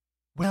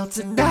Well,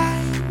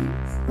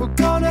 tonight we're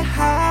gonna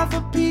have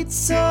a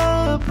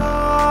pizza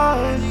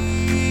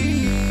party.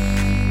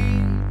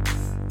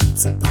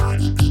 Pizza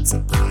party, pizza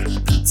party,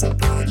 pizza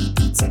party,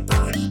 pizza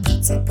party,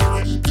 pizza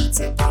party,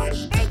 pizza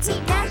party. Mary Kate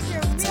and Ashley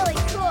are really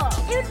cool.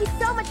 It would be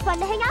so much fun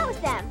to hang out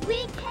with them.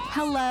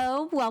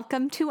 Hello,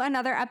 welcome to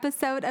another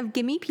episode of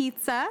Gimme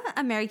Pizza,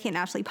 a Mary Kate and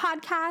Ashley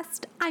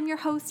podcast. I'm your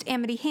host,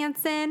 Amity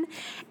Hansen,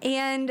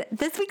 and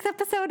this week's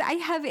episode, I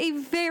have a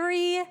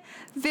very,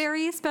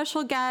 very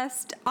special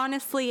guest.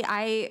 Honestly,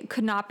 I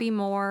could not be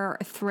more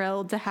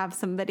thrilled to have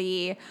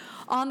somebody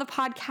on the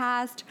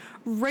podcast,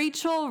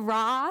 Rachel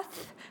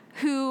Roth,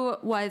 who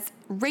was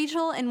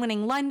Rachel in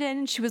Winning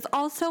London. She was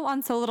also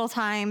on So Little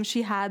Time.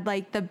 She had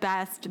like the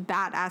best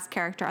badass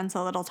character on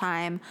So Little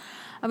Time.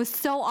 I was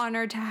so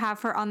honored to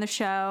have her on the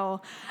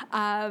show.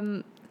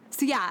 So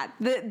yeah,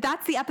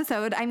 that's the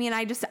episode. I mean,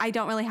 I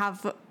don't really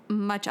have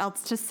much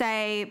else to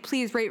say.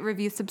 Please rate,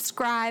 review,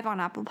 subscribe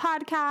on Apple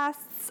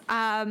Podcasts.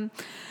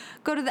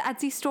 Go to the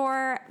Etsy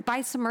store,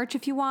 buy some merch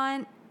if you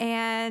want.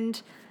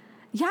 And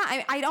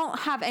yeah, I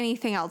don't have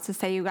anything else to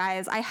say, you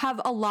guys. I have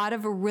a lot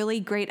of really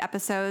great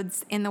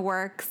episodes in the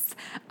works.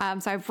 So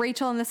I have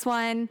Rachel in this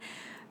one.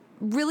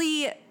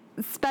 Really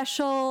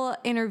special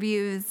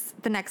interviews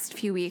the next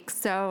few weeks.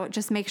 So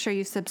just make sure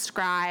you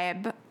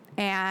subscribe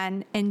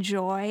and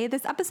enjoy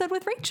this episode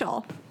with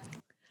Rachel.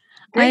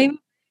 I'm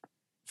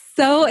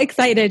so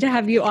excited to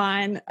have you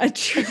on, a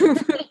true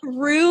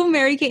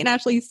Mary Kate and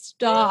Ashley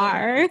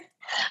star.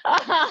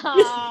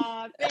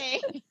 Oh,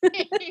 thanks.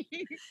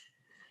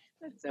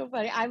 That's so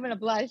funny. I'm gonna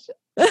blush.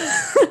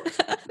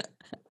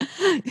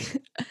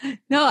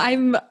 No,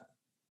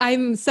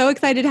 I'm so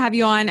excited to have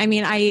you on. I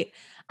mean, I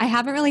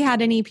haven't really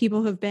had any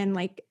people who've been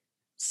like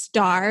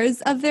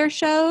stars of their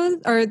shows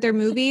or their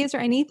movies or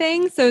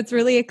anything. So it's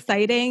really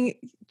exciting.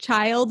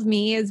 Child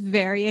me is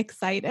very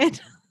excited.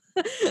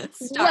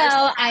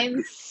 Well,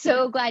 I'm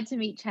so glad to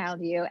meet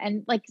Child You.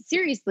 And like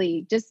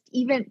seriously, just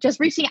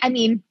reaching, I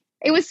mean,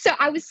 I was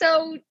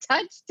so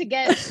touched to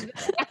get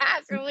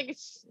asked.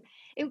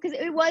 Because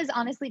it was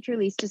honestly,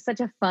 truly, it's just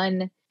such a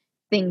fun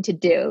thing to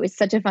do. It's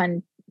such a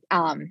fun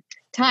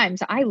time.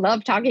 So I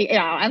love talking. You know,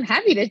 I'm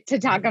happy to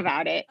talk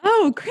about it.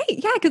 Oh,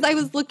 great. Yeah. Cause I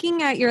was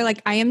looking at your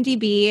like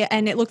IMDb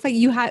and it looks like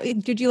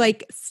did you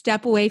like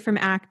step away from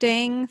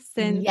acting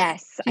since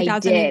Yes,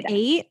 2008? I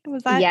did.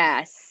 Was that?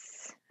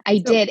 Yes, I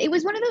did. It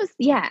was one of those.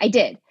 Yeah, I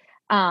did.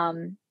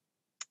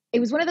 It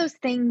was one of those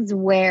things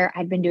where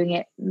I'd been doing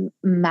it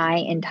my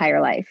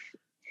entire life.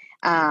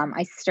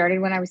 I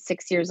started when I was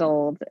 6 years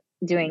old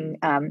doing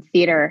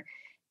theater,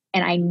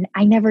 and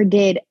I never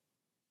did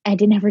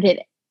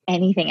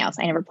anything else.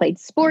 I never played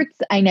sports.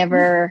 I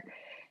never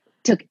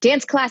took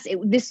dance class.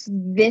 This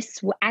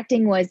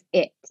acting was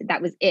it.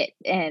 That was it.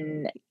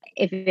 And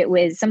if it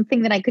was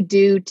something that I could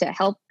do to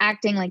help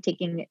acting, like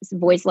taking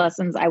voice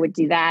lessons, I would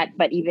do that.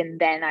 But even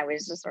then, I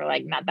was just sort of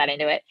like not that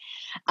into it.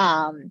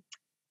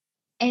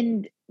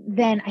 And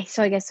then I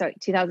guess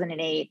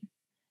 2008.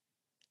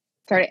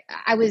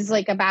 I was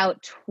like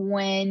about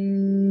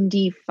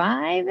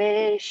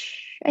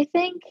 25-ish, I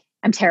think.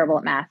 I'm terrible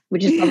at math,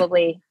 which is a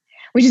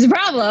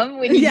problem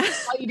when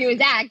all you do is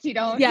act, you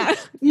don't. Yeah.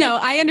 No,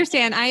 I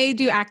understand. I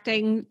do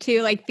acting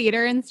too, like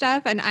theater and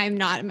stuff, and I'm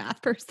not a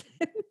math person.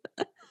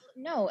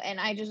 No, and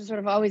I just sort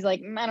of always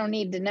like, I don't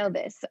need to know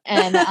this.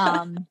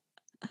 And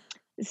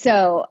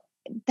so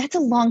that's a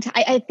long time.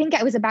 I think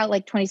I was about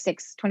like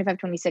 26 when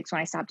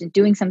I stopped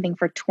doing something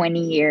for 20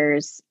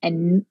 years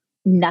and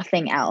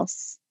nothing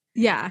else.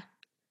 Yeah.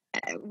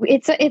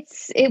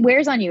 It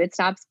wears on you. It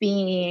stops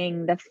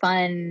being the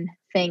fun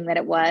thing that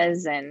it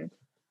was. And,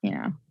 you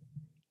know.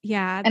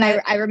 Yeah. And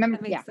I remember.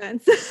 That makes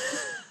sense.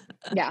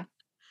 Yeah.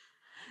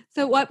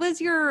 So what was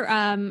your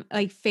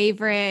like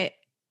favorite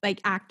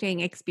like acting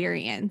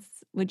experience,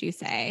 would you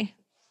say?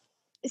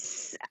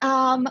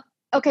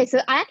 Okay. So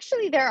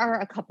actually there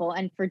are a couple,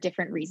 and for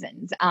different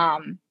reasons.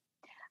 I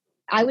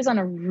was on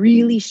a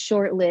really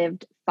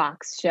short-lived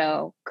Fox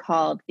show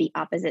called The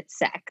Opposite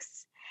Sex.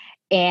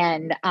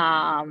 And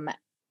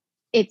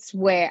it's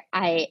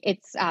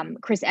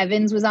Chris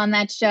Evans was on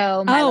that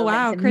show. Oh,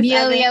 wow.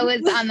 Amelia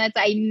was on that.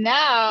 I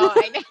know.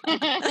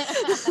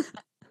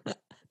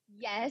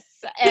 Yes.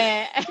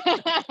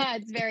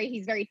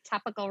 He's very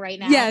topical right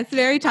now. Yes,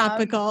 very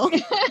topical.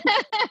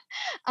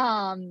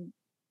 My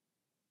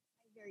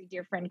very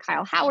dear friend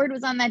Kyle Howard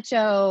was on that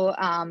show.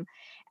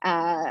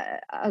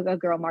 A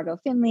girl, Margot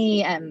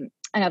Finley, and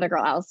another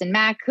girl, Allison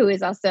Mack, who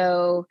is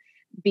also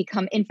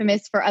become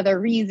infamous for other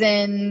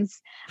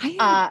reasons.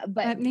 But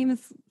that name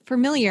is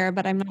familiar,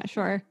 but I'm not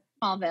sure.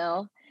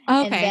 Smallville.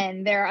 Okay. And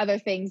then there are other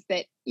things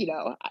that, you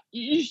know,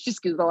 you should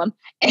just Google them.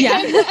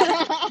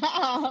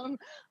 Yeah.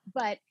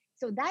 But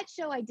so that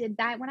show, I did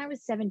that when I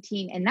was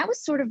 17, and that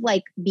was sort of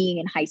like being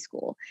in high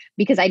school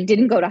because I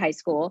didn't go to high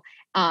school.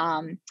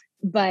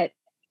 But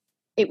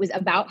it was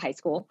about high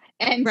school.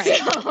 And right.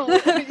 So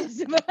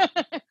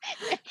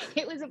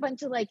it was a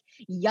bunch of like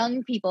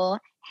young people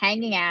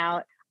hanging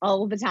out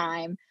all the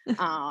time.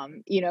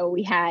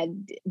 We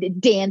had the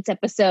dance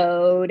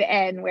episode,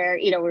 and where,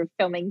 we're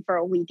filming for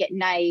a week at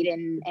night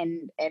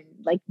and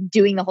like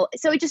doing the whole,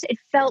 so it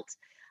felt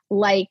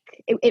like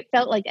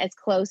as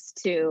close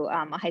to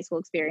a high school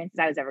experience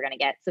as I was ever going to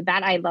get. So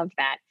that I loved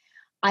that.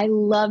 I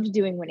loved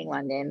doing Winning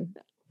London.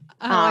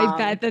 Oh,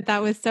 I bet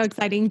that was so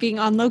exciting, being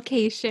on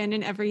location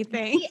and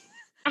everything.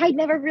 I'd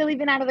never really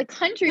been out of the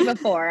country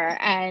before.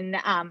 And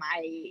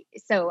I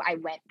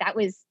went, that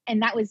was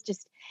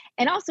just,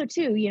 and also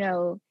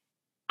too,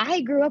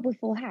 I grew up with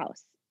Full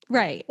House.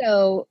 Right.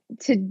 So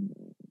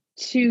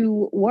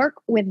to work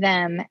with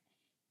them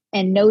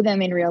and know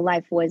them in real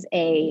life was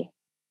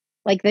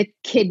like the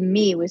kid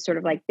me was sort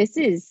of like, this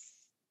is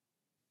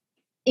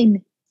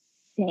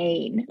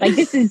insane. Like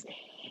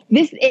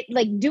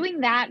like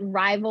doing that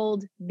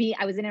rivaled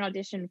I was in an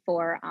audition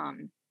for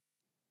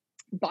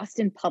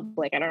Boston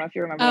Public. I don't know if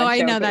you remember. Oh, that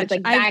show, I know that.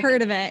 Like I've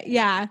heard of it.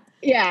 Yeah.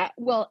 Yeah.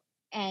 Well,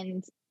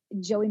 and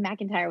Joey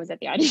McIntyre was at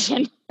the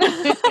audition.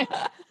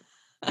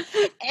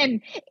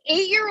 And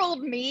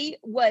 8-year-old me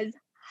was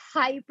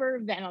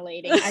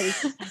hyperventilating. I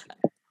was just like,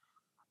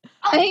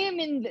 I am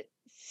in the,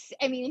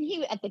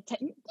 he at the time,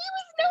 he was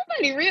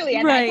nobody really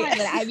at that time.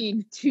 But I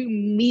mean, to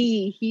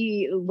me,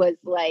 he was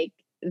like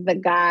the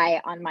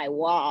guy on my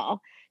wall.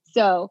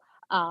 So,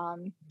 but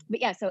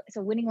yeah, so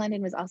Winning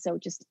London was also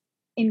just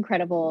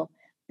incredible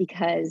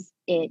because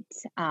it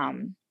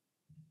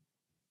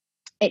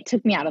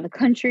took me out of the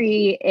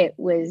country.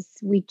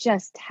 We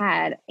just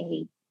had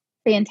a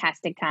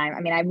fantastic time.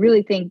 I mean, I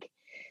really think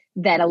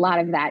that a lot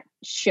of that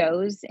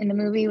shows in the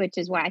movie, which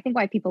is why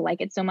people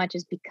like it so much,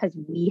 is because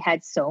we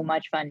had so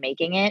much fun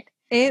making it.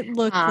 It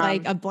looked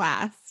like a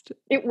blast.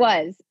 It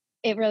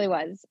really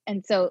was.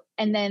 And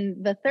then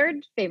the third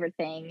favorite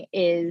thing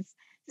is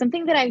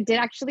something that I did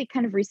actually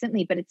kind of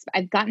recently, but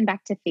I've gotten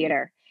back to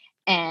theater,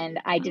 and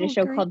I did a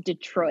show called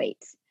Detroit.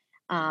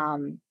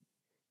 And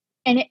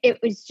it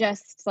was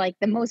just like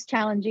the most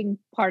challenging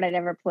part I'd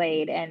ever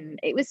played. And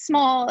it was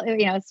small,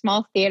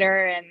 small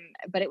theater,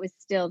 but it was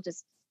still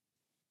just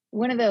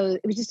one of those,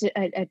 it was just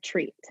a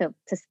treat to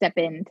step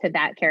into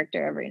that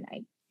character every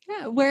night.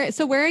 Yeah. Where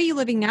are you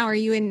living now? Are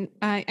you in,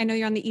 I know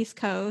you're on the East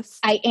Coast.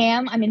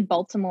 I'm in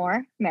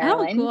Baltimore,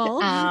 Maryland. Oh,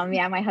 cool.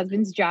 Yeah, my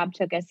husband's job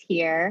took us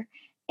here,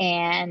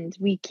 and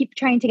we keep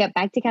trying to get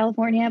back to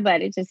California,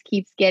 but it just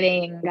keeps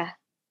getting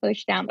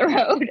pushed down the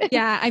road.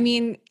 Yeah. I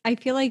mean, I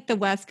feel like the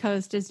West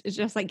Coast is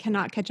just like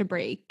cannot catch a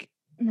break.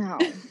 No,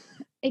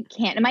 it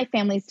can't. And my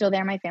family's still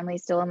there. My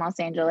family's still in Los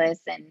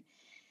Angeles, and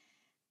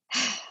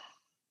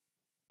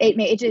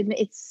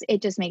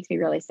it just makes me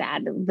really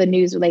sad. The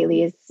news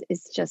lately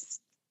is just,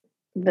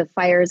 the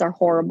fires are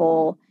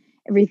horrible.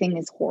 Everything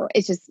is horrible.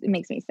 It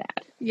makes me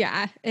sad.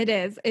 Yeah, it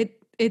is.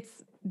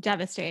 It's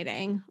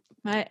devastating,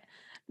 but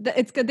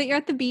it's good that you're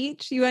at the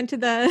beach. You went to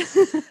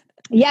the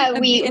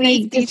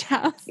we beach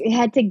house.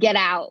 Had to get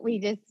out.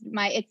 It's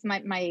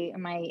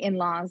my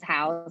in-laws'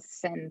 house,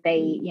 and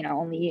they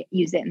only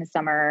use it in the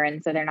summer,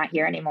 and so they're not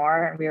here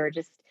anymore. And we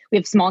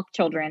have small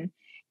children,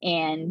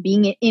 and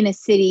being in a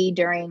city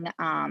during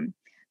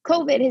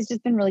COVID has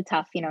just been really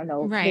tough. There's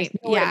nowhere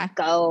to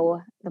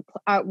go.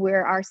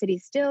 Where our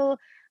city's still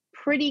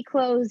pretty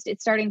closed.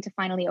 It's starting to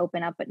finally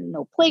open up, but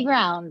no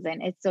playgrounds,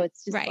 and it's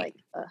just like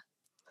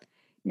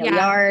no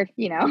yard.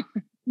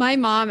 My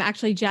mom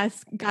actually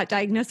just got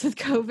diagnosed with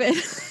COVID.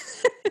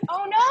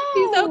 Oh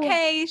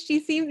no!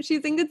 She's okay.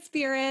 She's in good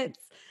spirits,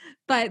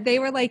 but they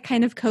were like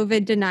kind of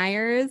COVID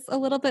deniers a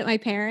little bit, my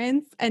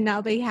parents, and now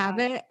they have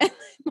it. And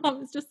my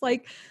mom was just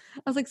like,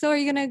 I was like, so are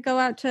you going to go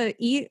out to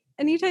eat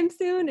anytime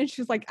soon? And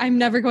she was like, I'm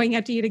never going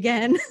out to eat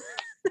again.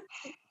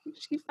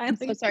 I'm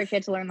so sorry she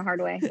had to learn the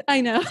hard way.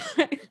 I know.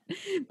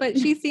 But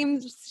she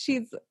seems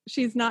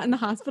she's not in the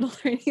hospital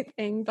or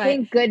anything. But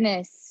thank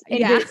goodness.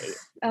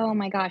 Oh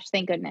my gosh,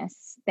 thank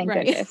goodness. Thank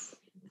goodness.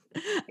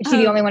 Is she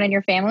the only one in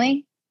your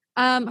family?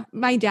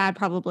 My dad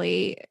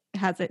probably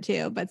has it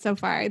too, but so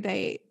far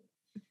they're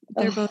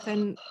both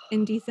in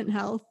decent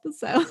health.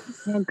 So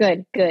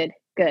good.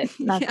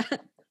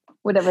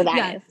 Whatever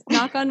that is.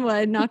 Knock on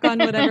wood, knock on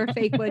whatever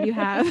fake wood you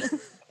have.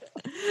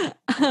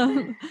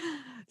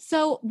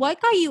 So what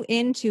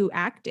into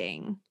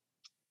acting?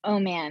 Oh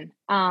man.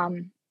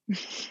 My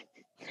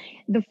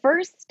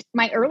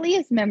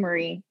earliest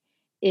memory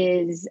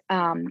is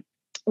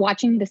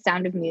watching The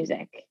Sound of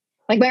Music.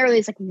 Like my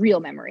earliest real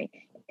memory.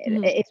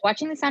 Mm-hmm. It's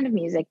watching The Sound of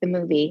Music, the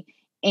movie,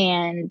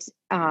 and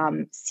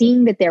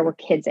seeing that there were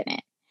kids in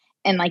it.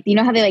 And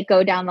how they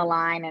go down the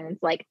line, and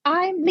it's like,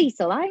 I'm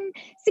Liesl, I'm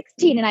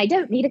 16 and I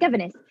don't need a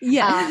governess.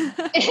 Yeah.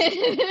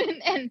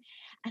 And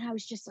I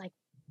was just like,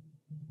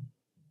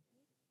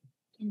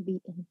 can be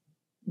in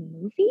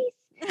movies?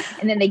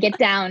 And then they get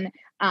down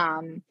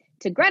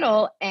to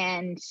Gretel,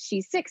 and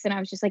she's 6, and I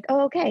was just like,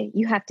 oh, okay,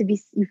 you have to be.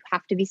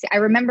 I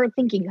remember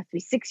thinking you have to be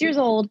 6 years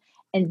old,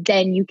 and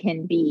then you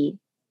can be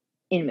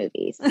in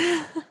movies.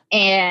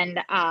 And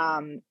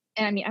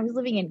I mean, I was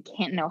living in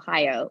Canton,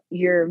 Ohio.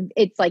 You're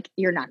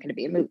not going to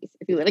be in movies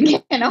if you live in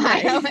Canton,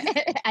 Ohio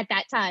at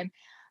that time.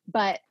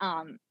 But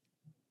so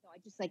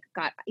just like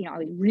got,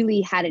 I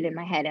really had it in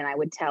my head, and I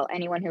would tell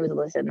anyone who was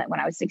listening that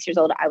when I was 6 years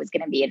old, I was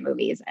going to be in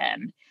movies.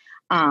 And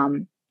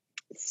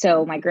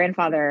so my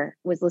grandfather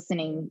was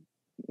listening,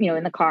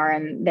 in the car,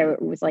 and there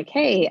was like,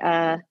 hey,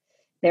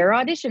 there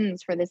are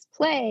auditions for this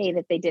play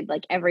that they did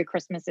like every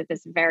Christmas at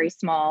this very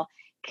small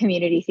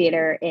community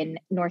theater in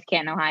North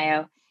Canton,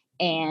 Ohio.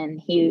 And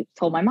he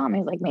told my mom,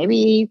 he was like,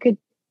 maybe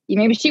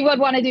she would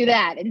want to do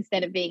that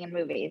instead of being in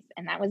movies.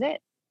 And that was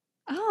it.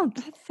 Oh,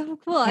 that's so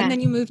cool. Yeah. And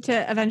then you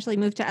eventually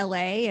moved to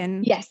LA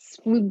and yes,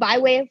 by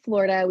way of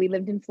Florida. We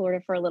lived in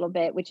Florida for a little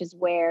bit, which is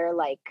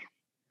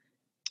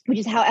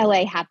how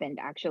LA happened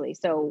actually.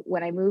 So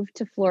when I moved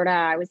to Florida,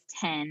 I was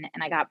 10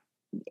 and I got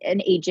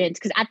an agent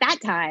because at that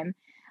time,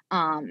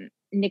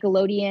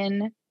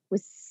 Nickelodeon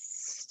was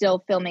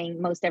still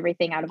filming most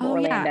everything out of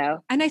Orlando. Yeah.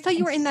 And I saw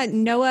you were in that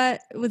Noah,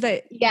 was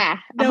it? Yeah.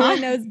 Noah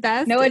Knows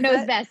Best? Noah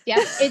Knows Best. Yep.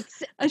 It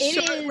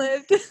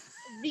short-lived.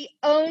 The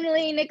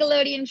only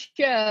Nickelodeon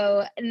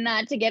show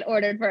not to get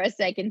ordered for a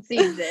second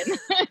season.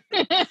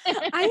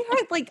 I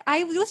heard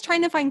I was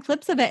trying to find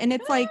clips of it and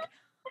it's like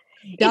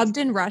dubbed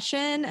in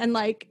Russian and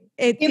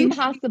it's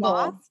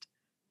impossible.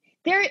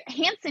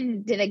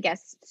 Hanson did a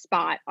guest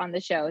spot on the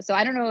show. So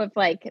I don't know if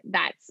I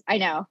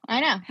know.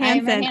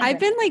 Hanson. I've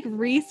been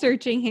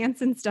researching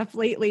Hanson stuff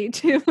lately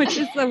too, which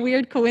is a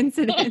weird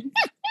coincidence.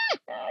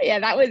 Yeah,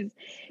 that was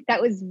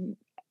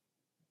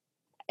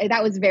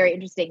very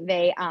interesting.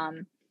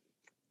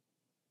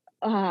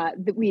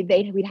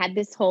 We'd had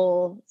this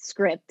whole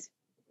script,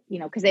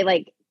 because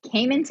they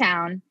came in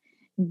town,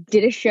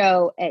 did a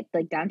show at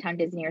downtown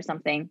Disney or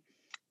something,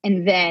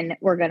 and then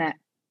was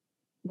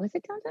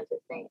it downtown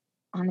Disney?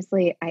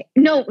 Honestly,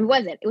 no, it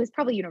wasn't. It was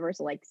probably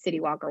Universal, City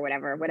Walk or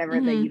whatever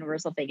the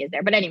Universal thing is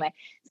there. But anyway,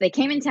 so they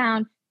came in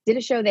town, did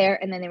a show there,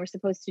 and then they were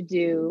supposed to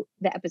do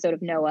the episode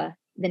of Noah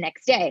the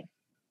next day.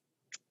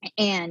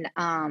 And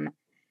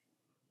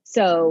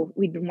so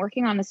we'd been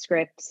working on the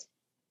script,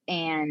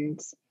 and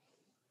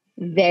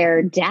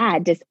their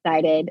dad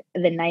decided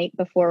the night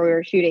before we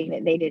were shooting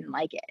that they didn't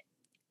like it.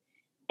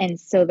 And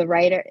so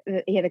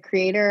the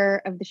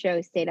creator of the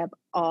show stayed up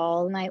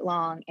all night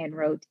long and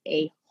wrote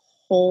a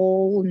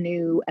whole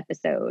new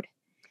episode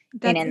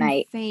in a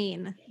night.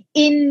 Insane.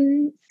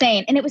 And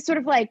it was sort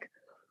of because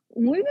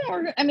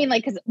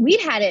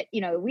we'd had it,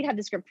 we'd had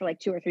the script for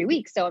 2 or 3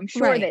 weeks. So I'm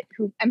sure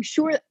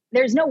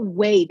there's no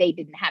way they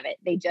didn't have it.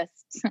 They just,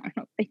 I don't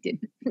know if they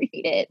didn't read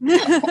it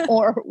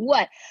or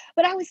what,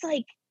 but I was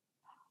like,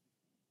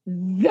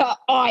 the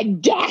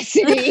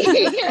audacity,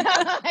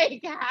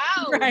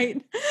 how? Right.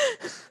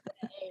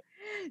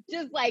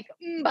 Just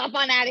bop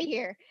on out of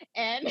here.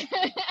 And,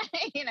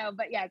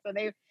 but yeah, so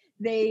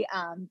they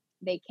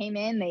came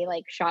in, they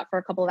shot for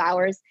a couple of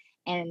hours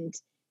and,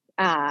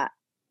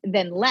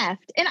 then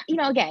left. And,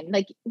 again,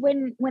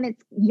 when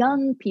it's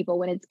young people,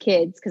 when it's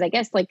kids, cause I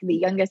guess the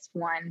youngest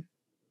one,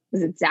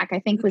 was it Zach? I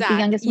think was the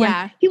youngest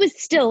one. He was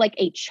still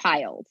a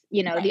child,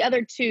 right. The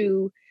other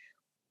two,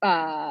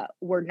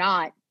 were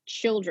not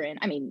children.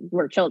 I mean,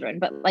 we're children,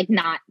 but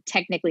not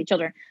technically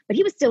children, but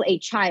he was still a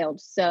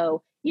child.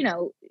 So, you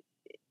don't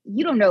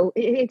know,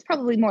 it's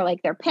probably more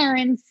their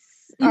parents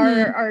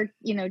are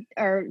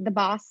the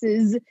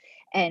bosses.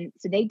 And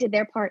so they did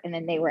their part and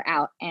then they were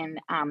out. And,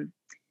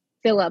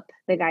 Philip,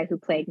 the guy who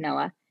played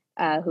Noah,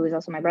 who is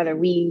also my brother,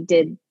 we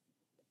did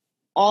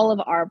all of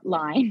our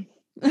line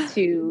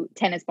to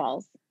tennis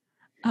balls.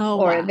 Oh,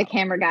 or wow. The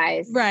camera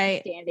guys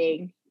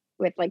standing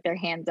with their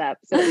hands up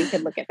so that we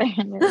could look at their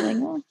hands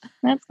and oh,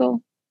 that's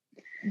cool.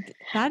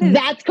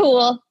 That's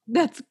cool.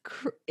 That's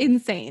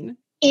insane.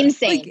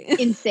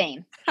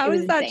 Insane. How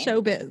is that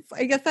showbiz?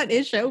 I guess that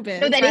is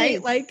showbiz. No, that right?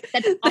 is.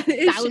 That's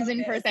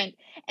 1,000%.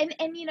 And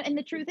and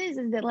the truth is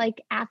that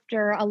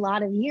after a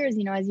lot of years,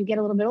 as you get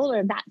a little bit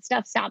older, that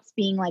stuff stops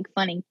being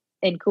funny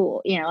and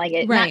cool.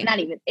 Right. Not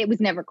even, it was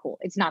never cool.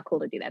 It's not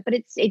cool to do that, but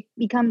it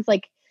becomes I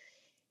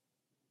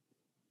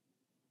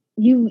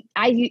don't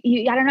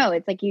know.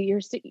 It's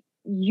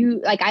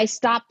I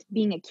stopped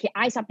being a kid.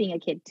 I stopped being a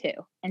kid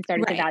too, and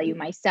started to value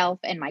myself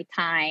and my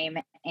time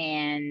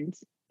and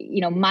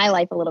my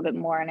life a little bit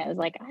more. And it was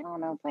I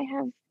don't know if I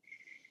have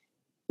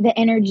the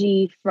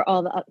energy for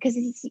all the, because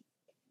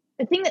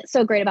the thing that's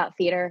so great about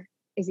theater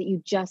is that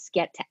you just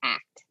get to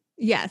act.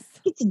 Yes,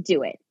 you get to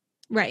do it.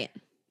 Right.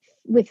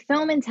 With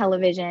film and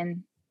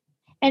television,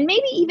 and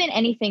maybe even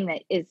anything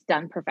that is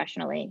done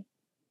professionally,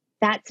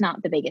 that's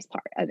not the biggest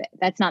part of it.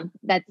 That's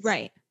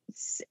right.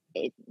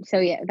 So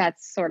yeah,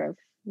 that's sort of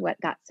what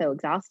got so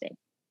exhausting.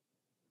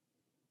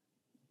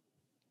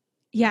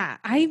 Yeah,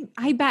 I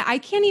bet I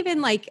can't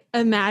even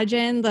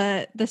imagine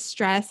the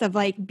stress of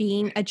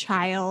being a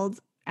child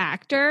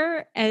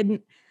actor,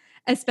 and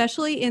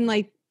especially in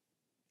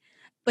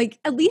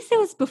at least it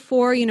was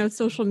before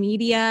social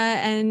media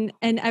and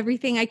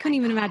everything. I couldn't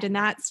even imagine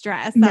that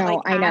stress.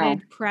 That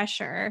added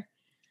pressure.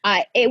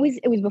 It was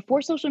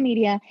before social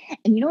media,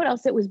 and you know what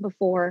else it was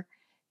before?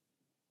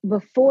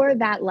 Before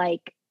that,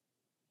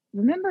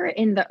 remember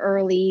in the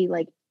early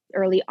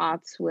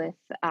aughts with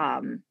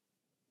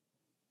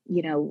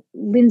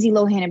Lindsay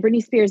Lohan and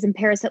Britney Spears and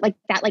Paris, like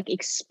that, like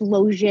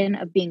explosion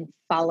of being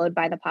followed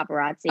by the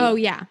paparazzi. Oh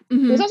yeah.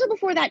 It was also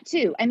before that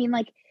too. I mean,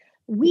 like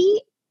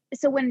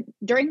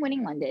during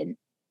Winning London,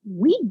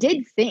 we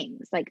did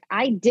things. Like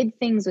I did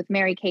things with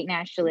Mary-Kate and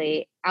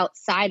Ashley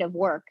outside of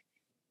work.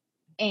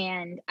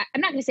 And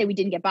I'm not going to say we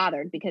didn't get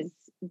bothered, because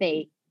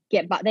they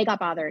got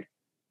bothered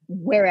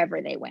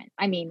wherever they went.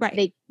 I mean,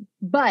 right.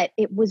 but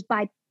it was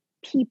by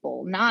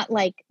people, not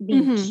like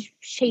being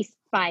chased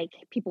by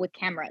people with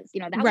cameras.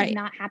 That was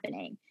not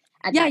happening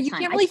at that time. You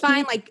can't really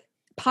find like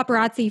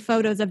paparazzi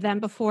photos of them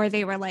before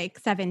they were like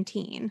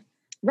 17.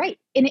 Right.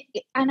 And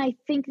I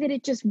think that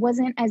it just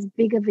wasn't as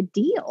big of a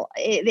deal.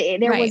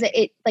 There was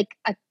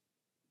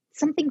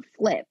something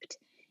flipped,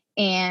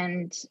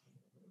 and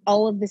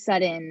all of a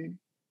sudden,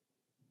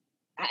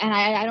 and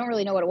I don't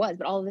really know what it was,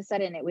 but all of a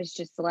sudden it was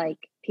just like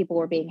people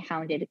were being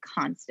hounded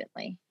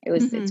constantly.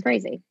 It's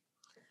crazy.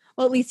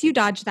 Well, at least you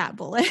dodged that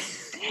bullet.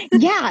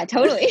 Yeah,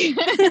 totally.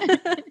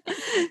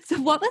 So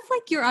what was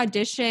like your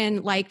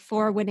audition like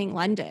for Winning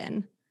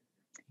London?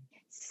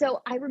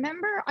 So I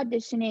remember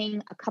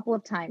auditioning a couple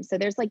of times. So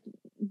there's like,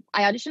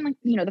 I auditioned like,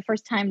 the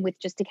first time with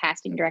just a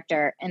casting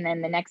director. And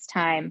then the next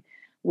time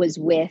was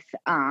with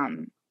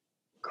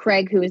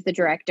Craig, who is the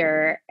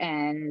director.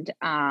 And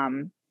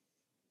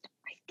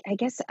I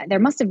guess there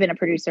must have been a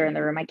producer in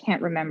the room. I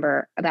can't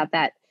remember about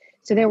that.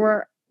 So there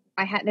were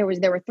 3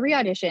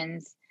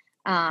 auditions.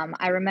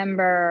 I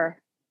remember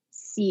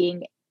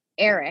seeing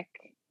Eric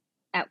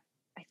at,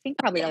 I think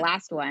probably the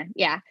last one.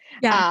 Yeah.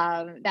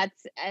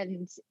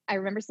 And I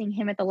remember seeing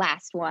him at the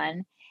last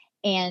one,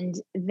 and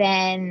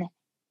then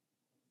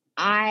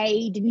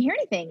I didn't hear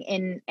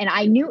anything. And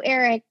I knew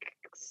Eric.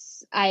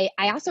 I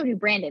also knew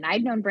Brandon.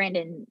 I'd known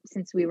Brandon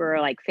since we were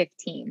like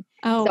 15.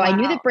 Oh, so I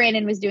knew that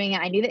Brandon was doing it.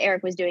 I knew that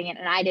Eric was doing it,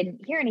 and I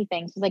didn't hear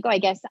anything. So I was like, oh, I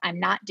guess I'm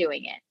not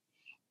doing it.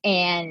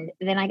 And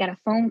then I got a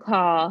phone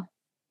call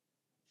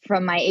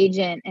from my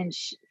agent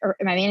or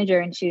my manager,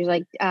 and she was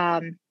like, you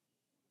have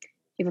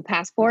a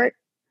passport?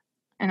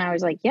 And I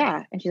was like,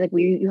 yeah. And she's like,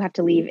 well, you have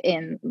to leave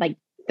in like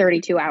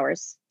 32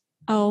 hours.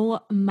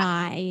 Oh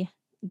my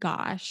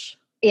gosh.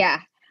 Yeah.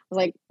 I was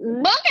like,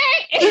 okay.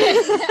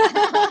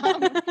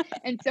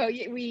 And so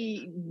it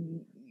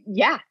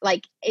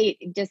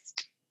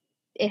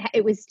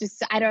was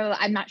just,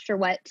 I'm not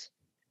sure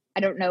I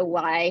don't know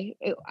why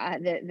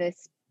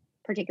this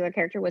particular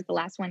character was the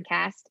last one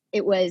cast.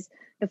 It was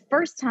the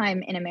first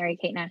time in a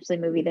Mary-Kate and Ashley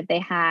movie that they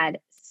had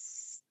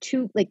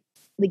 2 like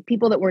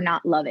people that were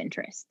not love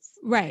interests.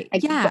 Right.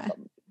 Like, yeah.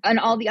 And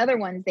all the other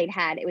ones they'd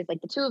had, it was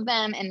like the 2 of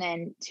them and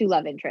then 2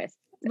 love interests.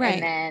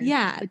 Right. And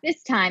then but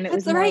this time it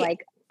was more right.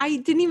 like,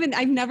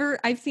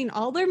 I've seen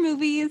all their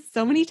movies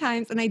so many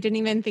times, and I didn't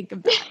even think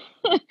of that.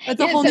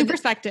 It's a whole new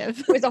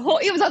perspective. It was a whole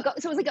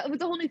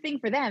new thing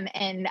for them.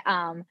 And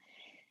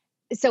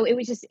so it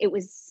was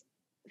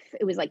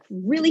like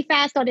really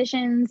fast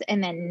auditions,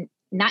 and then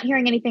not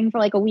hearing anything for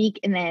like a week,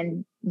 and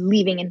then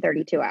leaving in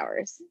 32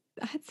 hours.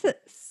 That's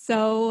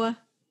so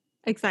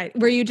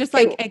exciting. Were you just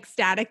like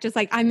ecstatic, just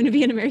like, I'm going to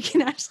be an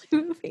American Ashley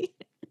movie?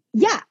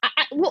 Yeah.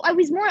 I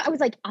was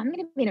like, I'm going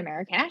to be an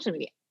American Ashley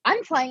movie.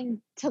 I'm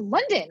flying to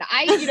London.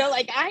 I'm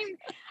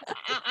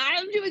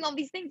doing all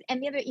these things.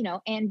 And the other,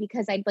 and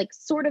because I'd like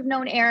sort of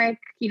known Eric,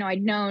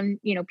 I'd known,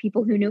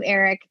 people who knew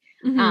Eric.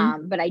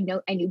 But I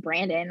knew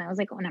Brandon. I was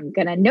like, oh, and I'm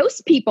going to know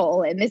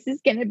people, and this is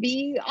going to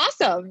be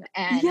awesome.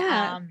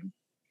 And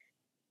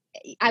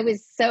I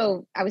was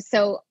so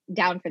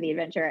down for the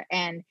adventure.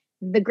 And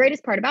the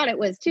greatest part about it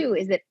is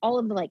that all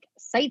of the like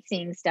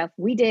sightseeing stuff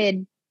we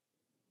did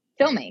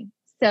filming.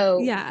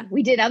 So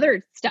we did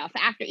other stuff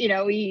after,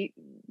 we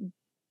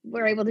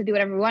were able to do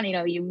whatever we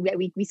wanted.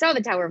 We saw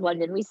the Tower of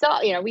London. We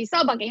saw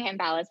Buckingham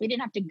Palace. We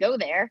didn't have to go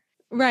there.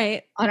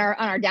 Right. On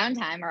our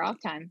downtime or off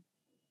time.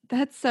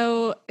 That's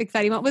so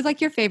exciting. What was like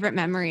your favorite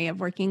memory of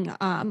working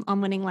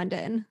on Winning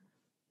London?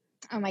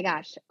 Oh my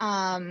gosh.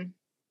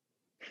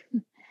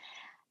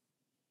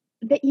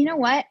 But you know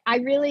what?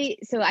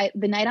 The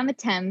night on the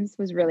Thames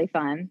was really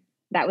fun.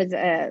 That was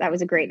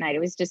a great night.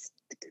 It was just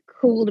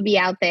cool to be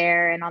out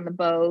there and on the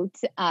boat.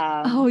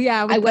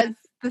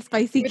 The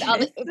spicy kiss.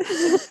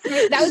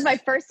 That was my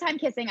first time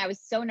kissing. I was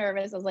so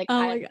nervous. I was like,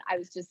 I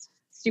was just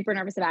super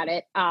nervous about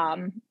it.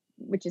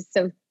 Which is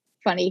so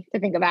funny to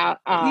think about.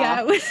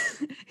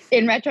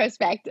 In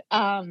retrospect,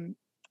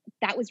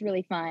 that was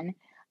really fun.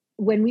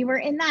 When we were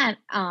in that,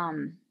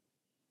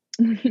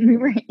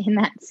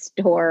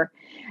 store,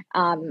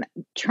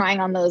 trying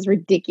on those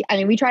ridiculous. I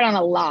mean, we tried on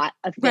a lot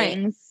of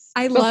things.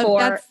 Right.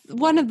 That's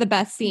one of the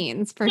best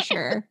scenes for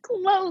sure.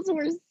 Clothes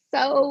were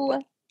so.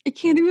 I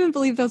can't even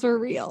believe those were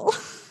real.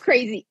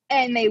 Crazy,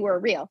 and they were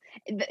real.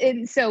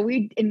 And so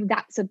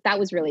that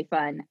was really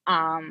fun.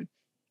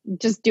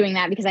 Just doing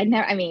that because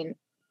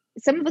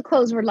some of the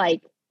clothes were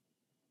like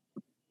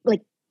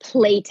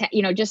play,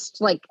 just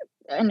like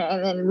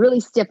and really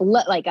stiff,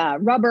 like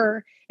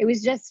rubber. It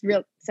was just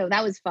real. So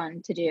that was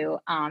fun to do,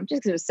 just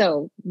because it was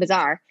so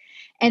bizarre.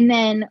 And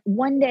then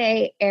one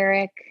day,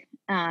 Eric,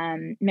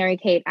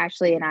 Mary-Kate,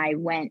 Ashley, and I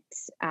went.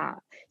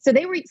 So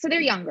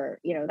they're younger,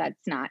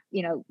 that's not,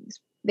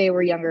 they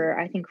were younger,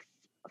 I think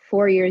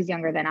 4 years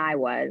younger than I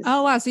was.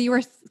 Oh, wow. So you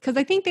were, because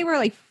I think they were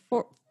like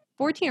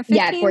 14 or 15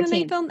 Yeah, when they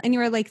 14. filmed, and you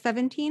were like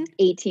 17?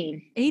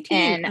 18. 18.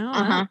 And Oh,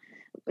 wow.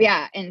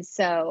 yeah. And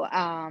so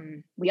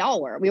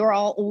we were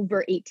all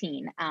over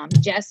 18.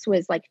 Jess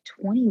was like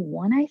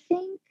 21, I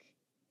think.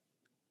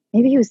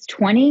 Maybe he was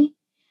 20.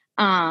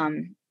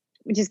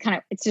 Which is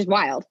it's just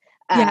wild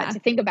to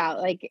think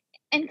about, like,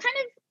 and kind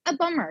of a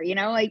bummer,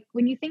 like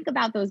when you think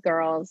about those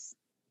girls,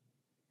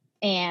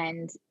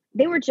 and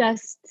they were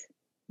just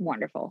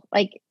wonderful.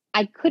 Like,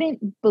 I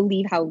couldn't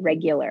believe how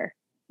regular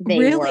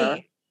they were.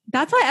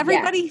 That's what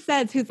everybody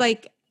says who's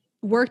like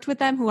worked with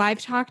them, who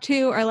I've talked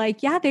to, are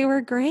like, yeah, they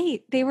were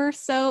great. They were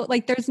so,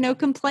 like, there's no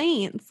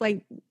complaints.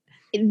 Like,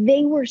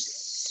 they were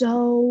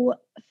so,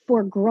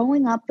 for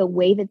growing up the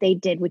way that they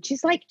did, which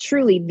is like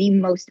truly the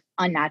most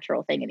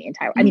unnatural thing in the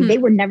entire, I mean,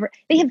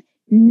 they have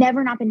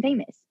never not been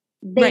famous.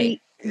 They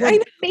were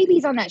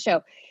babies on that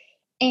show.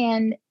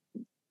 And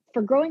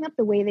for growing up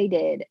the way they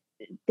did,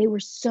 they were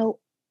so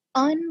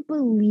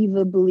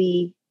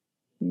unbelievably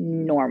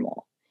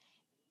normal.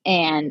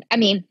 And I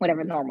mean,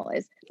 whatever normal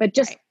is, but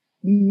just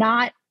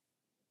I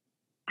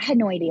had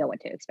no idea what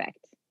to expect.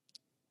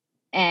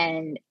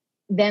 And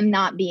them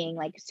not being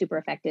like super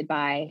affected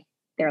by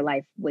their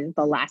life was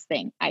the last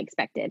thing I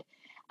expected.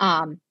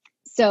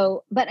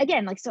 But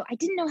again, like, so I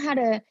didn't know how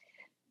to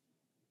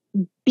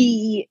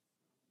be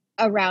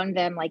around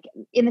them, like,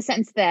 in the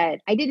sense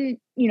that I didn't,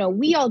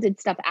 we all did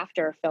stuff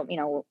after film,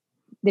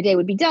 the day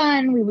would be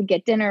done, we would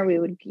get dinner, we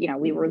would,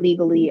 we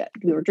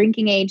were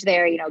drinking age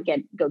there,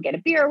 go get a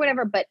beer or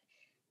whatever. But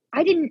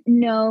I didn't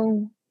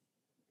want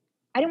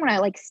to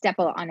like step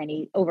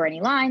over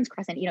any lines,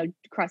 cross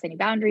any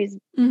boundaries.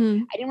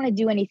 mm-hmm. I didn't want to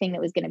do anything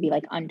that was going to be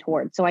like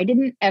untoward. So I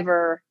didn't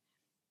ever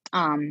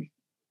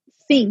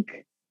think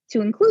to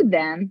include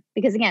them,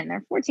 because again,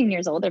 they're 14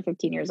 years old, they're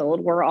 15 years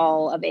old, we're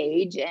all of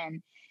age,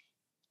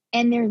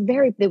 and they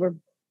were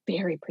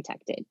very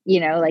protected,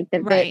 like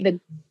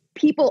the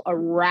people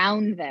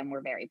around them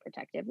were very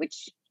protective,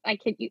 which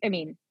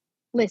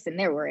listen,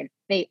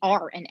 they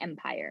are an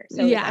empire,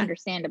 so it's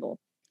understandable.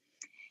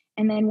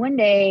 And then one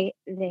day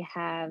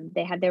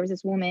there was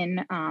this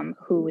woman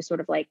who was sort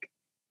of like,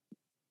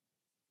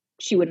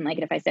 she wouldn't like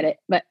it if I said it,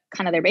 but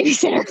kind of their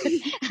babysitter.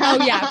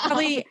 Oh yeah,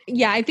 probably.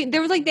 Yeah, I think there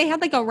was like, they had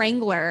like a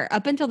wrangler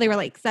up until they were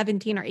like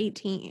 17 or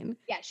 18.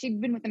 Yeah, she'd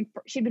been with them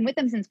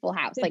since Full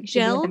House. Like,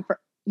 Jill?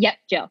 Yep,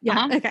 Jill.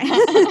 Yeah, okay.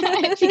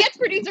 She gets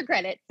producer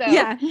credit, so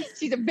yeah,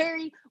 she's a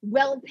very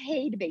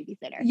well-paid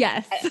babysitter.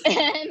 Yes,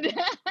 and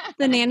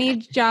the nanny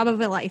job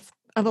of a lifetime.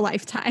 Of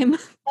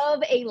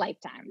a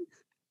lifetime.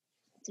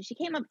 So she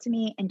came up to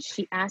me and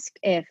she asked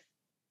if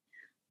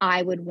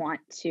I would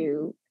want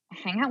to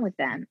hang out with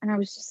them, and I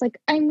was just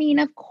like, I mean,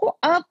 of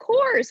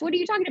course. What are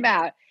you talking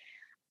about?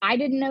 I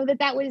didn't know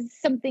that was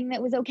something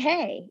that was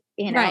okay,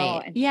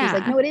 Right? And yeah. she's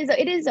like, no,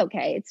 it is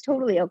okay. It's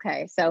totally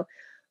okay. So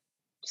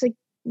she's like,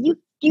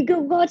 you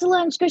go out to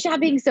lunch, go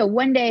shopping. So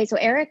one day,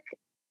 Eric,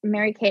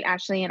 Mary Kate,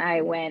 Ashley, and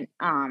I went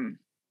on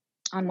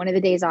one of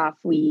the days off.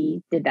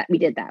 We did that.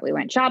 We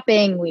went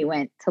shopping. We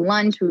went to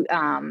lunch.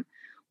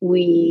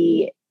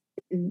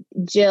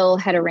 Jill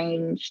had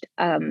arranged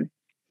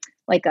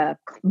like a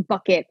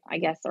bucket, I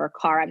guess, or a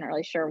car. I'm not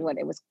really sure what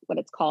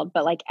it's called,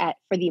 but like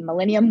for the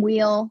Millennium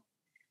Wheel,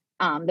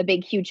 the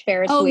big huge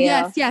Ferris wheel.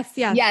 Yes. Yes.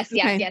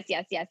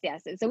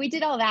 And so we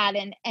did all that,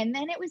 and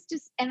then it was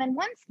just, and then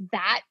once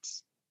that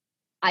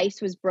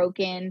ice was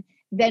broken,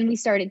 then we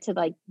started to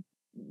like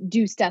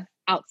do stuff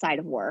outside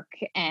of work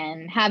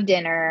and have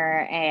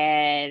dinner,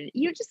 and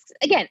just,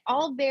 again,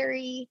 all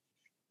very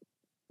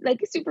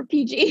like super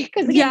PG,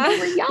 because again, they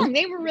were young,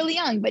 they were really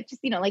young, but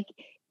just, like,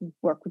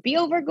 work would be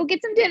over, go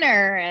get some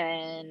dinner,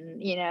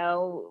 and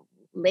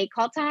late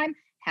call time,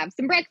 have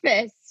some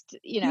breakfast,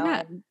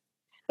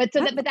 but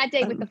that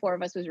day with the four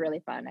of us was really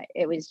fun.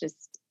 It was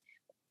just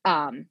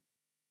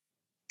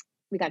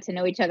we got to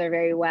know each other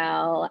very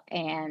well,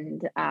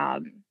 and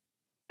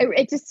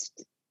it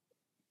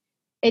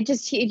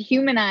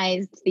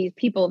humanized these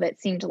people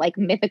that seemed like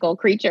mythical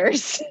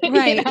creatures.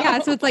 Right. Yeah.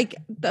 So it's like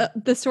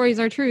the stories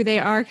are true. They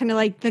are kind of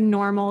like the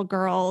normal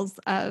girls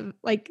of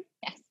like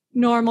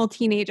normal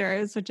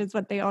teenagers, which is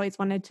what they always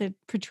wanted to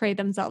portray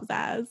themselves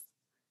as.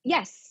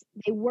 Yes,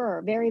 they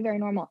were very, very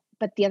normal.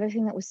 But the other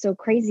thing that was so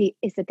crazy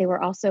is that they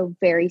were also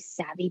very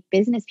savvy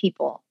business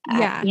people.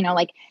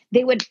 Like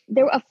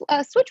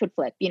a switch would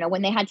flip,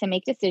 when they had to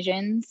make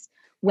decisions,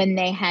 when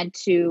they had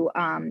to,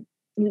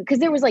 because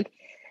there was like,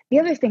 the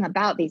other thing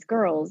about these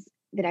girls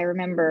that I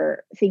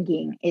remember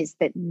thinking is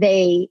that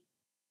they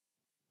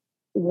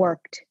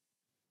worked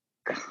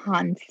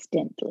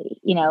constantly,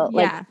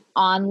 like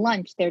on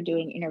lunch, they're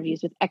doing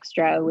interviews with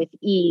Extra, with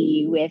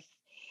E, with,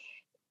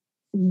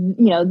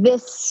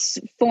 this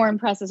foreign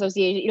press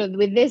association,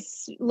 with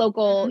this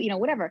local,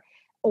 whatever,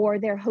 or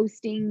they're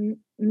hosting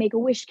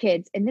Make-A-Wish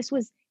Kids. And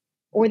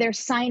or they're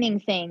signing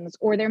things,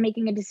 or they're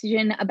making a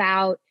decision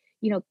about,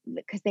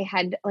 because they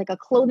had like a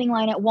clothing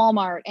line at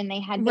Walmart and they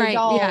had their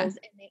dolls, and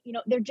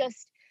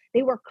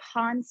they were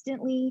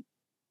constantly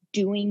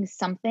doing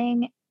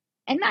something.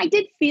 And I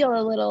did feel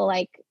a little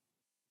like,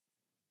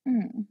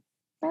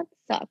 that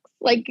sucks.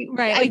 Like,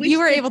 Right. I Like wish you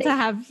were that able to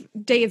have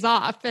days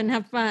off and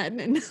have fun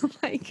and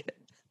like,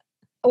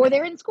 or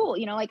they're in school,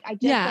 like I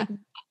just Yeah. like,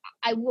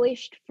 I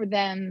wished for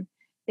them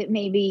that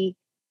maybe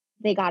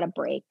they got a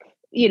break,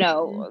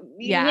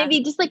 Yeah.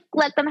 maybe just like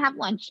let them have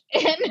lunch.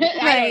 And I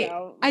right. don't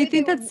know. I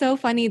think that's so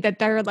funny that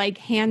their like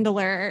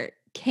handler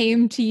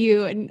came to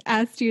you and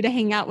asked you to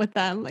hang out with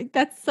them. Like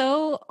that's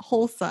so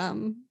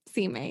wholesome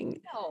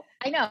seeming. No,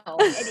 I know.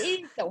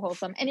 It is so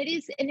wholesome. And it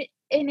is, and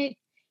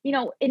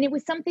it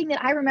was something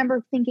that I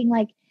remember thinking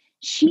like,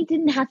 she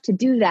didn't have to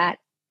do that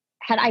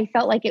had I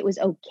felt like it was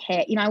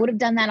okay. I would have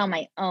done that on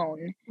my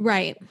own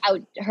Right.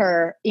 without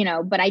her,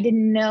 but I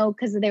didn't know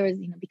because there was,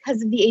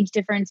 because of the age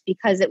difference,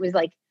 because it was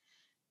like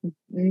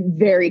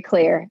very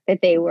clear that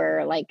they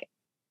were like,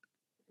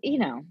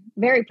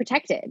 very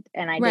protected.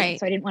 And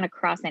so I didn't want to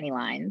cross any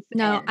lines.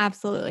 No,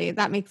 absolutely.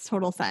 That makes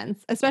total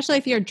sense. Especially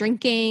if you're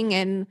drinking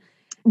and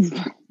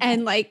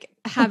like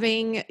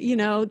having,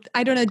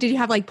 I don't know, did you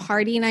have like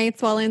party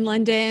nights while in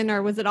London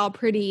or was it all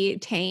pretty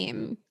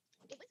tame?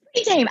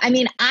 Pretty tame. I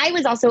mean, I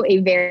was also a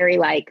very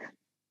like,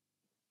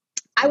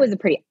 I was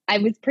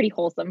pretty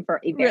wholesome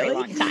for a very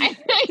long time.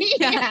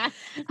 Yeah.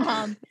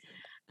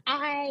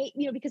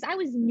 Because I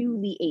was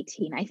newly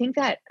 18. I think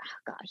that,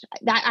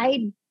 that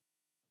I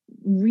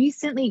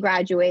recently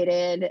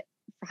graduated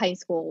high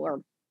school.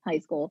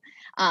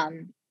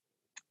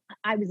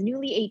 I was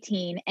newly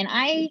 18 and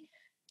I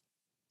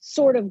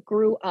sort of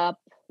grew up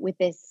with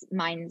this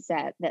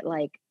mindset that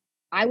like,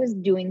 I was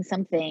doing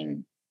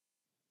something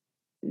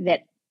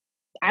that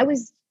I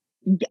was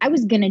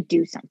going to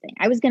do something.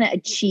 I was going to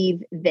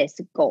achieve this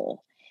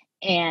goal.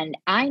 And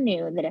I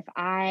knew that if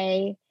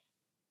I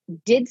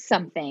did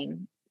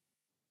something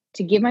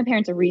to give my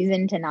parents a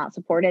reason to not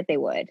support it, they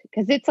would,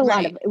 because it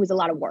was a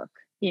lot of work,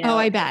 Oh,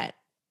 I bet.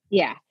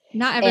 Yeah.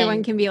 Not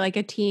everyone can be like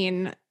a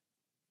teen,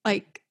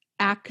 like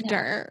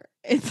actor.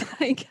 No.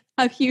 It's like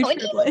a huge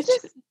privilege.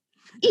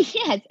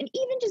 Yes. And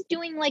even just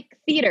doing like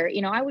theater,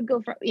 I would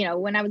go from,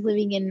 when I was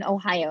living in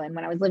Ohio and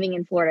when I was living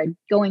in Florida,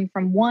 going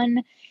from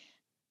one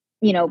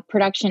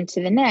production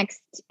to the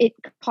next, it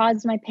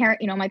caused my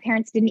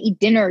parents didn't eat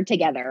dinner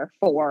together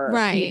for,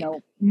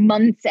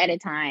 months at a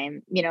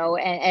time,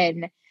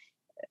 and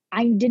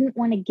I didn't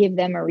want to give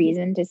them a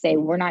reason to say,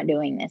 we're not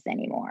doing this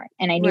anymore.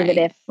 And I knew that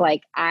if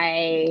like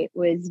I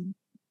was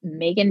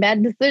making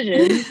bad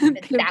decisions,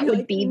 that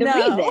would be the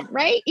reason,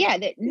 right? Yeah.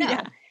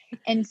 Yeah.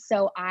 And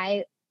so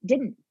I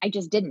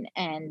just didn't.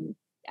 And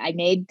I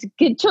made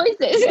good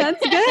choices. That's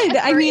good.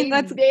 I mean,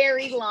 that's a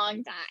very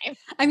long time.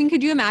 I mean,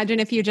 could you imagine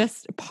if you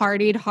just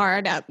partied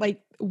hard at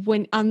like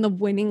on the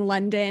Winning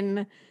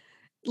London's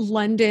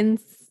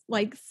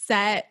like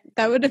set?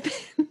 That would have been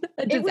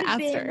a disaster. It would have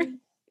been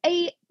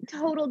a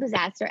total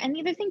disaster. And the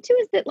other thing too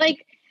is that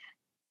like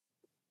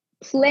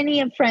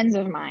plenty of friends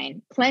of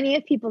mine, plenty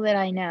of people that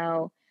I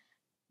know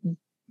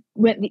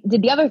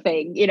did the other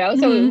thing,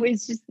 So it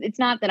was just, it's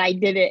not that I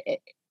did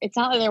it. It's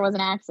not that there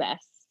wasn't access.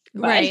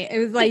 But, right. It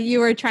was like you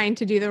were trying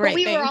to do the right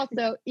thing. But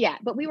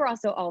we were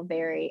also all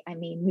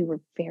we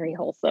were very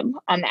wholesome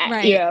on that.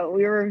 Right.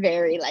 We were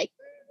very like,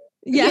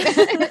 yeah.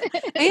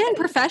 And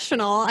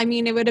professional. I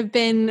mean, it would have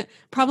been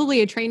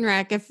probably a train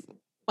wreck if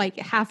like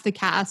half the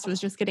cast was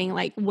just getting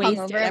like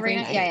wasted every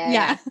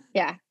night.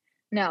 Yeah.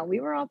 No, we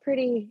were all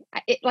pretty,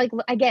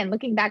 again,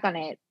 looking back on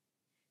it,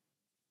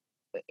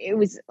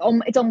 it's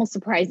almost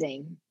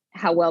surprising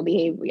how well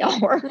behaved we all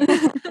were.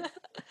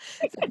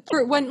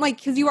 For when, like,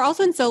 because you were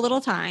also in So Little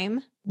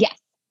Time. Yes.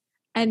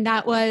 And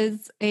that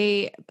was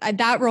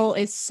that role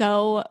is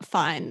so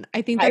fun.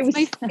 I think that's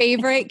my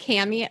favorite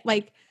cameo,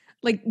 like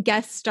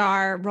guest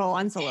star role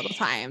on So Little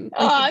Time.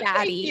 Like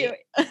Daddy. Thank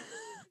you.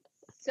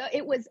 So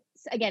it was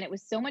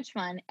so much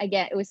fun.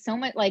 Again, it was so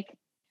much like,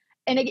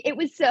 and it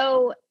was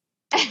so,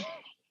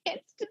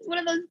 it's just one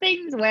of those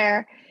things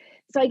where,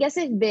 so I guess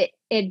it'd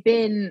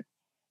been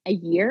a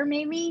year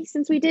maybe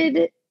since we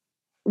did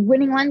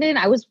Winning London.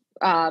 I was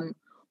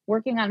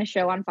working on a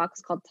show on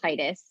Fox called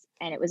Titus,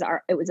 and it was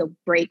a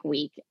break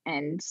week,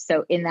 and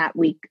so in that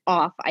week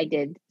off I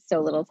did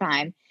So Little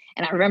Time.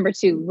 And I remember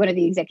too, one of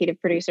the executive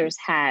producers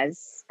had,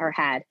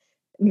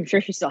 I'm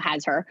sure she still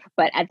has her,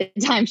 but at the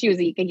time she was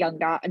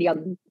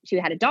she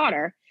had a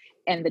daughter,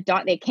 and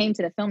they came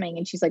to the filming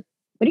and she's like,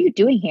 "What are you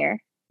doing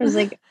here?" I was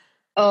like,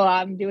 "Oh,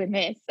 I'm doing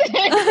this."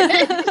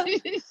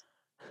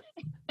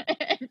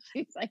 And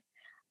she's like,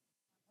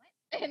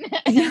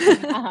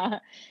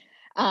 "What?"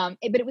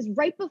 But it was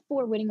right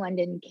before Winning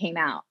London came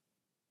out,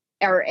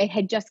 or it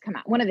had just come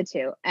out, one of the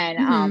two.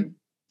 And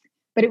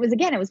but it was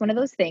one of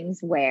those things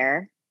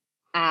where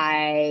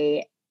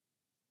it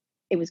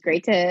was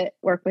great to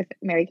work with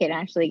Mary-Kate and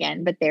Ashley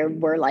again, but they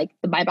were like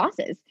my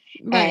bosses.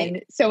 Right.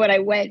 And so when I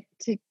went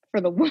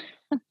for the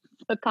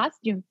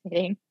costume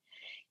fitting,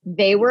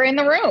 they were in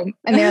the room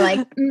and they're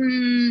like,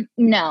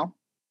 no,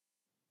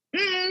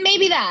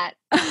 maybe that.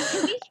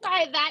 Can we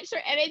try that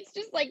shirt? And it's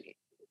just like,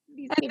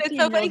 it's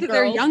so funny because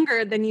they're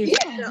younger than you.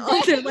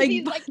 Yeah. They're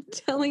like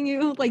telling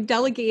you, like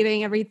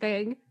delegating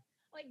everything.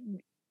 like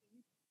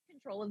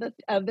control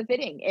of the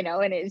fitting, you know,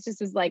 and it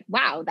just was like,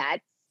 wow,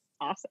 that's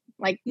awesome.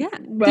 Like, Yeah.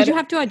 what Did you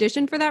have to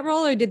audition for that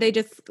role, or did they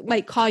just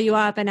like call you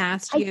up and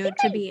ask I you think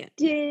to I be it?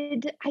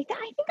 did. I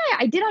think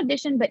I did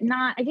audition, but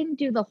not. I didn't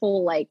do the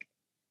whole like.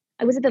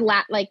 I was at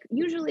the like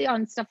usually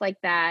on stuff like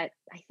that.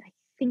 I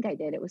think I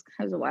did. It was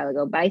a while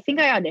ago, but I think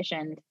I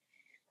auditioned.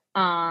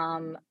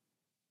 But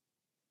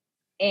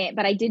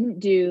I didn't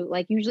do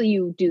like usually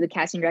you do the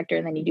casting director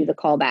and then you do the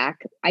callback.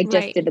 I just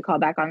Right. did the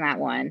callback on that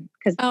one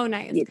because Oh,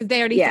 nice. Because they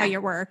already saw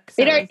your work.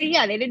 they So already,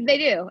 yeah, they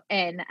do,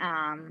 and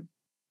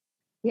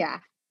yeah,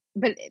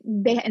 but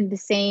they and the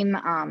same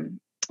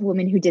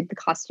woman who did the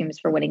costumes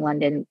for Winning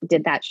London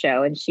did that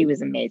show, and she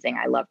was amazing.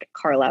 I loved it.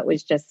 Carla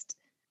was just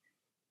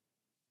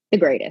the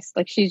greatest.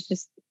 Like she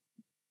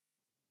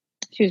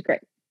was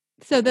great.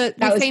 So the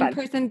same fun.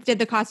 person did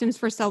the costumes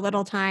for So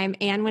Little Time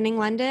and Winning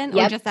London, or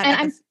Yep. just that And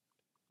episode?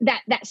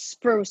 that's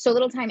for So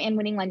Little Time and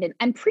Winning London.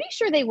 I'm pretty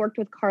sure they worked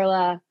with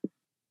Carla.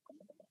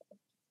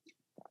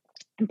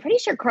 I'm pretty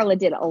sure Carla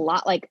did a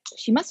lot. Like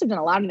she must have done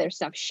a lot of their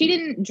stuff. She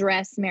didn't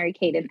dress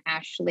Mary-Kate and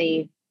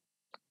Ashley.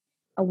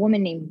 A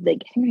woman named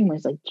like I think her name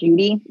was like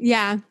Judy.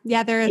 Yeah,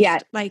 there's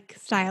like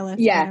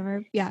stylists, or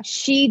whatever. Yeah,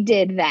 she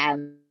did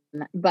them,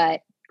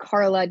 but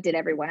Carla did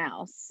everyone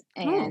else.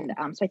 And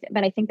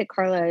but I think that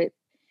Carla,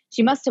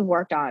 she must have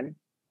worked on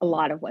a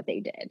lot of what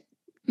they did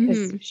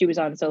because she was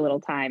on So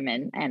Little Time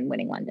and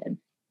Winning London.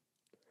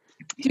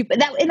 But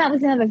that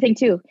was another thing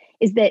too,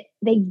 is that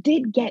they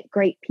did get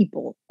great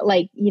people.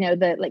 Like, you know,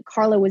 like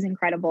Carla was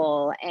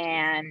incredible.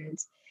 And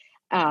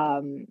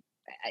so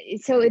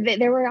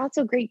there were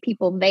also great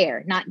people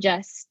there, not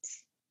just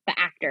the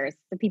actors,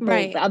 the people,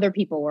 the other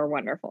people were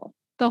wonderful.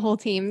 The whole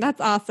team.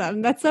 That's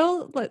awesome. That's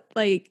so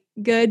like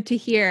good to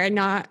hear, and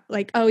not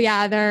like, oh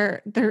yeah,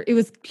 it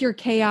was pure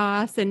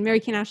chaos and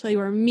Mary-Kate and Ashley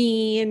were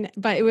mean,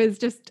 but it was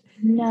just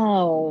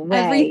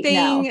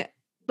everything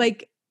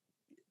like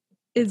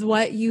is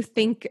what you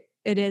think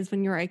it is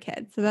when you're a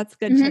kid. So that's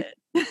good to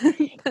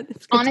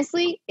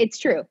honestly, it's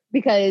true,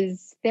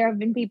 because there have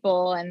been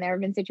people and there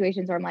have been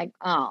situations where I'm like,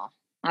 oh,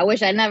 I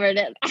wish I never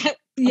did. I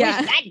wish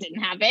that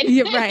didn't happen.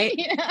 Yeah, right.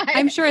 You know?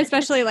 I'm sure,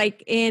 especially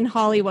like in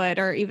Hollywood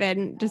or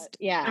even just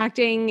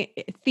acting,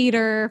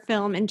 theater,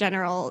 film in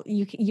general,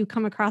 you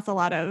come across a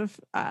lot of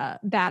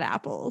bad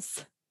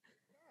apples.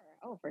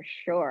 Oh, for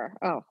sure.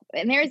 Oh,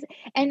 and that's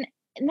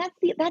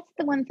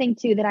the one thing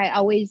too that I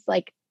always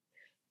like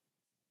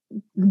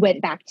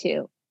went back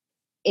to,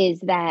 is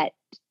that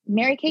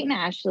Mary-Kate and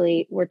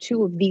Ashley were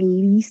two of the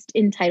least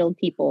entitled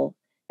people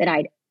that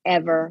I'd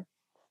ever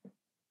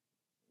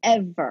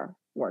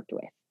worked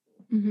with,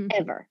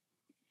 ever.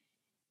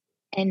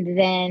 And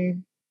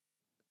then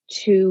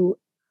to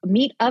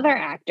meet other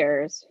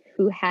actors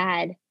who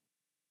had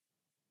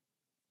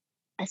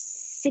a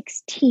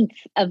 16th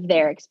of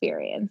their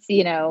experience,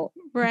 you know,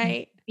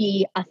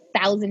 be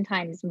 1,000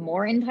 times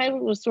more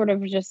entitled was sort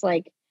of just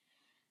like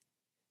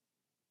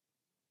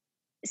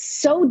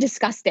so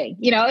disgusting.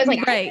 You know, it's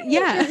like, I don't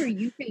know who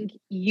you think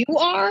you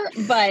are,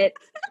 but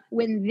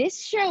when this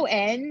show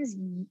ends,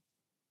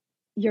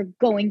 you're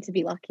going to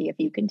be lucky if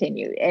you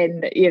continue.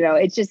 And, you know,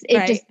 it's just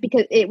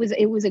because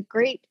it was a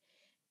great,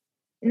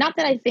 not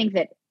that I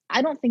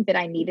don't think that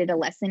I needed a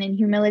lesson in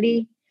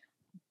humility.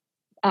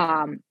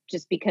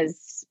 Just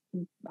because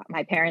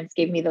my parents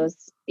gave me those,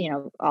 you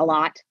know, a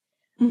lot,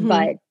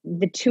 but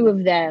the two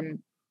of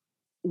them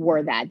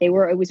were that. It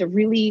was a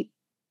really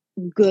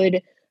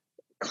good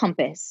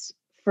compass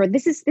for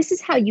this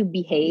is how you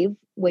behave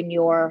when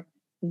you're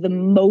the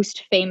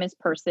most famous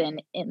person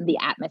in the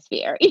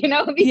atmosphere, you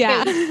know,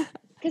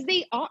 because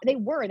they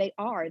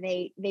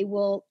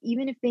will,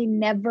 even if they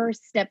never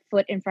step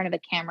foot in front of a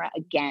camera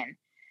again,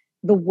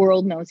 the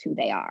world knows who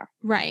they are.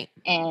 Right.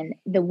 And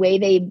the way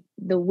they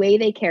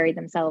carried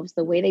themselves,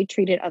 the way they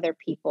treated other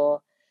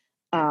people,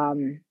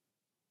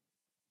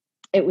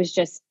 it was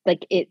just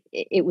like it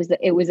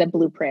was a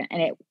blueprint,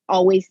 and it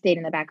always stayed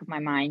in the back of my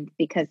mind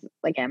because,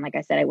 again, like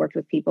I said, I worked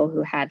with people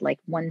who had like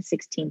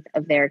 1/16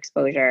 of their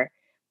exposure,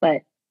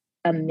 but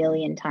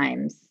 1,000,000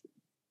 times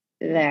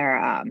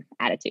their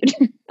attitude.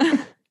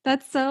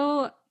 That's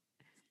so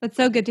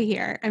good to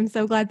hear. I'm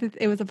so glad that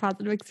it was a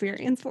positive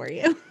experience for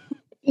you.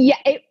 Yeah.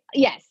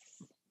 Yes,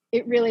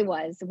 it really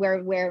was.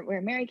 Where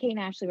Mary-Kate and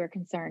Ashley were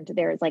concerned,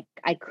 there was like,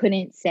 I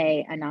couldn't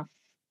say enough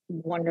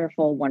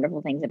wonderful,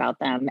 wonderful things about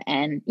them.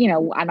 And, you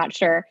know, I'm not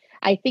sure.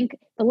 I think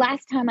the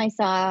last time I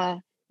saw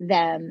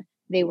them,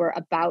 they were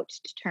about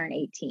to turn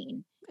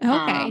 18.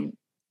 Okay.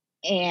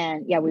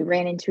 And yeah, we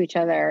ran into each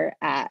other.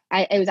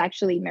 It was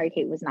actually,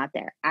 Mary-Kate was not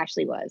there.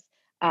 Ashley was.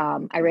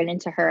 I ran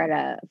into her at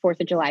a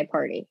 4th of July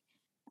party.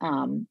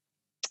 And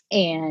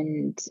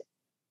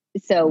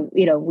so,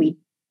 you know, we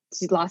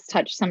lost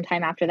touch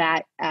sometime after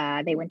that.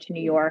 They went to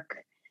New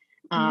York.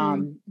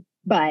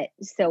 But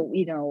so,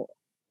 you know,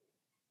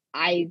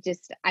 I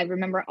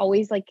remember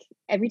always, like,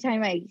 every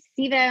time I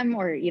see them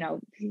or, you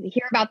know,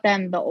 hear about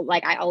them,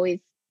 like, I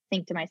always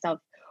think to myself,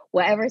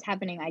 whatever's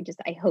happening, I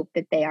hope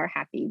that they are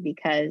happy,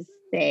 because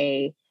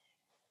they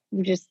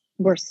just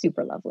were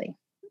super lovely.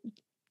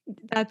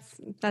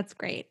 That's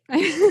great.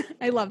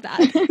 I love that.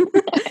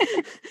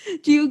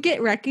 Do you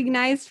get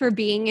recognized for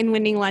being in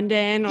Winning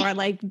London or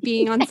like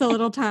being on So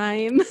Little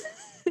Time?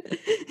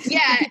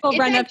 Yeah, Do people it's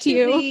run up to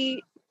you.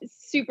 actually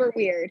super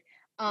weird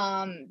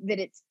that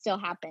it still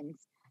happens.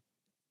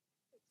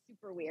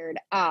 Super weird.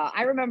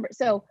 I remember,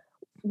 so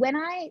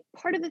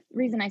part of the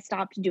reason I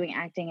stopped doing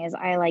acting is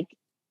I like,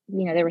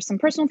 there were some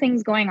personal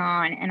things going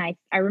on, and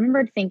I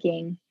remembered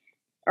thinking,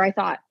 or I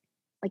thought,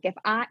 like, if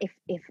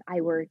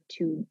I were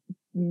to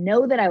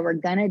know that I were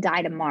gonna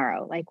die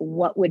tomorrow, like,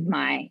 what would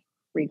my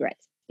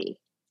regrets be?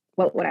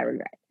 What would I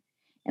regret?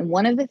 And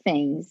one of the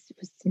things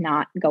was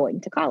not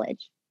going to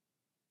college.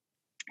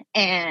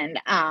 And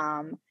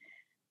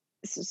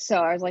so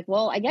I was like,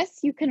 well, I guess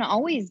you can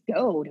always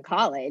go to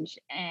college.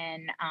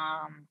 And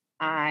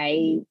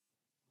I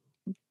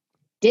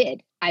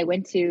did. I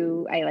went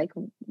to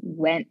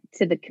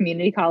the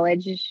community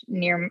college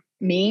near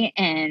me,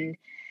 and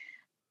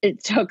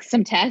it took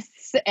some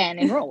tests and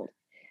enrolled.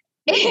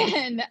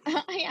 And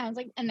I was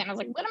like,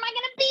 what am I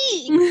going to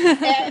be?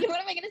 And what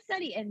am I going to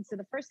study? And so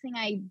the first thing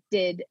I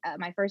did,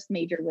 my first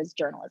major was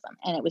journalism,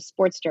 and it was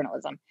sports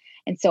journalism.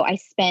 And so I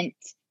spent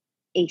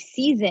a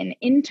season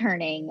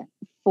interning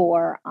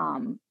for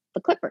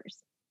the Clippers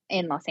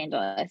in Los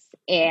Angeles.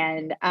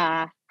 And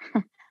I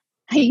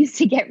used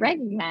to get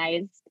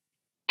recognized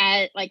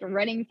at like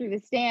running through the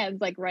stands,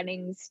 like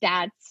running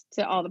stats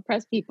to all the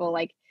press people,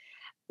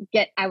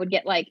 I would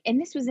get like, and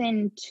this was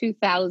in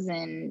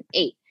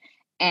 2008.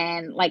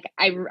 And like,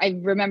 I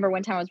remember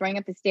one time I was running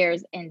up the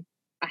stairs and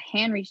a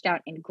hand reached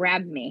out and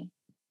grabbed me.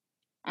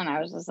 And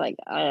I was just like,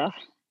 yes.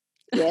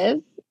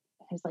 I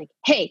was like,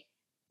 hey,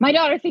 my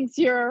daughter thinks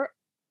you're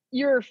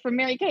from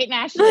Mary-Kate and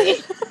Ashley.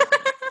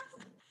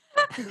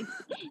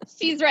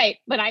 She's right,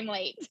 but I'm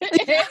late.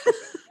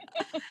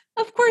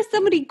 Of course,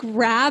 somebody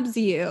grabs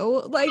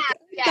you. Like,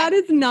 Yeah. that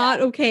is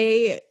not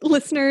okay.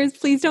 Listeners,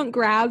 please don't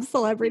grab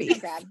celebrities.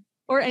 Grab.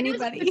 Or And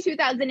anybody. it was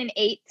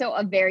 2008, so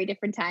a very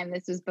different time.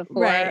 This was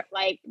before,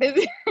 Right.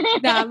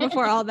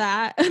 Before all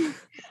that.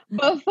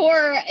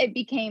 Before it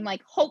became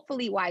like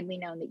hopefully widely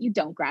known that you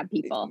don't grab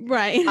people,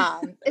 Right.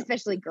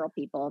 Especially girl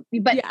people,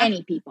 but Yeah.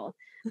 any people.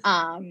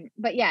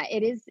 But yeah,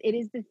 it is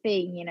the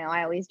thing.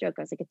 I always joke.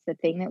 I was like, it's the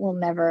thing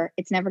that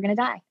it's never gonna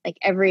die. Like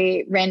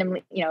every once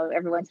in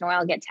a while,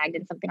 I'll get tagged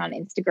in something on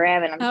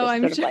Instagram, and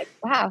I'm just sort of like,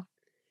 wow,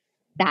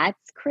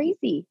 that's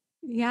crazy.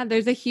 Yeah,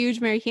 there's a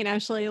huge Mary-Kate and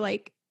Ashley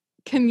like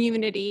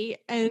community,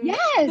 and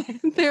yes,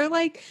 they're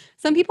like,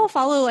 some people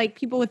follow like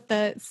people with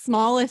the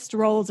smallest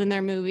roles in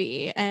their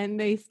movie, and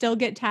they still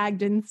get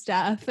tagged and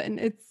stuff.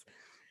 And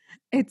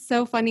it's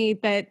so funny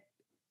that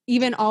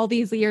even all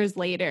these years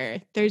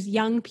later, there's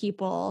young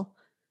people,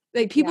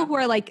 like people who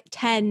are like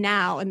 10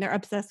 now, and they're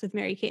obsessed with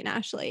Mary-Kate and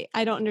Ashley.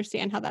 I don't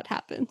understand how that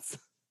happens.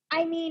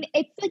 I mean,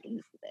 it's like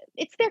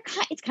it's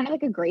kind of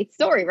like a great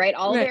story, right?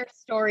 All their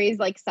stories,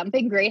 like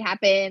something great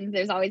happens.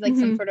 There's always like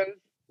some sort of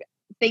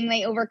thing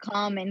they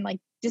overcome, and like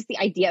just the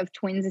idea of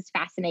twins is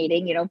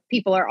fascinating.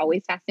 People are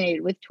always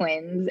fascinated with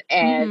twins,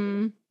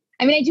 and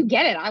I mean, I do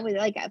get it. I was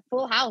like at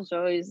Full House, I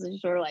was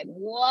sort of like,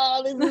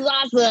 whoa, this is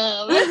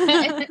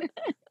awesome.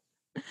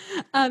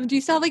 Do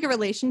you still have like a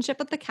relationship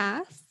with the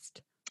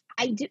cast?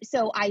 I do.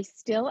 So I'm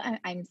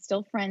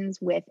still friends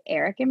with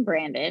Eric and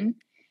Brandon.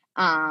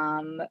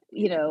 Brandon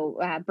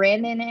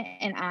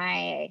and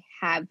I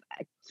have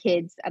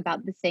kids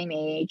about the same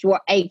age.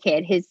 Well, a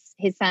kid, his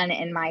son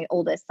and my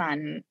oldest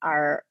son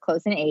are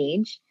close in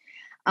age.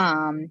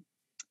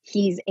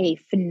 He's a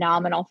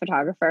phenomenal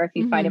photographer. If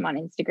you find him on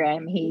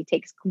Instagram, he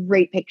takes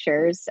great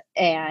pictures.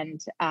 And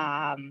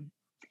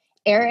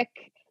Eric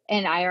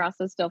and I are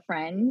also still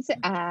friends.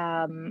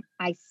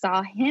 I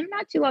saw him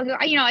not too long ago.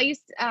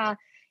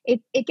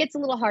 It gets a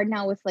little hard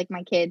now with like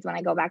my kids when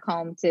I go back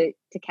home to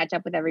catch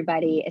up with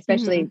everybody,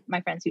 especially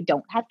my friends who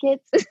don't have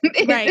kids.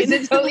 It's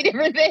a totally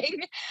different thing.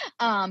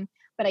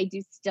 But I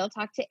do still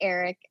talk to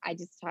Eric. I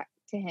just talked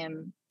to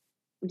him,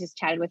 just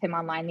chatted with him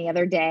online the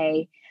other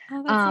day.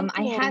 Oh, that's so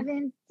cool. I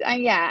haven't,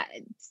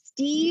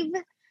 Steve,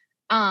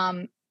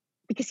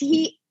 because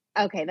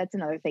that's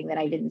another thing that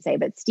I didn't say,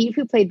 but Steve,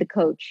 who played the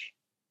coach,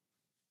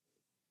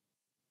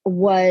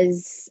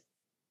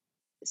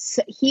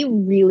 he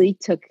really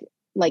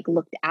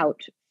looked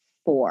out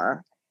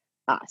for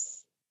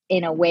us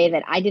in a way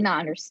that I did not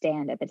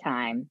understand at the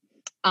time.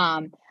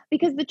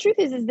 Because the truth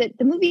is that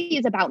the movie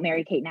is about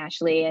Mary-Kate and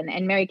Ashley,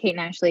 and Mary-Kate and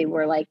Ashley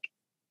were like,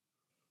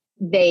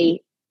 they're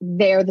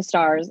the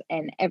stars,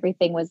 and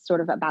everything was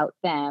sort of about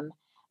them.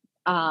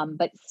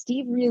 But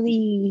Steve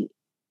really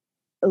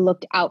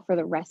looked out for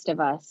the rest of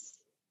us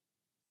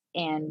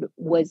and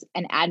was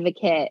an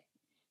advocate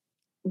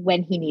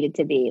when he needed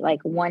to be.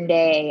 Like one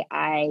day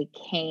I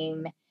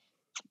came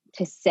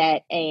to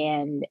set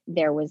and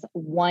there was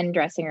one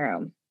dressing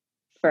room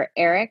for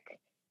Eric,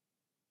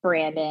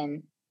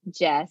 Brandon,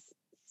 Jess,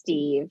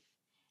 Steve,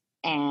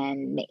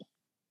 and me.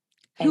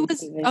 Who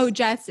was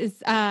Jess is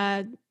the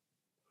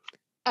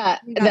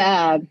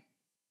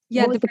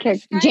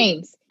character?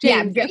 James.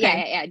 James.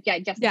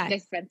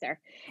 Jess Spencer.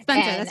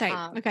 That's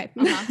right. Okay.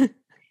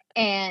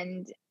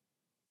 And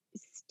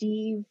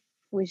Steve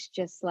was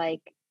just like,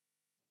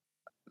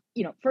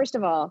 first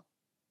of all,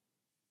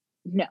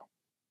 no,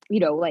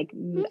 like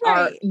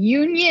our Right.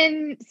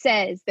 union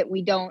says that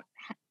we don't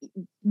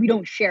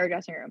share a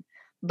dressing room.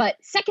 But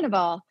second of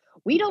all,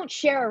 we don't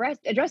share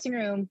a dressing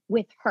room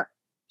with her.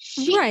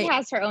 She Right.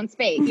 has her own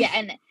space. Yeah.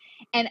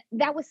 And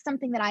that was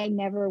something that I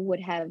never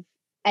would have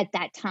at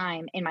that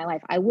time in my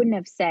life. I wouldn't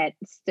have said,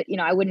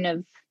 I wouldn't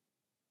have,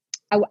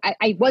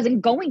 I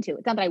wasn't going to.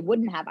 It's not that I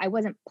wouldn't have. I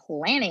wasn't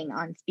planning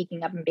on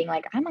speaking up and being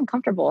like, I'm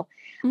uncomfortable.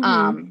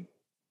 Mhm.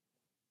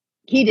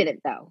 He did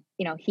it though.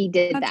 He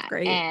did That's that.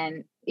 great.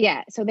 And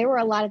yeah, so there were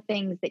a lot of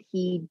things that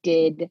he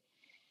did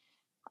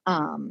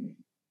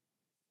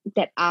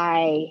that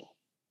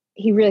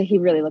he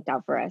really looked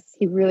out for us.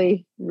 He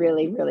really,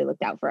 really, really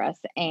looked out for us.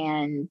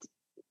 And,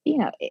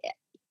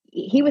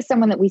 he was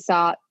someone that we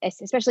saw,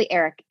 especially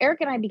Eric.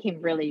 Eric and I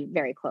became really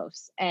very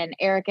close. And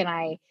Eric and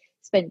I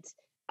spent,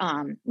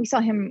 we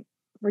saw him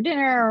for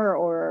dinner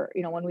or,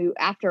 when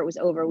after it was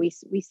over, we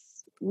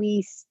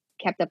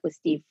kept up with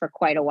Steve for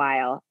quite a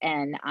while.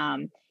 And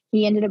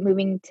he ended up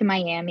moving to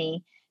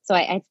Miami. So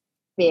it's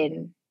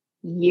been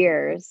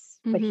years,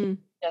 but Mhm.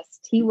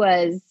 he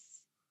was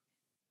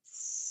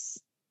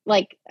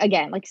like,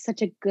 again, like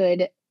such a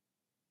good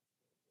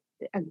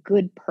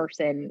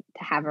person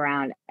to have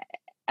around,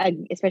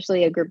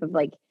 especially a group of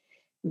like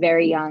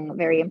very young,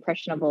 very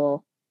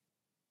impressionable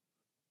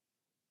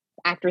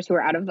actors who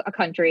are out of a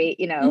country,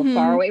 far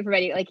Mhm. away from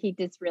any, like he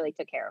just really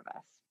took care of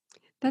us.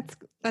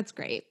 That's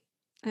great.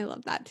 I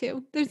love that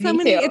too. There's so Me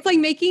many. too. It's like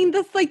making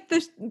this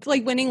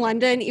like winning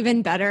London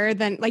even better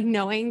than like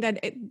knowing that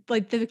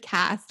like the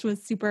cast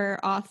was super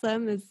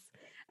awesome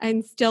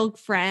and still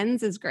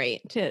friends is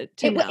great to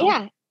know.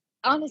 Yeah,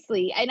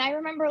 honestly. And I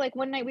remember like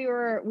one night we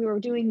were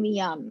doing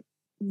the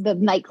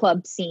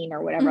nightclub scene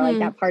or whatever, like Mhm.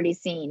 that party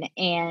scene,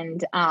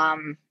 and I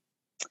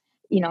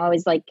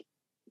was like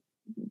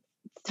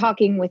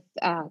talking with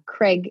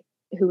Craig,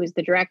 who was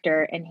the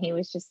director, and he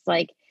was just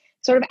like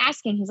sort of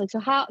asking, he's like,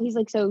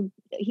 so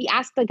he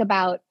asked like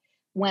about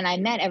when I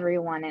met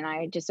everyone, and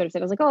I just sort of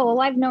said, I was like, oh,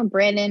 well, I've known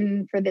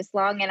Brandon for this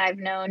long, and I've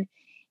known,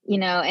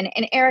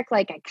 and Eric,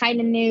 like I kind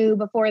of knew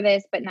before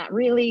this, but not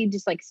really,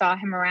 just like saw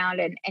him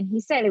around. And he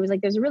said, it was like,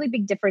 there's a really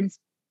big difference.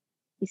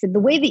 He said, the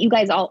way that you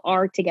guys all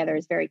are together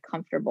is very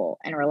comfortable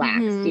and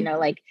relaxed,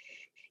 Mhm.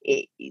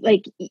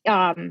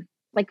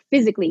 like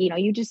physically,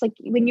 you just like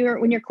when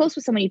you're close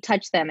with someone, you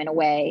touch them in a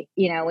way,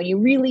 when you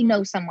really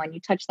know someone, you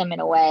touch them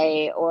in a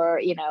way, or,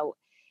 and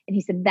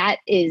he said, that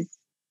is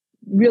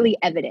really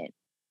evident.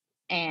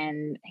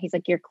 And he's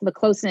like, you're the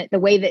closeness, the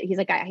way that he's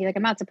like,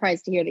 I'm not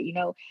surprised to hear that,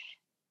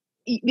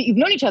 you've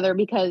known each other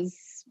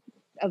because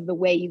of the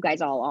way you guys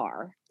all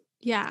are.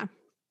 Yeah.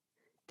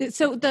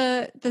 So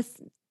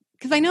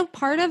because I know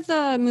part of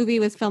the movie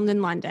was filmed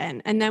in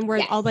London, and then were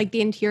Yes. all like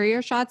the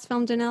interior shots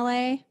filmed in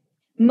LA?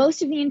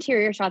 Most of the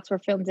interior shots were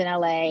filmed in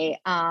LA.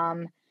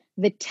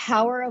 The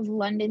Tower of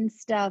London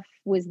stuff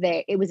was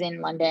there. It was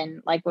in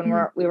London. Like when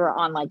we were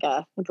on like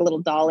a little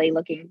dolly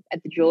looking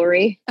at the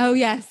jewelry. Oh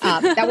yes.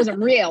 That wasn't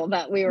real,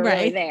 but we were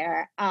really Right.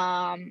 there.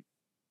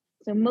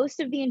 So most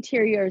of the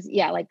interiors,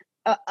 yeah, like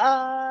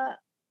the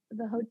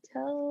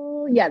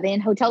hotel, yeah, the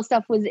hotel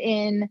stuff was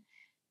in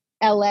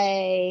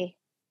LA.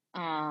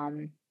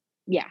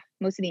 Yeah,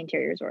 most of the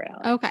interiors were in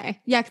LA.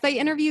 Okay. Yeah, because I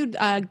interviewed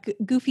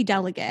Goofy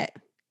Delegate,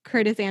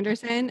 Curtis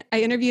Anderson.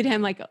 I interviewed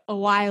him like a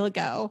while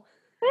ago.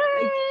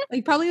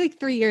 Like probably like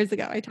 3 years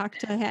ago. I talked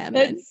to him.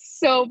 That's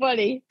so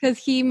funny. Because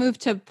he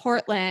moved to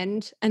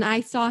Portland and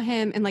I saw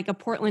him in like a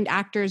Portland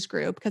actors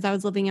group because I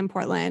was living in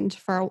Portland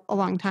for a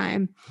long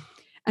time.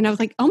 And I was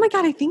like, oh my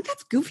God, I think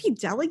that's Goofy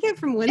Delegate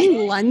from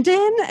Winning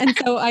London. And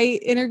so I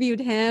interviewed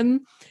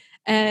him.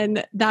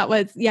 And that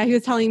was, yeah, he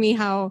was telling me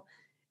how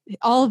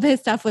all of his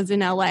stuff was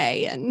in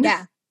LA. And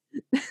Yeah.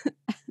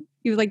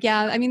 he was like,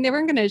 yeah, I mean, they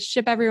weren't going to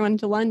ship everyone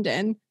to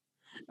London.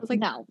 I was like,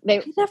 no,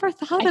 I never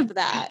thought of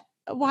that.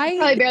 Why?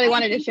 Probably barely I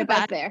wanted to think ship of us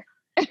that. there.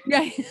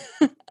 Right.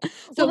 Well,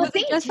 So the was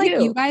thing it just too- like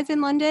you guys in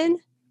London?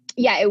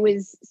 Yeah, it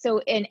was. So,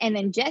 and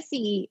then Jess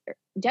is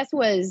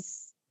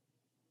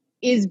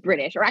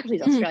British, or actually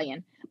he's Mhm.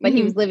 Australian, but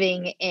he was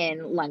living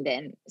in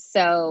London.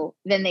 So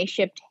then they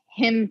shipped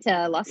him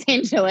to Los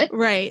Angeles.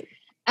 Right.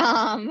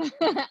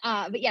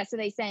 But yeah, so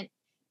they sent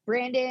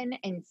Brandon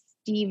and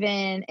Steve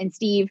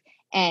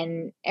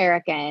and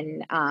Eric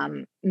and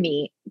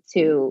me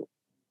to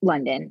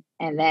London,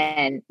 and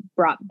then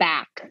brought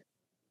back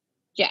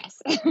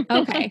Jess.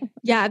 Okay.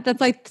 Yeah,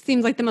 that's like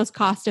seems like the most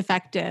cost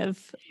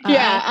effective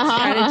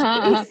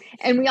strategy.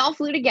 And we all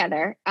flew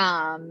together.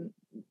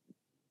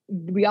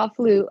 We all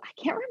flew. I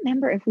can't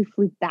remember if we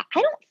flew back.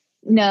 I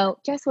don't know.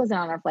 Jess wasn't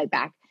on our flight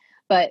back,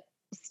 but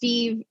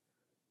Steve,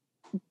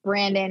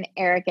 Brandon,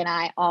 Eric, and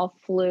I all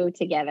flew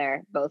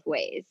together both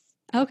ways.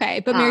 Okay,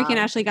 but Mary Kate and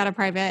Ashley got a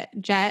private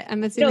jet,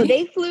 I'm assuming. No,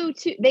 they flew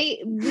to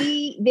they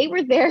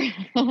were there.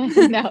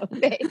 No,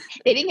 they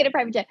didn't get a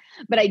private jet,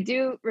 but I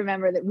do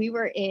remember that we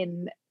were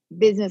in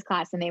business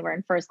class and they were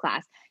in first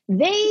class.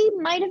 They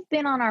might have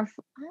been on our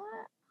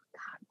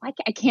God,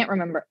 I can't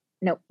remember.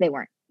 No, they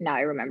weren't. No,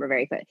 I remember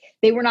very clearly.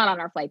 They were not on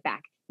our flight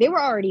back. They were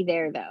already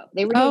there though.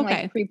 They were doing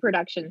Okay. like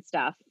pre-production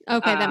stuff.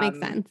 Okay, that makes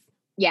Um, sense.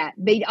 Yeah,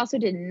 they also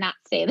did not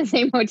stay in the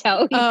same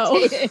hotel we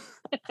Oh. stayed in.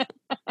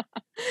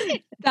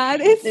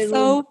 That is There's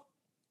so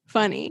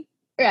funny.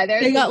 Yeah,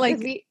 there's They got, because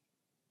like- we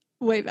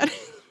Way better.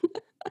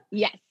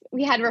 yes,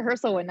 we had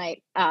rehearsal one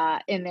night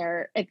in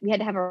there. We had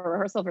to have a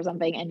rehearsal for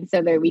something, and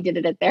so there we did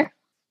it at their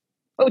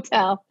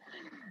hotel.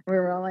 We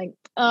were all like,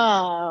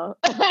 "Oh,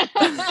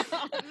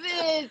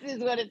 this is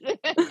what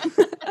it's."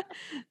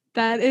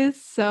 That is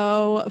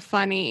so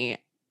funny.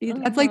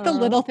 That's like the Uh-huh.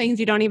 little things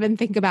you don't even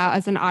think about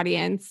as an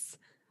audience.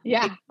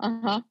 Yeah.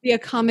 Uh-huh. The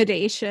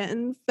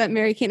accommodations that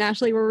Mary Kate and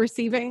Ashley were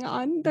receiving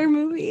on their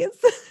movies.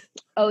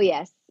 Oh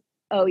yes.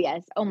 Oh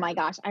yes. Oh my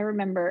gosh. I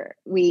remember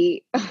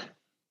we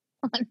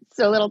on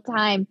So Little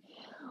Time.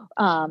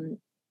 I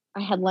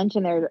had lunch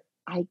in there.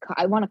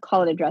 I want to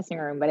call it a dressing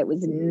room, but it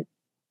was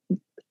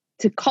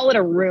to call it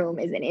a room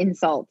is an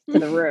insult to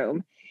the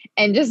room,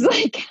 and just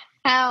like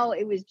how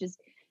it was just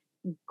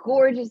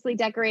gorgeously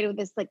decorated with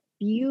this like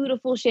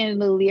beautiful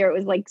chandelier. It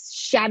was like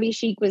shabby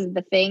chic was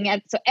the thing,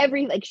 and so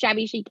every like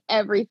shabby chic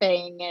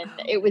everything, and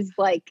it was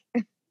like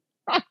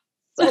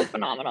so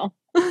phenomenal.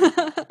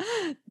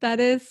 That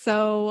is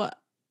so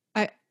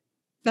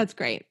that's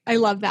great. I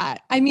love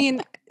that. I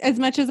mean, as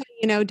much as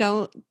I,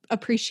 don't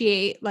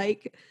appreciate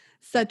like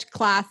such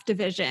class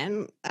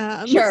division.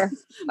 Sure.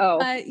 Oh,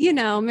 But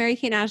Mary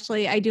Kate and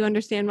Ashley, I do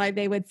understand why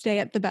they would stay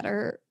at the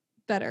better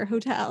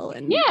hotel.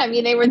 And yeah. I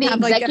mean, they were and the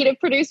have, like, executive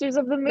producers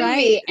of the movie,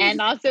 Right.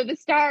 and also the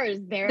stars.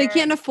 they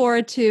can't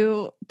afford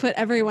to put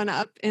everyone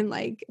up in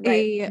like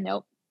Right. a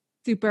Nope.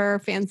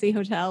 super fancy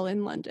hotel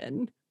in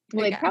London.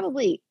 Well, I they guess.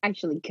 probably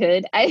actually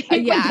could. I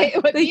think yeah,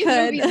 what they these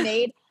could. movies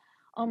made.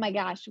 Oh my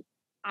gosh!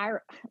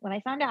 When I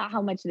found out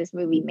how much this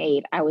movie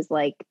made, I was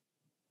like,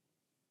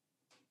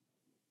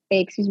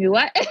 hey, "Excuse me,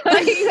 what?"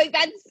 like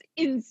that's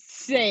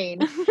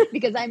insane.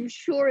 Because I'm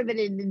sure that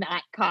it did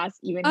not cost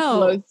even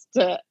close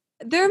to.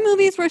 Their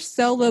movies were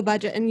so low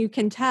budget, and you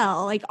can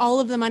tell like all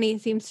of the money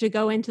seems to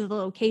go into the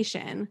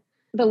location.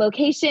 The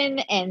location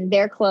and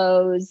their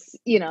clothes,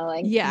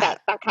 like Yeah.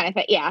 that kind of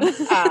thing. Yeah,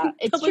 The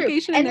it's true.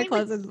 location and their they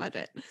clothes would- and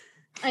budget.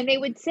 And they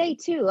would say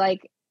too,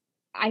 like,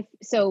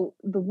 so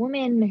the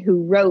woman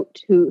who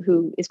wrote,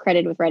 who is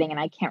credited with writing, and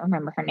I can't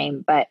remember her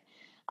name, but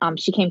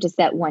she came to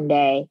set one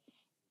day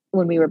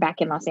when we were back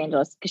in Los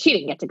Angeles, because she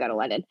didn't get to go to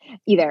London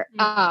either.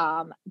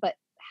 But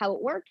how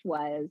it worked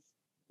was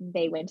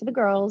they went to the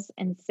girls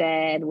and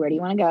said, "Where do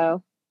you want to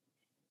go?"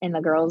 And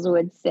the girls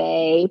would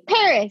say,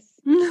 "Paris."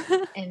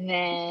 And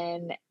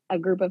then a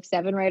group of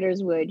 7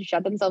 writers would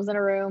shut themselves in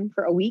a room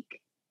for a week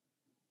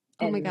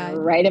Oh and my God.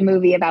 write a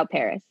movie about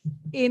Paris.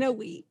 In a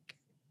week.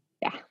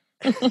 Yeah.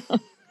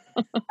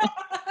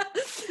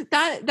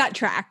 that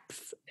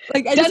tracks.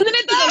 Like I Doesn't just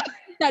it though?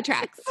 that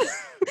tracks.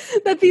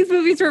 That these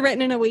movies were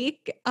written in a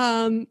week.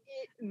 Though,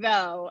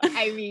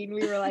 I mean,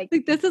 we were like,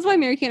 This is why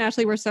Mary Kate and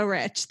Ashley were so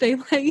rich. They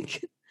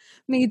like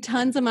made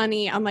tons of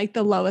money on like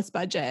the lowest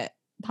budget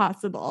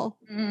possible.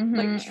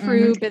 Like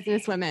true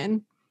business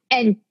women.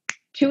 and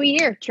 2 a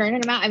year,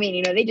 churning them out. I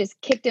mean, they just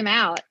kicked him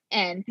out.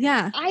 And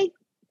Yeah. I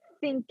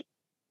think,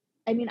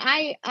 I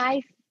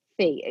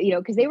think,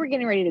 because they were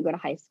getting ready to go to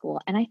high school,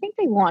 and I think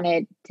they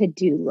wanted to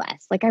do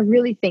less. Like, I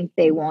really think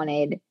they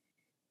wanted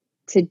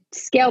to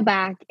scale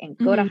back and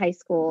go to high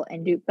school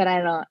and do, but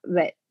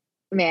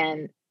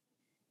man,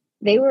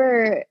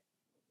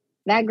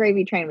 that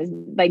gravy train was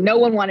like, no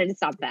one wanted to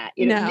stop that.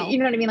 You know No.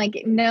 what I mean?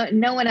 Like,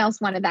 no one else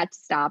wanted that to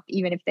stop.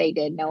 Even if they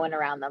did, no one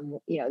around them,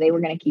 they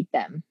were going to keep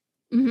them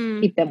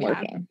Mhm. Yeah.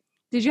 working.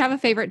 Did you have a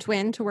favorite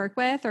twin to work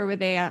with, or were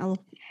they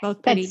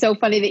both pretty? That's so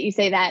funny that you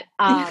say that.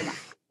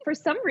 For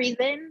some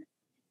reason,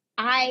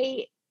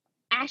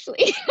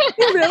 Ashley.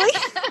 Really?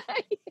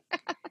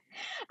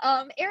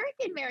 Eric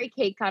and Mary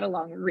Kate got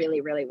along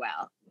really, really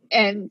well.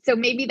 And so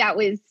maybe that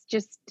was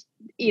just,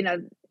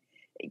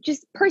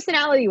 just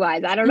personality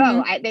wise. I don't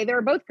know. They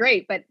were both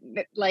great, but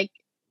like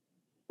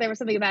there was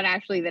something about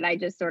Ashley that I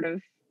just sort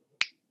of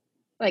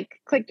like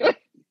clicked with.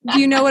 Do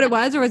you know what it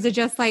was, or was it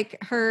just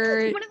like her?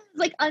 It's one of those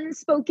like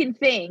unspoken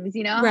things,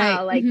 Right.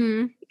 how like,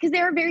 Mhm. because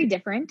they were very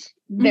different.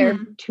 They're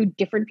two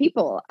different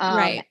people.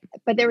 Right.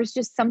 But there was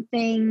just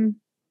something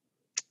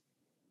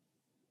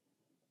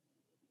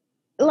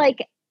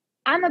like,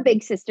 I'm a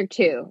big sister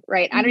too,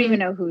 right? I don't even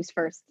know who's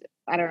first.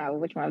 I don't know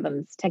which one of them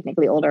is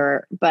technically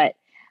older, but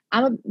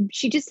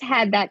she just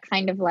had that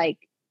kind of like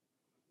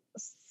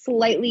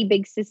slightly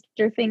big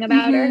sister thing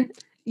about her.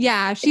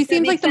 Yeah, she If that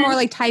seems like makes the more sense.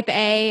 like type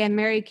A, and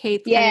Mary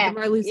Kate's kind of the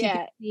more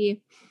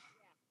loosey-goosey.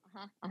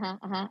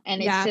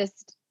 And Yeah. it's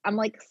just, I'm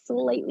like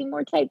slightly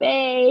more type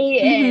A,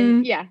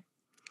 and yeah.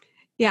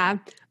 Yeah.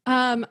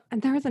 And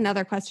there was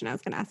another question I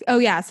was going to ask. Oh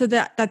yeah, so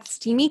that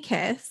steamy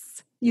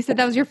kiss. You said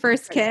that was your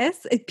first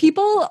kiss.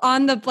 People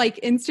on the like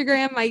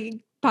Instagram, my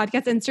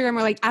podcast Instagram,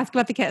 were like, "Ask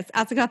about the kiss.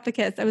 Ask about the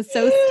kiss." I was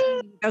so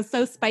steamy. I was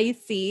so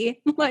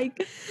spicy. Like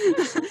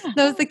that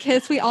was the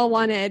kiss we all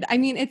wanted. I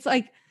mean, it's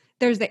like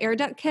there's the air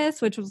duct kiss,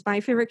 which was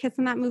my favorite kiss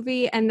in that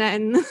movie, and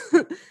then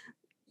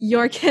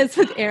your kiss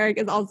with Eric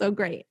is also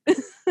great.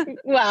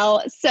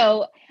 Well,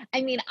 so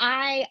I mean,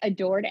 I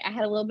adored it. I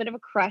had a little bit of a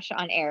crush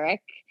on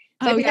Eric.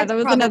 So I Oh think yeah, that's that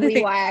was another probably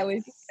thing. why I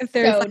was If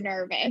there's so like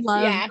nervous.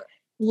 love, Yeah.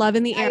 love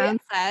in the air I on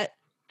set.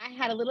 I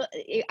had a little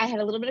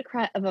bit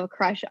of a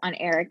crush on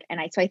Eric,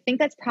 and so I think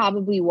that's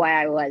probably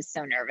why I was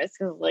so nervous,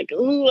 because like,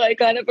 ooh, I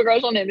kind of have a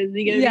crush on him. Is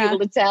he gonna be able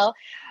to tell?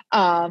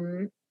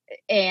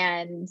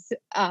 And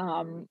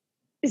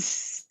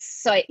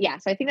so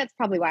I think that's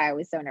probably why I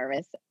was so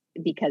nervous,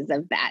 because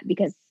of that,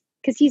 because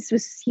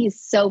he's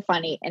so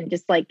funny, and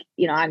just like,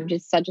 I'm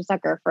just such a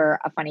sucker for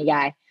a funny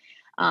guy.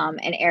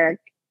 And Eric,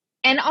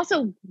 and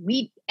also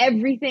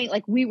everything,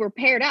 like, we were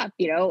paired up,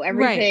 everything.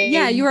 Right.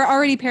 Yeah, you were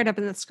already paired up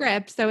in the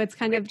script, so it's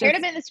kind of paired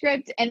up in the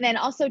script, and then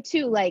also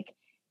too, like,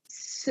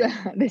 so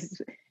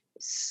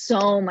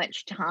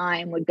much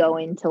time would go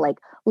into like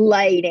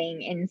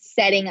lighting and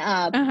setting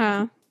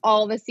up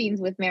all the scenes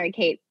with Mary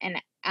Kate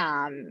and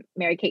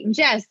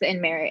Jess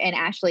and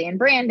Ashley and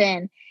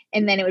Brandon,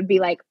 and then it would be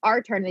like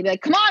our turn. They'd be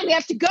like, "Come on, we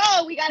have to go.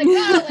 We gotta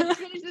go. Let's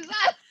finish this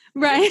up."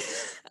 Right.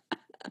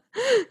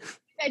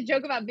 That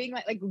joke about being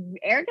like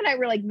Eric and I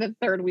were like the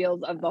third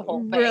wheels of the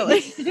whole thing.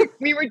 Really?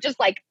 We were just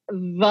like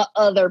the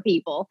other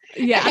people.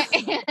 Yeah.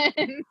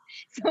 And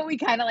so we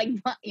kind of like,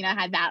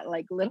 had that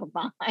like little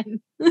bond.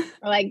 We're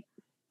like,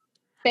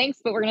 thanks,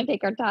 but we're going to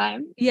take our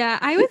time. Yeah.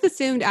 I always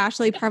assumed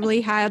Ashley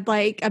probably had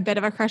like a bit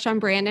of a crush on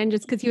Brandon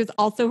just because he was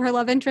also her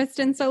love interest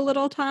in so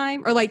little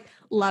time, or like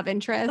love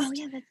interest. Oh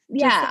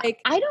yeah. Like,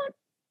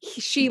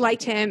 she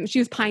liked him. She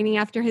was pining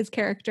after his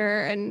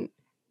character and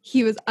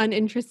he was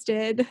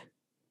uninterested.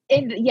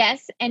 And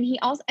yes, and he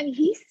also,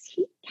 he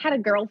had a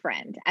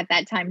girlfriend at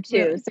that time too.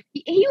 Really? So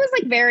he was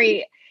like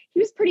he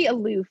was pretty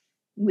aloof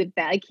with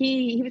that. Like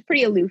he was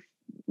pretty aloof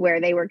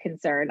where they were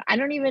concerned. I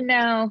don't even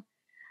know.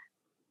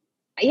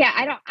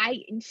 Yeah,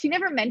 she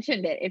never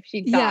mentioned it if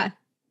she thought. Yeah,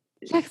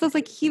 because I was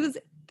like, he was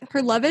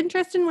her love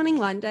interest in Winning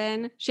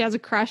London. She has a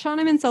crush on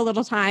him in so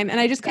little time.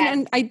 And I just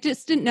couldn't, I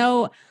just didn't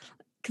know,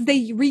 because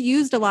they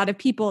reused a lot of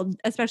people,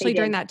 especially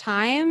during that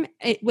time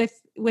with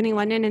Winning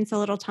London in so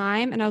little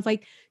time. And I was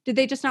like, did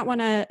they just not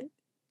want to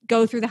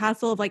go through the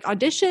hassle of like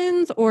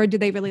auditions, or did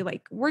they really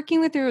like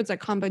working with her? It was a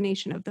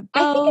combination of the both.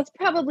 I think it's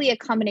probably a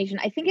combination.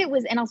 I think it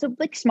was, and also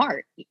like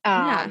smart.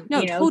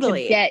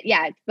 Totally. To get,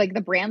 like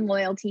the brand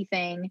loyalty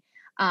thing.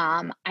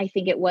 I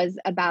think it was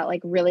about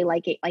like really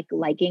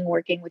liking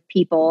working with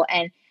people,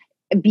 and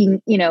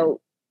being,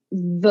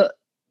 the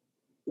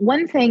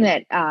one thing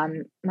that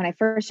when I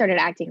first started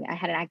acting, I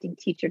had an acting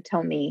teacher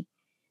tell me,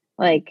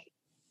 like,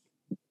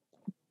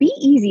 be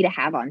easy to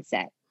have on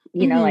set,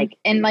 like,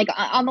 and like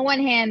on the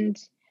one hand,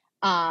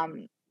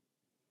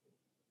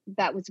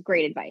 that was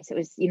great advice. It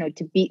was,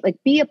 to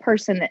be a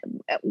person that,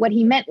 what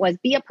he meant was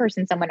be a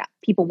person someone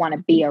people want to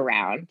be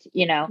around,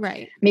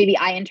 Right. Maybe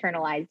I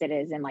internalized it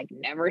as in like,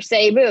 never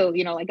say boo,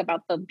 like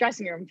about the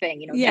dressing room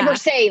thing, never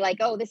say like,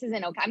 oh, this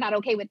isn't okay. I'm not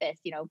okay with this,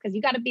 because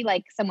you got to be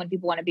like someone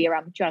people want to be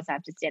around, but you also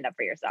have to stand up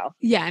for yourself.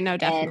 Yeah, no,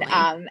 definitely.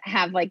 And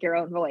have like your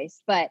own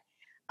voice. But,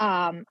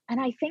 and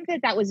I think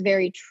that was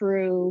very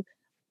true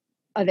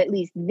of at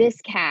least this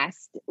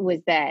cast,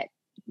 was that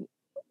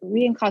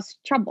we didn't cause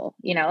trouble,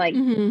 like,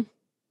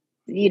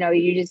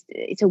 you just,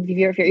 so if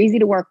you're easy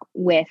to work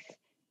with,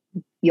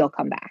 you'll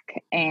come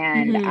back.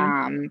 And,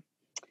 and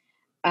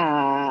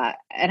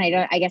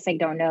I guess I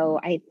don't know.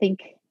 I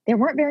think there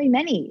weren't very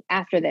many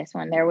after this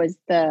one. There was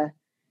the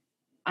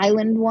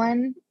island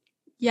one.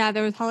 Yeah.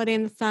 There was Holiday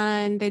in the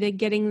Sun. They did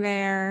Getting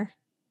There,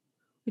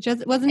 which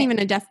wasn't even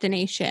a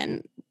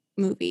destination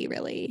movie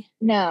really.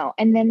 No.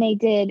 And then they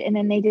did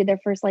their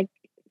first like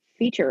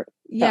feature.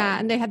 Yeah,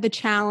 and they had The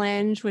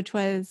Challenge, which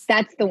was...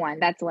 That's the one.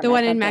 That's the one. The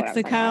one in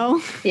Mexico.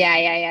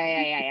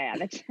 Yeah.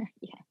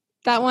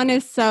 That one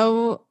is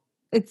so...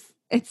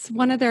 It's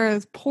one of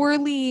those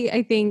poorly,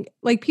 I think...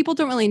 Like, people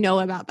don't really know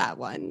about that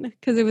one,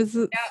 because it was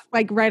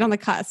like right on the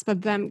cusp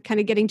of them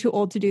kind of getting too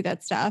old to do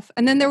that stuff.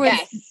 And then there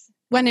was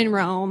When in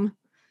Rome,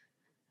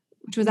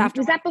 which was after...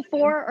 Was that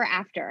before or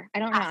after? I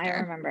don't know. I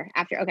don't remember.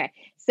 After. Okay.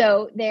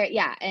 So there...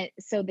 Yeah. And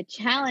so The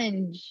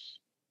Challenge...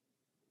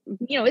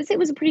 it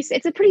was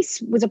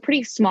a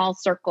pretty small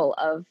circle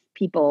of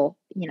people,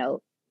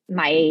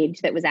 my age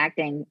that was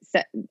acting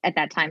at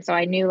that time. So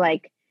I knew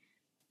like,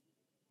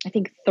 I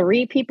think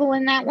 3 people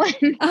in that one.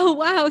 Oh,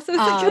 wow. So it's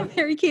like a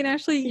Mary Kate and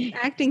Ashley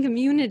acting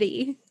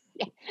community.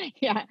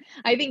 Yeah.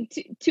 I think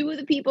 2 of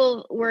the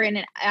people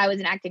I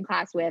was in acting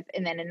class with,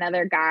 and then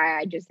another guy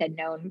I just had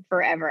known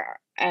forever.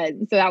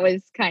 So that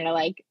was kind of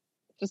like,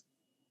 just,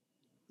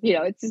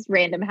 it's just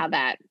random how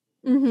that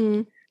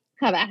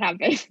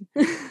happened.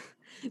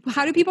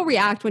 How do people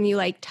react when you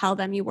like tell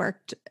them you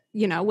worked,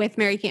 with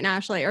Mary Kate and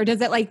Ashley, or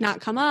does it like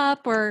not come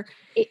up, or?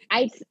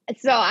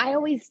 So I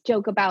always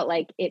joke about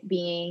like it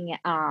being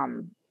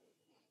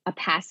a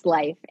past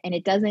life, and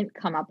it doesn't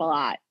come up a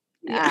lot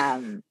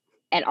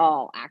at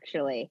all,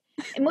 actually,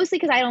 and mostly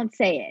because I don't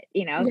say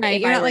it. Right?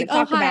 You're not like,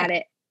 oh, hi, about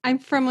it. I'm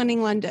from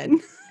Winning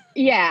London.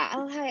 Yeah.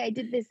 Oh, hi. I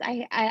did this.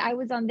 I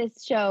was on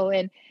this show,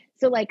 and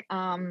so like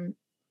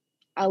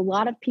a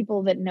lot of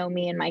people that know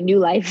me in my new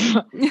life,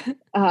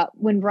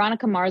 when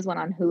Veronica Mars went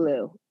on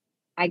Hulu,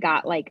 I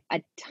got like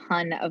a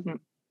ton of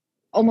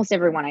almost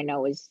everyone I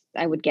know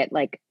I would get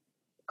like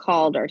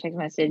called or text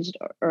messaged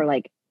or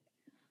like,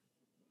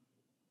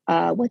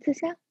 what's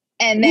this now?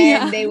 And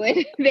then they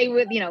would,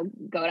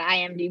 go to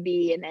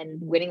IMDb and then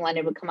Winning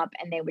London would come up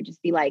and they would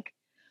just be like,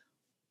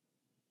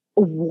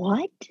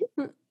 what?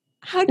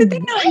 How did they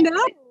not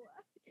know?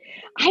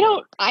 I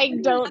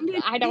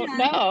don't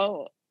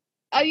know.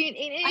 I mean,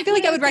 I feel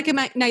like I would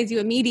recognize you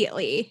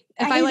immediately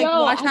if I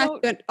watched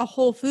a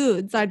Whole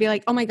Foods. I'd be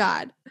like, oh my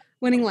God,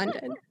 Winning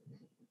London.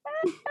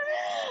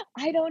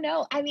 I don't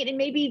know. I mean, and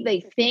maybe they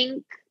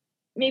think,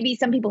 maybe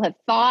some people have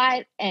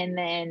thought and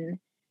then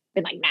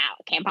been like, nah,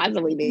 it can't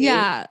possibly be.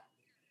 Yeah.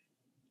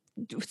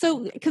 So,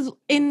 because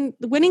in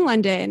Winning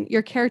London,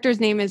 your character's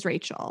name is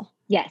Rachel.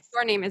 Yes.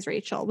 Your name is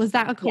Rachel. Was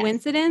that a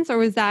coincidence or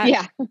was that?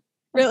 Yeah.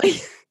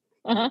 Really?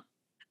 Uh-huh.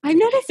 I've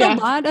noticed a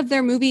lot of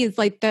their movies,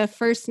 like the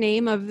first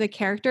name of the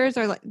characters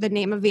or like the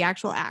name of the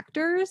actual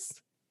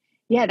actors.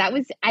 Yeah,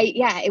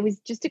 it was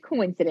just a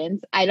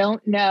coincidence. I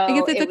don't know. I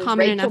guess it's a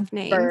common Rachel enough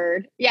name.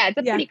 Bird. Yeah, it's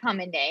a pretty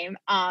common name.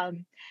 But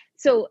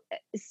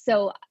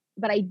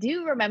I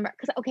do remember,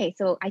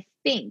 so I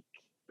think,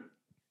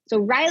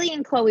 Riley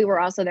and Chloe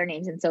were also their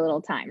names in So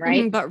Little Time,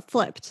 right? But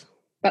flipped,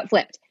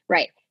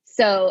 right.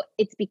 So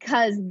it's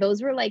because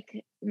those were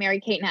like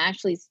Mary-Kate and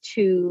Ashley's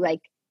two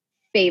like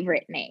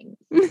favorite names.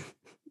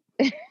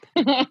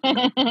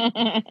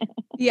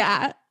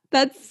 Yeah,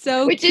 that's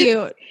so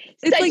cute.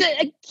 It's like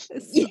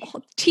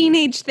a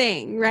teenage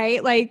thing,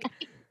 right? Like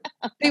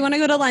they want to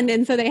go to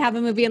London, so they have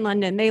a movie in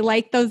London. They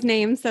like those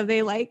names, so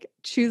they like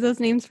choose those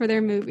names for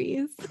their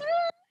movies.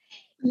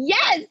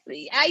 Yes,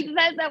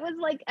 that was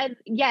like a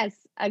guess.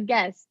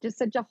 Just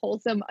such a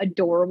wholesome,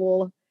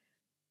 adorable,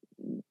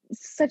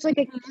 such like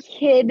a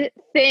kid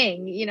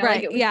thing, Right,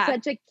 like it was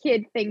such a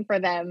kid thing for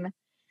them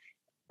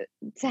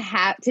to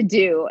have to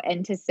do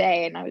and to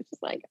say. And I was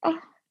just like, oh,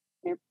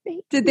 they're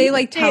babies. Did they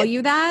like tell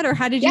you that, or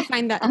how did you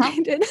find that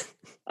they did?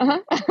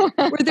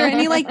 Were there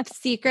any like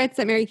secrets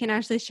that Mary-Kate and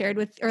Ashley shared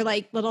with, or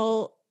like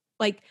little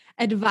like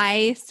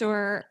advice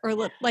or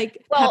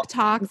like pep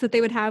talks that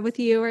they would have with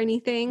you or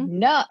anything?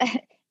 No,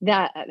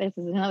 this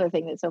is another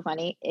thing that's so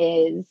funny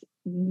is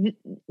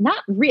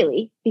not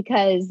really,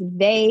 because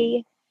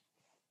they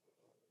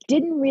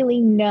didn't really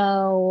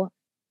know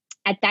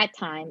at that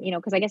time,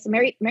 because I guess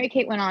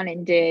Mary-Kate went on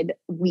and did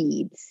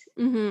Weeds,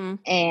 but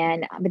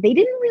they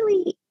didn't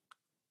really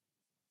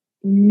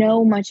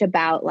know much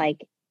about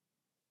like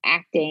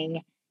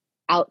acting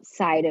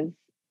outside of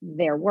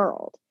their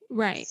world.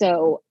 Right.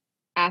 So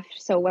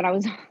when I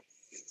was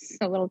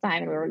So Little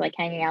Time and we were like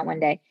hanging out one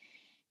day,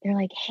 they're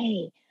like,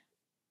 hey,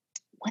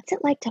 what's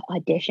it like to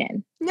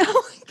audition? No,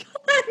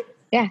 God.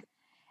 Yeah.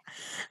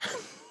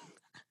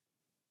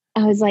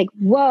 I was like,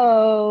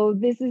 whoa,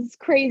 this is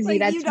crazy. Like,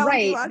 that's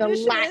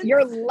right.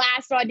 Your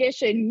last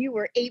audition, you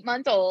were 8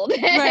 months old.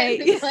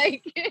 Right.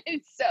 Like,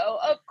 so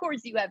of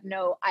course you have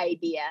no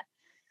idea.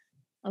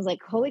 I was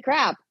like, holy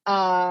crap.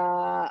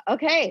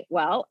 Okay,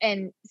 well,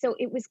 and so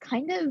it was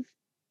kind of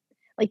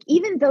like,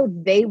 even though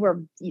they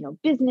were,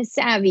 business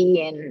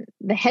savvy and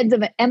the heads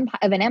of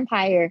an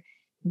empire,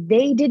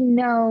 they didn't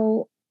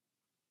know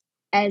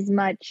as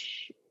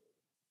much,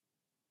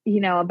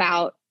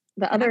 about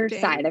the other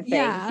side of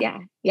things.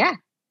 Yeah,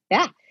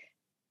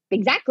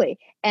 exactly.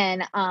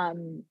 And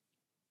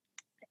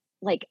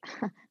like,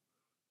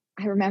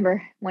 I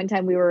remember one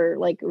time we were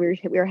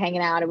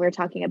hanging out and we were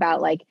talking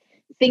about like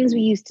things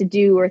we used to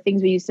do or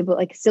things we used to,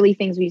 like silly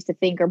things we used to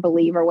think or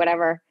believe or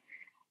whatever.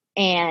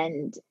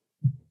 And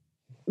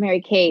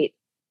Mary-Kate,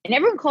 and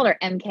everyone called her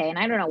MK, and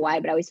I don't know why,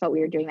 but I always felt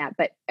we were doing that.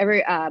 But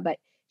but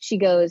she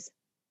goes,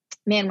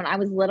 man, when I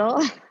was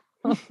little,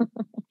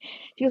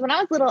 she goes, when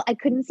I was little, I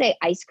couldn't say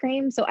ice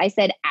cream, so I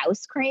said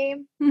ouse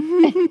cream.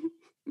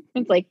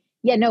 It's like,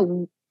 yeah,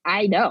 no,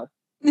 I know.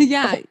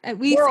 Yeah,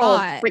 we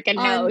saw it freaking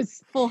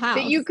knows Full House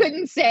that you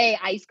couldn't say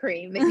ice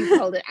cream, that you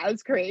called it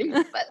ouse cream.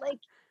 But like,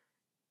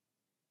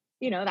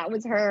 that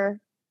was her.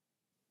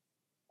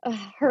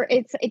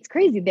 It's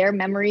crazy. Their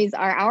memories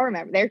are our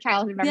memories. Their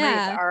childhood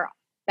memories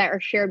are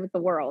shared with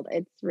the world.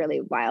 It's really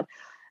wild.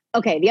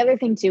 Okay, the other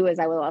thing too is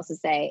I will also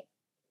say,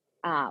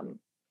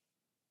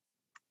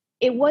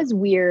 it was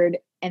weird,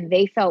 and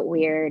they felt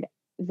weird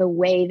the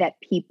way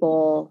that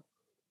people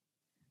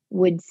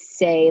would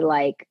say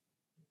like,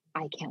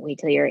 I can't wait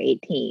till you're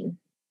 18.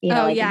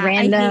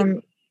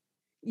 Random.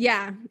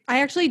 I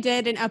actually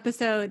did an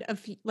episode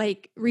of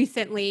like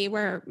recently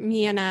where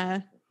me and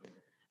a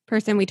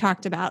person, we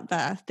talked about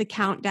the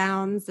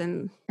countdowns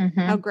and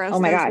how gross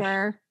those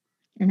were.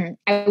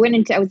 I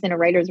was in a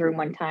writer's room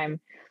one time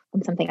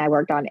on something I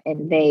worked on,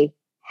 and they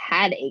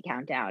had a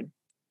countdown,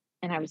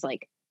 and I was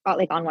like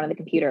on one of the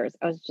computers.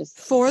 I was just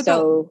for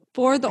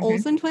the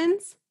Olsen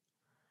twins.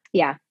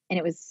 Yeah, and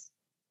it was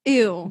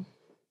ew.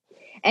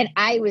 And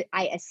I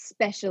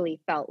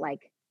especially felt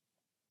like,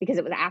 because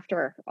it was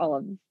after all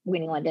of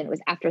Winning London, it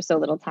was after So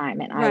Little Time,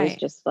 and I was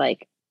just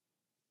like,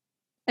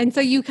 and so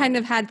you kind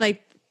of had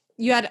like,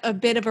 you had a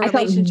bit of a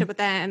relationship with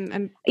them.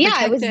 And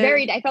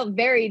I felt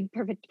very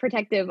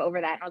protective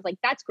over that. And I was like,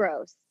 that's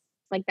gross.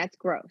 Like, that's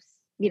gross.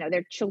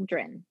 their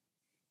children.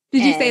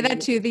 Did you say that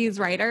And- to these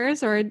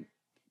writers or?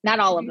 Not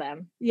all of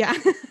them. Yeah.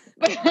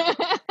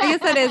 I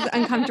guess that is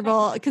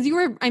uncomfortable because you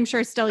were, I'm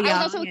sure, still young.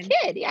 I was also a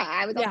kid. Yeah.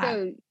 I was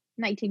also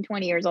 19,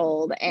 20 years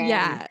old. And,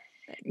 Yeah.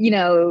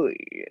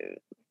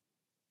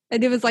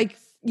 And it was like,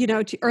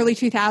 early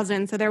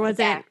 2000s. So there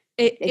wasn't,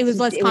 it was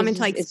less common to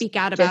like speak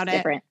out about it.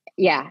 Different.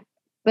 Yeah.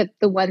 But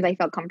the ones I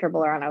felt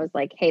comfortable around, I was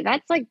like, hey,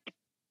 that's like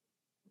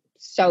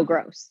so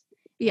gross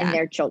in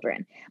their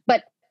children.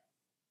 But,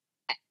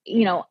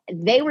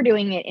 they were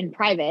doing it in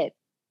private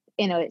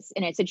in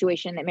a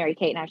situation that Mary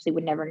Kate and Ashley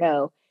would never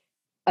know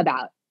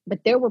about. But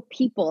there were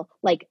people,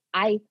 like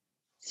I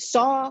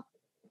saw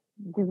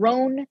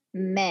grown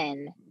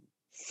men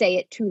say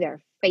it to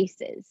their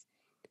faces,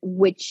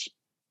 which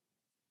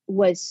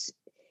was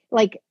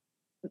like,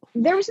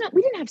 there was no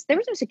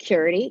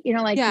security,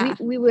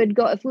 we would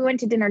go, if we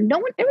went to dinner,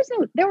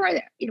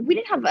 we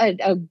didn't have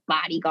a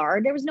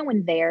bodyguard. There was no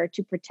one there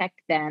to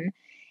protect them.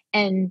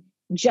 And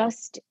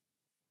just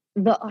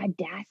the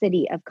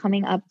audacity of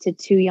coming up to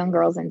two young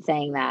girls and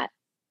saying that.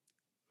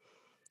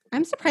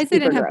 I'm surprised they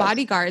didn't have gross.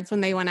 bodyguards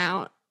when they went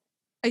out.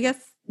 I guess.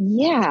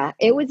 Yeah,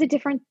 it was a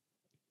different.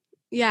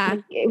 Yeah,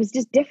 it was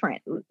just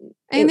different.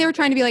 And they were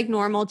trying to be like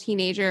normal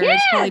teenagers. Yeah,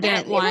 probably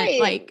didn't want right.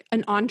 like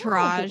an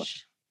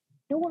entourage.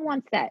 No one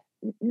wants that.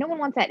 No one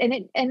wants that,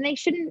 and they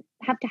shouldn't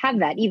have to have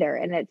that either.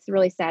 And it's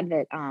really sad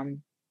that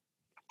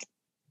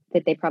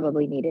that they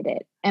probably needed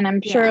it. And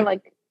I'm sure,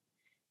 like,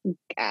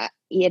 I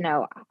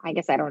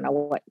guess I don't know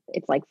what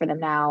it's like for them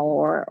now,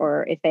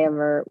 or if they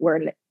ever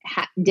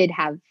did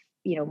have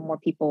more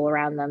people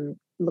around them,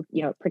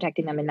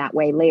 protecting them in that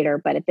way later.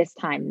 But at this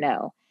time,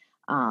 no.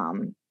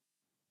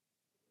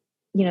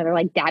 They're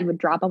like, Dad would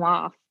drop them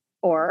off,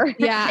 or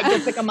I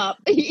could pick them up.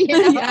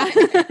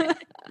 Yeah.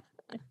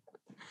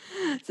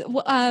 So,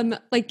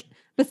 like,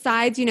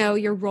 besides,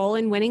 your role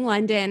in Winning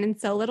London and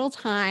So Little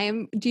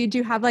Time, do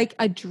you have like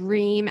a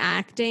dream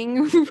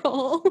acting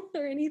role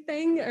or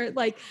anything? Or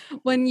like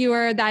when you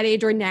were that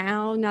age or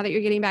now that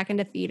you're getting back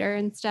into theater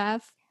and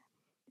stuff?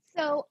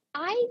 So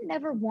I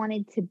never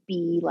wanted to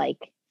be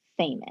like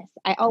famous.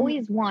 I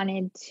always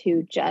wanted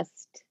to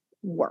just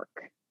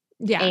work.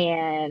 Yeah.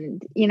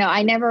 And,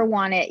 I never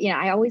wanted,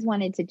 I always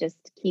wanted to just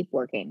keep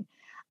working.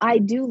 I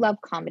do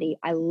love comedy.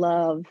 I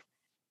love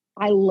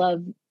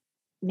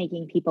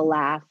making people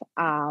laugh.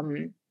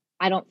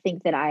 I don't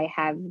think that I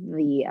have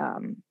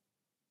the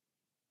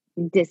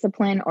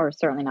discipline, or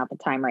certainly not the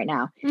time right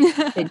now,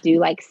 to do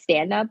like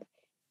stand up,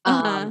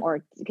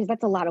 or because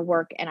that's a lot of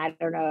work, and I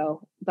don't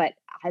know, but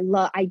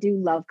I do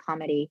love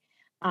comedy.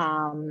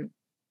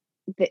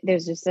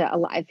 There's just a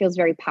lot. It feels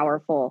very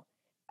powerful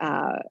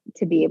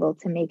to be able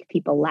to make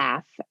people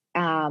laugh.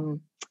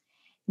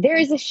 There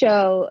is a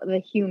show, The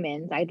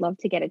Humans. I'd love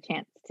to get a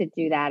chance to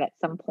do that at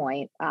some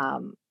point.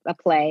 A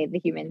play, The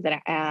Humans,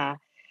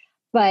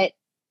 but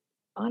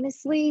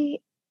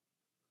honestly,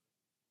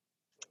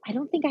 I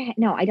don't think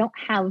I don't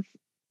have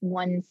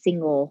one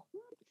single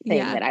thing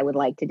that I would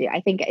like to do.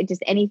 I think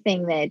just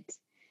anything that,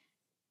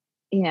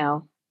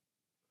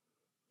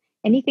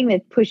 anything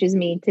that pushes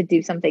me to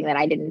do something that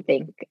I didn't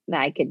think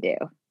that I could do.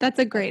 That's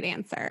a great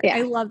answer. Yeah.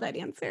 I love that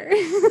answer.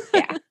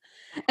 Yeah.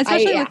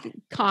 Especially with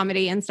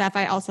comedy and stuff.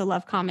 I also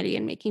love comedy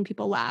and making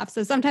people laugh.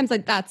 So sometimes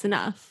like that's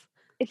enough.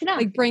 It's enough.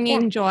 Like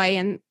bringing joy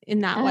in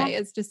that way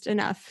is just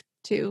enough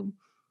to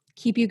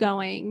keep you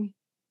going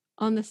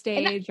on the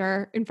stage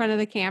or in front of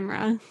the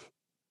camera.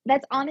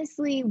 That's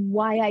honestly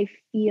why I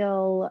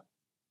feel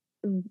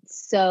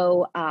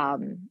so,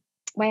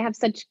 why I have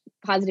such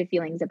positive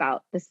feelings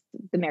about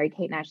the Mary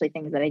Kate and Ashley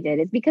things that I did,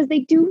 is because they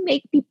do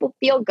make people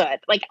feel good.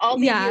 Like all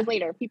these years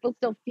later, people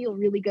still feel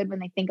really good when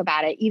they think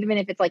about it, even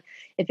if it's like,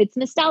 if it's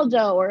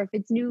nostalgia or if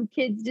it's new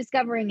kids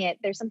discovering it,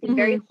 there's something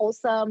very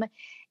wholesome.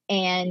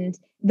 And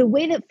the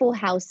way that Full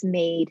House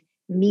made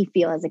me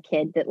feel as a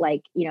kid, that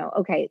like,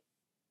 okay,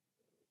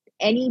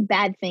 any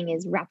bad thing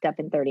is wrapped up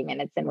in 30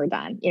 minutes and we're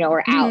done,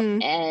 we're out.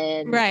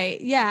 And right.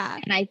 Yeah.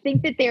 And I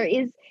think that there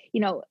is,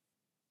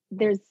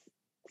 there's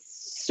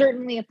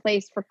certainly a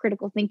place for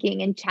critical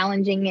thinking and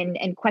challenging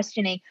and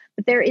questioning,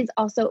 but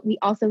we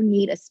also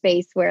need a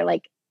space where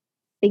like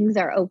things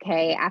are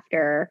okay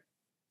after,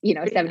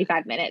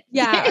 75 minutes.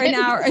 Yeah. Or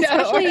now,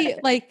 especially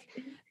like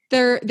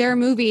their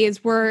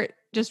movies were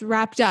just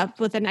wrapped up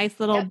with a nice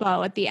little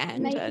bow at the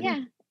end.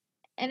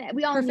 And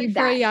we all perfect need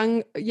for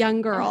that. a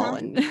young girl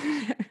and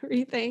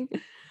everything.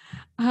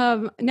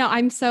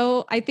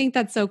 No, I think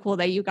that's so cool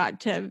that you got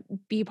to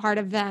be part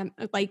of them,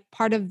 like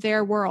part of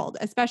their world,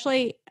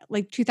 especially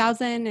like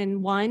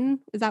 2001.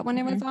 Is that when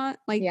it was on?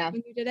 Like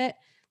when you did it?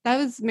 That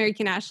was Mary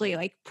Kate and Ashley,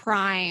 like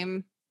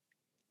prime.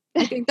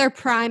 I think their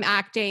prime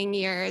acting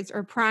years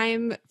or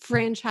prime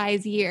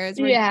franchise years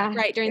were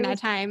right during that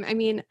time. I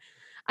mean,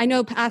 I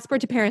know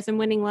Passport to Paris and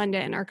Winning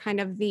London are kind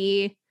of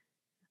the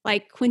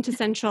like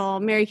quintessential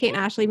Mary Kate and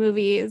Ashley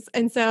movies.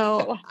 And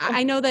so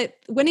I know that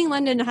Winning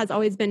London has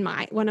always been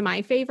one of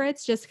my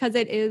favorites, just because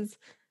it's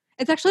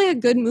actually a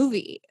good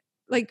movie.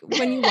 Like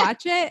when you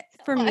watch it,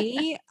 for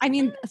me, I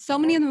mean, so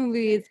many of the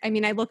movies, I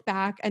mean, I look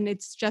back and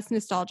it's just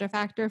nostalgia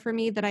factor for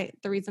me the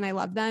reason I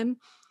love them.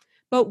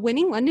 But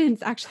Winning London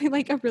is actually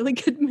like a really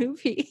good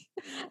movie.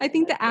 I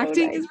think the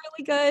acting is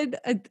really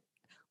good.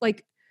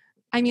 Like,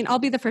 I mean, I'll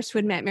be the first to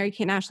admit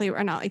Mary-Kate and Ashley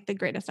are not like the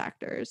greatest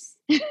actors.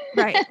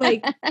 Right.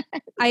 Like,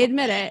 I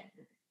admit it.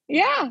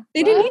 Yeah.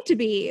 They didn't need to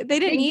be. They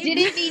didn't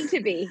need to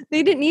be.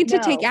 They didn't need to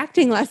No. take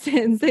acting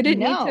lessons. They didn't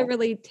need to No.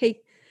 really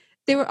take,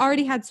 they were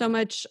already had so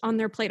much on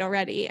their plate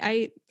already.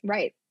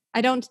 Right. I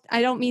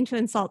don't mean to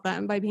insult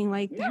them by being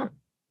like, No.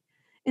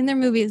 in their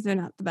movies, they're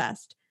not the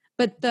best.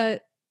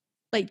 But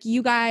like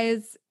you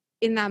guys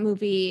in that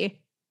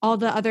movie, all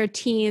the other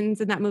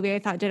teens in that movie, I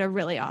thought did a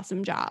really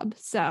awesome job.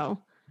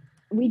 So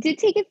we did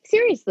take it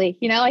seriously,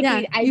 you know, like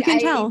Yeah, you can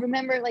tell. I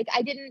remember, like,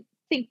 I didn't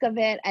think of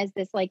it as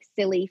this like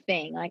silly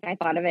thing. Like, I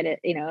thought of it,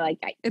 you know, like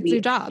It's we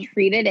your job.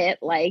 treated it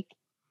like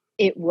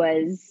it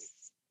was,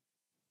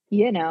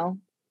 you know,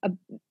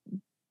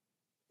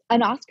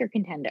 an Oscar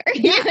contender.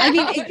 Yeah, you I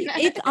mean, know?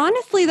 it's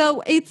honestly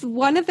though, it's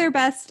one of their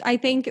best. I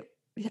think.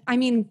 I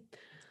mean,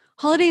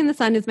 Holiday in the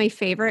Sun is my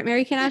favorite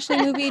Mary-Kate and Ashley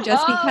movie,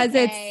 just because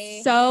Okay.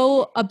 it's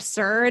so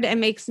absurd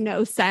and makes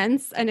no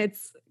sense, and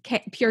it's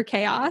pure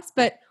chaos.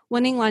 But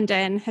Winning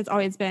London has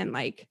always been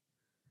like,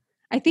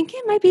 I think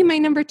it might be my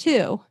number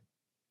 2.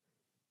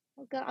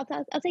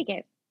 I'll take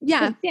it.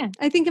 Yeah, Yeah,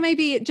 I think it might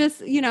be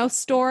just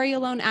story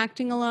alone,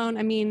 acting alone.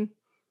 I mean,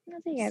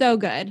 I'll take it. so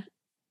good.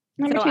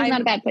 Number so 2 is I'm-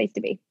 not a bad place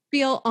to be.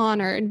 Feel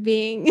honored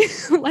being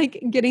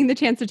like getting the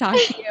chance to talk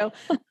to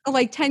you.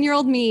 Like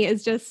 10-year-old me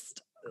is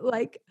just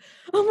like,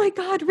 oh my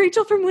God,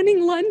 Rachel from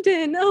Winning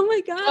London. Oh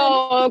my God.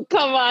 Oh,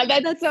 come on.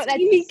 That's so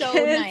teeny so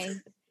kids. nice.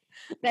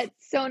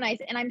 That's so nice.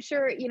 And I'm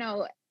sure, you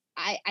know,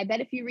 I bet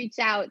if you reach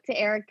out to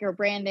Eric or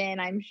Brandon,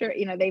 I'm sure,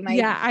 you know, they might.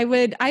 Yeah, I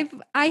would.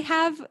 I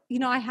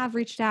have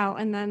reached out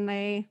and then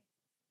they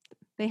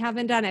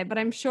haven't done it, but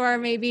I'm sure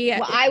maybe.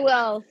 Well, I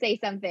will say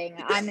something.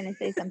 I'm going to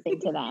say something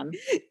to them.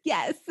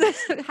 Yes.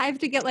 I have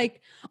to get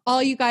like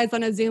all you guys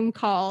on a Zoom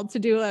call to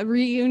do a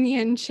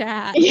reunion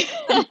chat.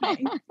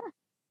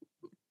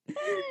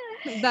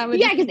 That would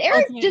Yeah, just be because the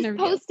Eric ultimate just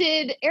interview.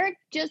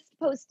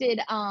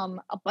 posted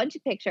a bunch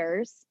of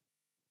pictures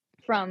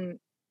from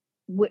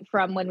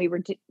when we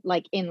were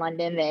like in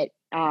London, that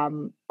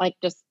like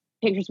just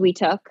pictures we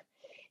took,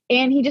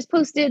 and he just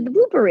posted the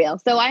blooper reel.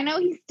 So I know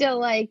he's still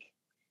like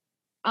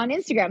on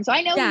Instagram. So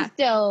I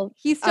know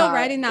he's still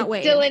riding that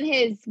wave. Still in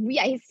his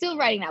he's still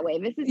riding that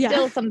wave. This is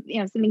still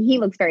something he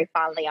looks very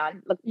fondly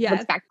on.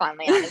 Looks back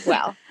fondly on as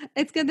well.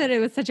 It's good that it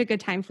was such a good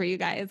time for you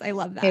guys. I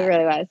love that. It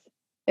really was.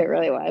 It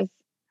really was.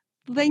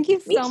 Thank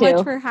you Me so much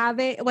too. for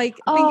having thank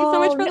you so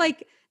much for no.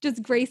 like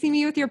just gracing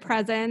me with your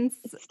presence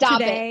Stop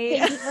today. it.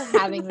 Thank you for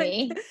having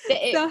me.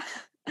 So,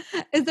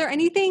 is there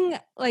anything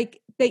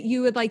like that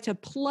you would like to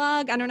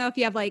plug? I don't know if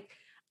you have like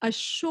a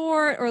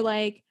short or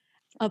like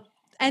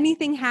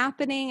anything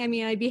happening. I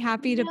mean, I'd be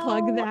happy to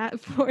plug that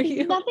for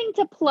you. Nothing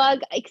to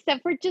plug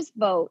except for just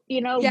vote.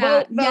 You know,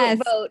 Yeah,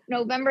 vote.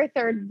 November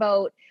 3rd,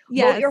 vote.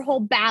 Yes. Vote your whole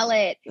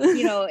ballot.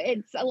 You know,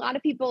 it's a lot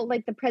of people,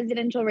 like the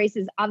presidential race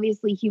is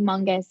obviously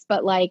humongous,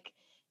 but like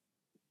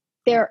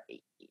there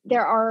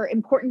are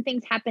important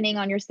things happening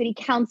on your city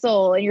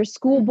council and your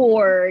school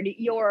board,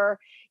 your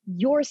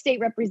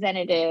state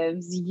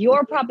representatives,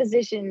 your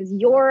propositions,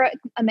 your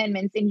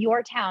amendments in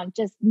your town.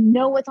 Just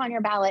know what's on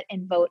your ballot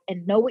and vote,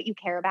 and know what you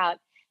care about,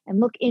 and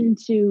look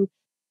into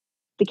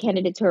the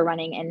candidates who are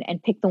running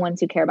and pick the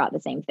ones who care about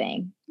the same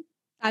thing.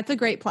 That's a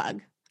great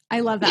plug. I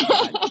love that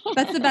plug.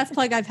 That's the best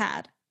plug I've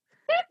had.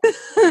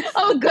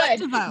 Oh, good.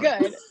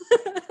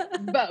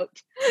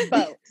 Vote.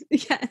 Vote.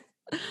 Yes.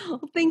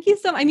 Well, thank you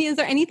so much. I mean, is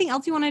there anything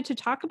else you wanted to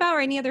talk about, or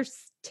any other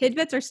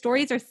tidbits or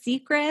stories or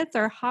secrets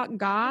or hot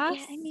goss?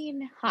 Yeah, I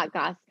mean, hot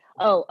goss.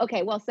 Oh,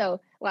 okay. Well,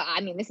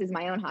 I mean, this is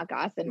my own hot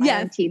goss and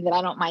my own tea that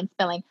I don't mind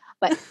spilling.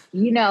 But,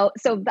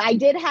 so I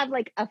did have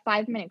like a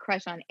 5-minute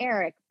crush on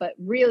Eric, but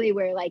really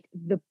where like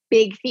the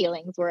big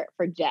feelings were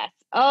for Jess.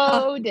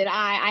 Oh, did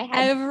I? I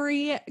had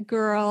every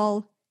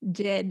girl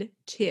did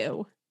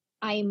too.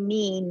 I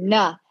mean,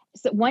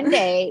 so one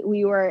day when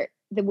we were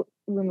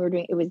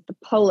doing, it was the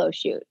polo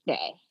shoot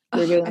day. We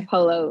were doing the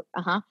polo.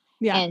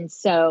 Yeah. And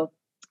so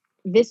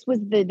this was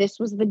the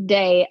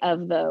day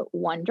of the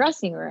one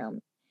dressing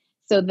room.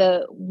 So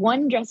the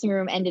one dressing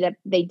room ended up,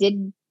 they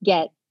did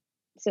get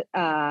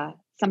an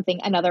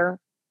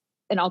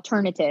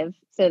alternative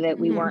so that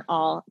we weren't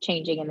all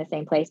changing in the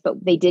same place,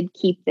 but they did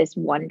keep this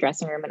one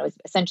dressing room, and it was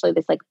essentially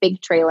this like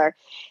big trailer.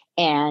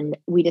 And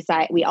we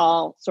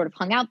all sort of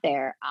hung out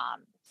there.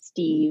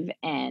 Steve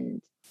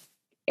and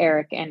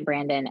Eric and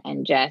Brandon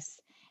and Jess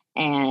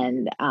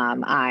and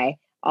I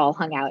all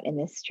hung out in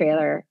this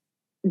trailer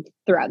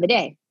throughout the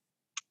day.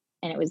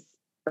 And it was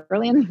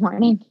early in the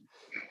morning,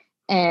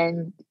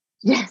 and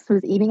Jess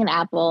was eating an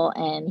apple,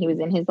 and he was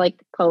in his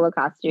like polo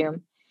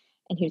costume,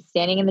 and he was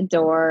standing in the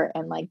door,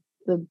 and like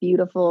the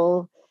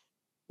beautiful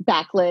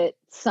backlit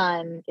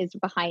sun is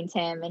behind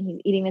him, and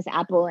he's eating this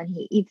apple, and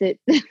he eats it.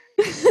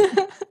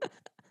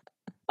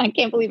 I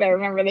can't believe I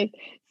remember this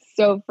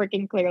so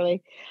freaking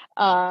clearly.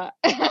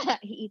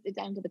 He eats it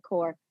down to the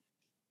core.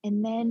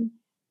 And then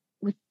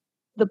with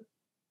the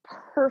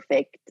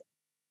perfect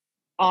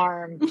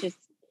arm, just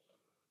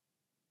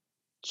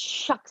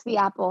chucks the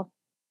apple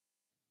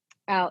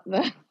out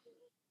the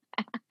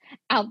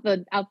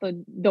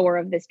door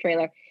of this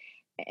trailer.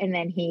 And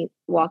then he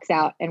walks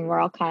out and we're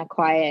all kind of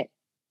quiet.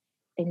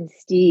 And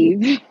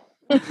Steve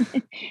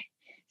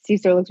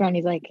sort of looks around,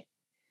 he's like,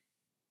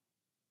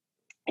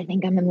 I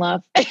think I'm in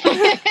love.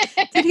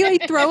 Did he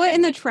like throw it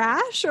in the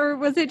trash, or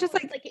was it just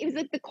like it was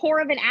like the core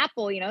of an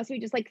apple, so he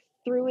just like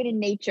threw it in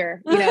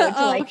nature,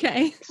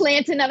 to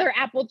plant another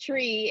apple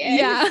tree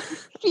and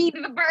feed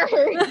the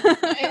bird.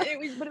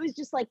 But it was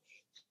just like,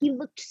 he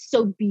looked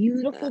so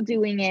beautiful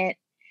doing it,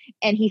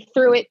 and he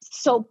threw it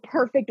so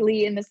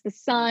perfectly in the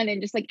sun,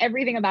 and just like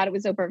everything about it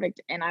was so perfect.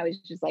 And I was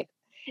just like,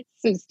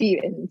 so Steve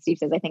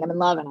says, I think I'm in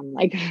love. And I'm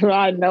like,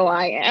 I know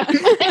I am.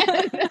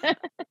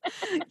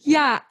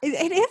 Yeah,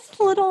 it is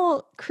a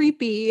little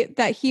creepy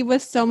that he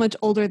was so much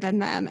older than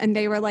them and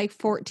they were like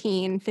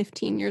 14,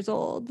 15 years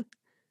old.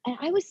 And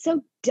I was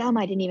so dumb,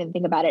 I didn't even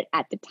think about it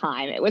at the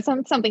time. It was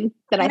something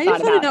that I thought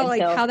just want about. To know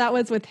like how that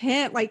was with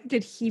him. Like,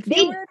 did he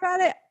feel weird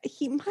about it?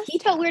 He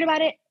felt weird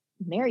about it.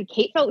 Mary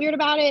Kate felt weird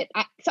about it.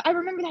 So I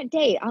remember that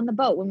day on the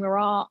boat when we were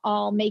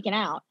all making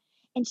out,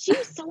 and she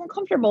was so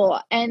uncomfortable.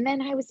 And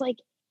then I was like,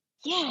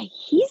 yeah,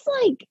 he's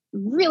like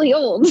really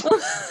old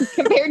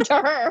compared to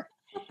her.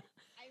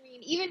 I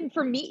mean, even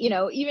for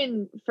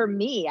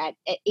me at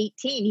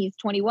 18, he's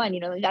 21,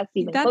 that's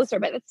even closer,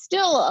 but it's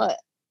still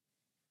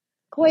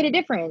quite a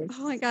difference.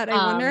 Oh my God.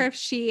 I wonder if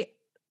she,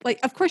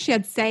 of course she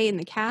had say in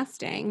the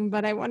casting,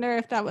 but I wonder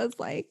if that was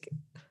like.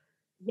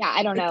 Yeah,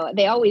 I don't know.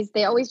 They always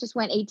just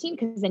went 18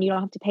 because then you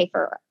don't have to pay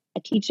for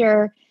a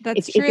teacher.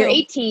 That's true. If you're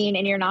 18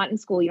 and you're not in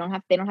school, they don't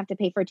have to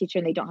pay for a teacher,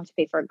 and they don't have to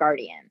pay for a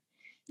guardian.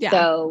 Yeah.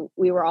 So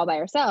we were all by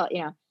ourselves,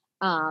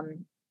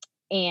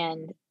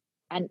 and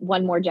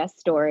one more Jess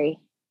story.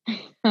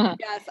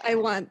 Yes, I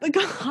want the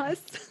goss.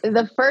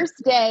 The first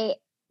day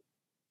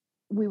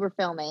we were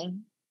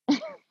filming,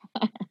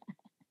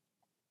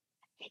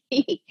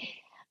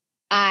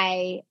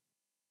 I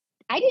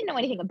didn't know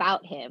anything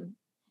about him,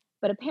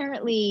 but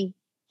apparently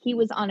he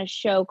was on a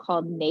show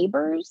called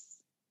Neighbours.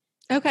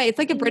 Okay, it's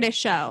like a British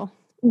show.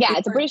 Yeah,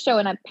 it's a British show,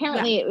 and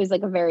apparently it was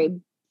like a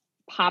very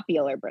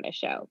popular British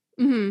show.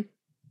 Mm-hmm.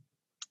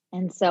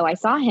 And so I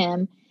saw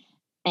him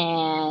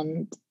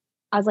and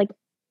I was like,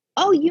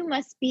 oh, you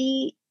must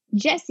be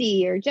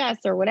Jesse or Jess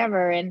or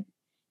whatever. And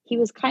he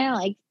was kind of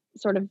like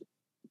sort of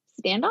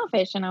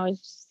standoffish. And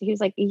he was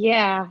like,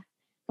 yeah. I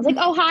was like,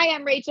 oh, hi,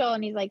 I'm Rachel.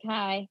 And he's like,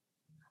 hi.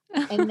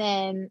 And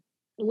then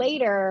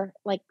later,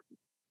 like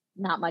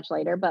not much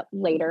later, but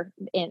later,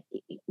 and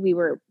we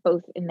were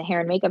both in the hair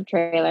and makeup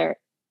trailer.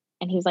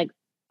 And he was like,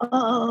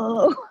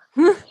 oh,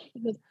 he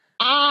goes,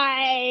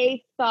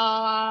 I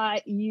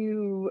thought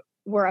you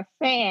were a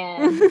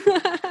fan.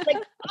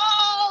 Like,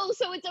 oh,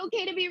 so it's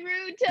okay to be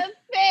rude to fans.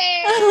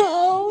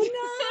 Oh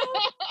no.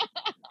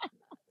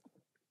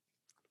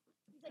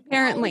 Like,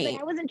 apparently. No,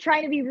 I wasn't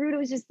trying to be rude.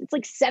 It's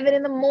like 7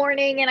 a.m.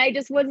 and I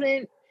just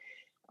wasn't.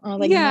 I was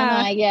like, yeah, no,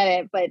 I get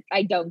it, but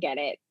I don't get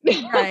it.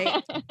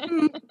 Right.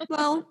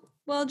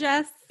 Well,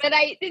 Jess. But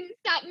it didn't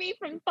stop me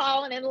from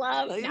falling in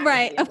love.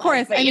 Right, of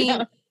course. I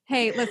mean,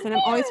 hey, listen, I'm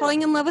always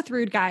falling in love with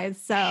rude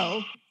guys,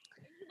 so.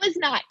 Was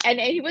not, and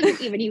he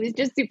wasn't even. He was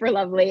just super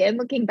lovely. And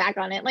looking back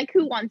on it, like,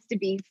 who wants to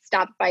be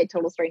stopped by a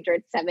total stranger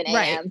at 7 a.m.?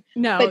 Right.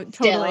 No, but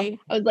totally. Still,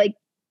 I was like,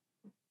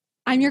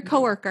 I'm your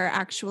coworker,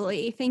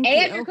 actually. Thank you.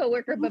 And your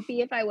coworker, but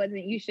B, if I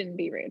wasn't, you shouldn't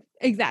be rude.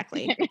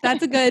 Exactly.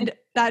 That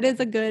is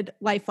a good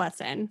life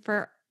lesson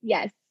for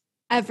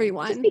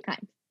everyone. Just be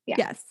kind. Yeah.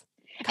 Yes.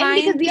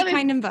 Kind, be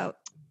kind and vote.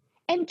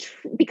 And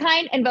be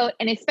kind and vote,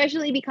 and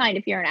especially be kind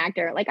if you're an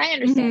actor. Like, I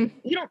understand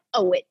you don't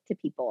owe it to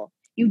people.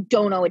 You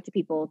don't owe it to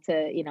people to,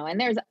 and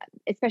there's,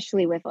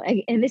 especially with,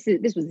 and this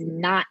was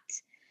not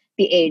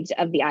the age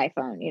of the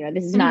iPhone,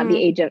 this is not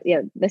the age of,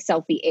 the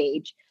selfie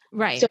age.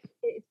 Right. So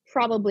it's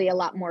probably a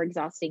lot more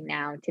exhausting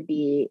now to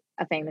be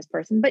a famous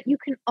person, but you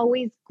can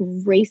always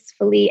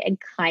gracefully and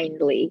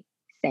kindly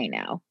say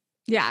no.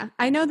 Yeah.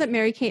 I know that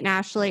Mary Kate and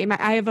Ashley,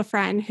 I have a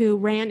friend who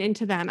ran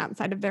into them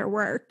outside of their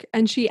work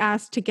and she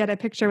asked to get a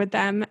picture with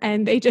them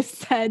and they just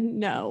said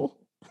no.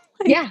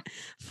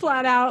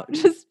 Flat out.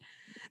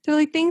 They're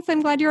like, thanks,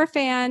 I'm glad you're a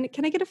fan.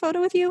 Can I get a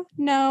photo with you?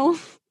 No.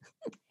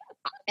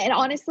 And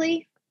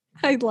honestly,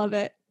 I love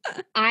it.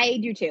 I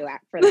do too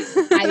for them.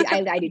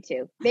 I do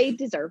too. They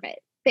deserve it.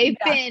 They've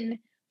been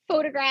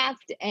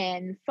photographed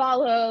and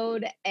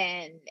followed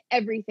and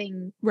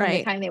everything from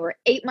the time they were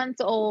 8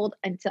 months old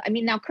until,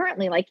 now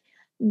currently, like,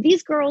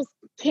 these girls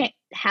can't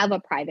have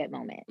a private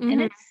moment.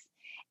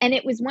 And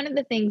it was one of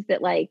the things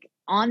that, like,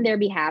 on their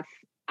behalf,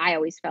 I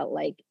always felt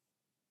like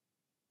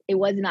it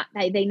was not,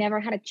 they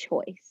never had a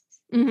choice.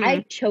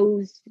 I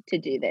chose to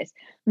do this.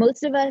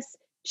 Most of us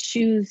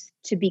choose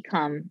to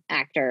become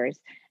actors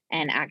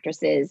and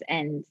actresses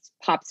and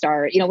pop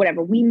stars,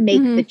 whatever. We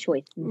make the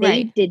choice.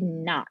 They did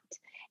not.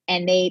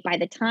 And by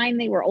the time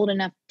they were old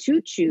enough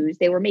to choose,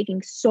 they were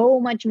making so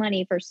much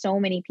money for so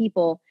many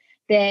people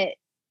that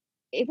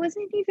it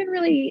wasn't even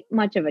really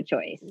much of a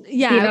choice.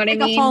 Yeah, you know it was what I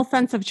like a mean? false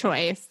sense of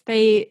choice.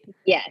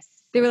 Yes.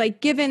 They were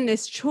like given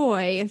this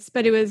choice,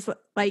 but it was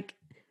like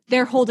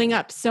they're holding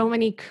up so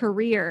many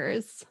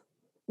careers.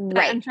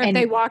 Right. I'm sure if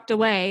they walked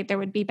away, there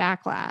would be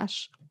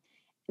backlash.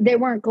 They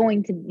weren't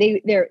going to.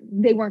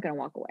 They weren't going to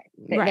walk away.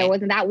 Right. There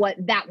wasn't that.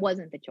 That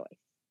wasn't the choice.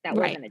 That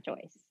Right. wasn't a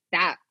choice.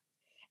 That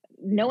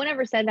no one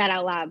ever said that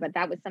out loud, but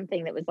that was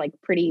something that was like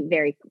pretty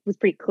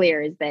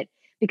clear. Is that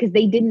because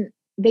they didn't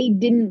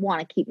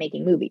want to keep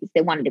making movies.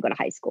 They wanted to go to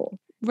high school.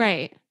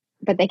 Right.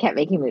 But they kept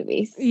making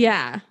movies.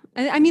 Yeah.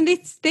 I mean,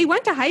 they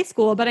went to high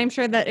school, but I'm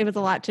sure that it was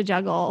a lot to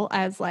juggle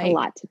as like A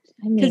lot.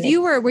 because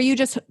were you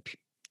just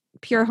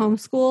pure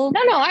homeschool?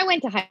 No, I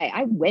went to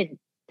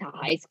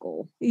high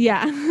school.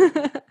 Yeah.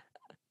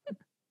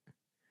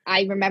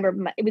 I remember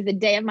it was the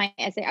day of my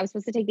essay. I was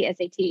supposed to take the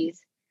SATs,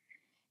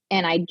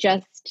 and I'd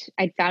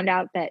found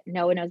out that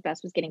Noah Knows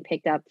Best was getting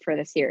picked up for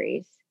the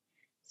series.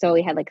 So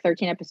we had like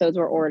 13 episodes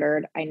were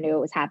ordered. I knew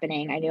it was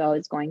happening. I knew I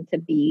was going to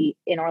be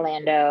in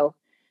Orlando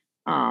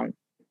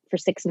for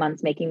 6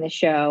 months making the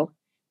show.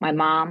 My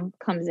mom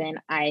comes in.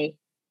 I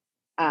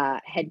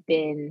had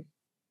been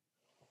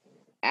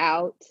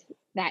out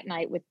that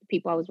night with the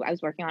people I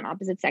was working on,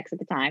 Opposite Sex at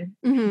the time.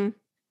 Mm-hmm.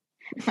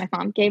 My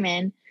mom came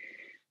in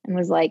and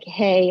was like,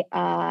 hey,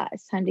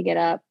 it's time to get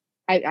up.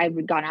 I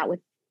had gone out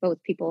with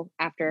both people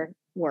after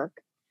work.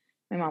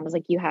 My mom was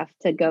like, you have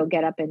to go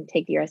get up and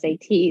take your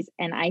SATs.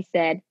 And I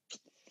said,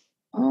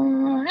 I'm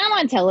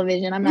on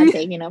television. I'm not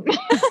taking them.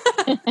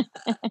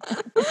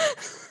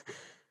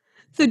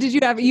 So did you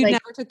never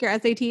took your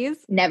SATs?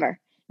 Never.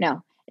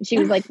 No. And she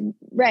was like,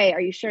 Ray,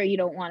 are you sure you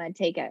don't want to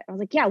take it? I was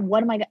like, yeah,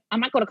 I'm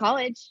not going to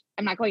college.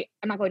 I'm not going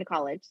to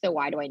college. So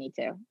why do I need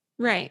to?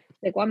 Right.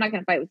 Like, well, I'm not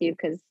going to fight with you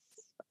because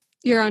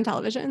you're on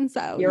television.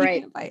 So you're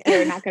right.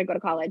 You're not going to go to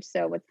college.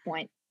 So what's the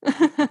point?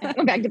 I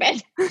went back to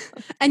bed.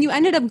 And you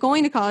ended up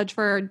going to college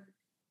for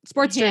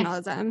sports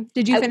journalism.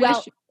 Did you finish?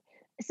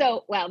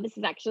 So this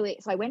is actually,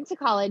 so I went to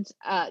college.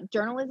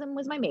 Journalism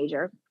was my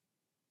major.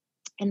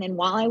 And then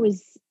while I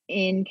was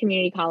in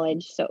community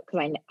college, because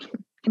I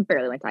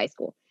barely went to high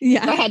school.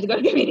 Yeah. So I had to go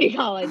to community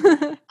college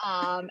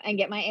and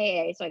get my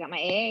AA. So I got my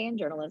AA in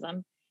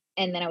journalism.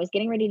 And then I was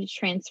getting ready to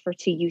transfer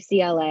to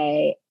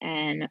UCLA.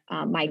 And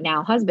my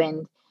now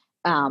husband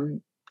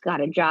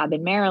got a job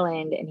in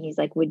Maryland. And he's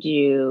like,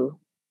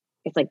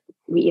 it's like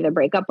we either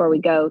break up or we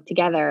go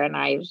together. And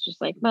I was just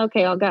like,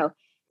 okay, I'll go.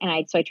 And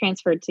I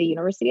transferred to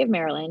University of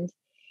Maryland,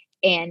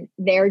 and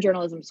their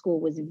journalism school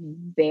was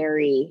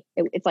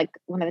it's like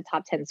one of the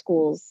top 10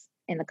 schools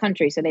in the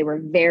country. So they were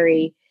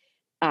very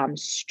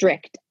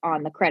strict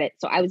on the credit.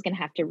 So I was going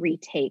to have to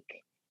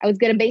retake. I was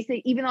going to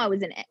basically, even though I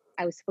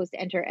was supposed to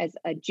enter as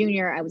a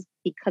junior,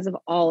 because of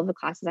all of the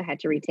classes I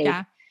had to retake.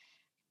 Yeah.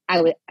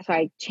 So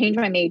I changed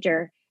my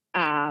major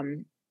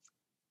and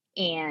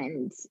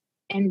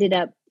ended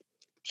up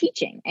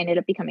teaching. Ended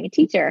up becoming a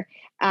teacher,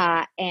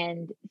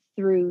 and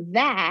through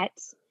that,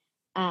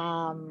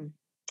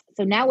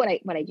 so now what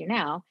I do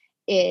now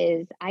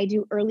is I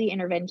do early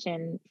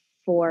intervention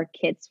for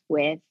kids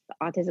with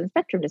autism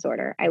spectrum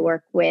disorder. I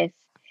work with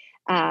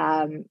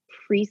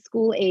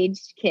preschool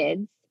aged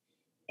kids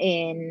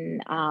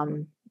in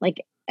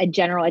like a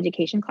general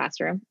education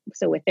classroom,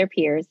 so with their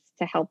peers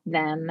to help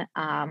them.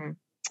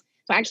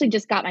 So I actually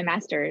just got my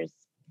master's.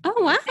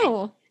 Oh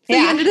wow! So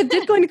you ended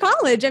up going to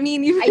college. I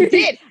mean, I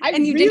did.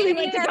 You really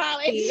went to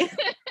college.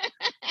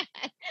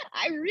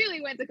 I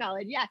really went to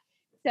college. Yeah.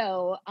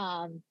 So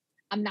I'm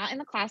not in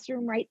the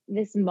classroom right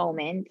this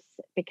moment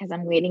because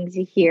I'm waiting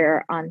to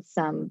hear on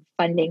some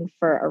funding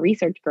for a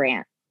research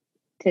grant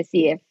to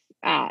see if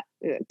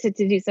to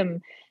do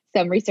some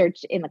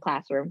research in the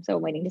classroom. So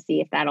I'm waiting to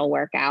see if that'll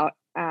work out.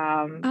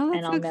 And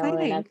I'll know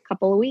in a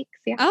couple of weeks.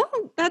 Yeah.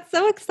 Oh, that's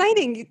so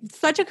exciting.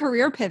 Such a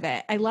career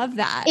pivot. I love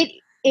that.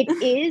 It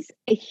is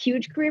a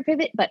huge career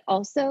pivot, but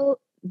also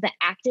the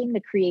acting, the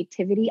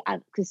creativity,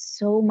 because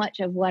so much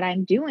of what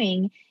I'm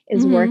doing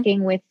is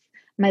working with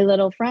my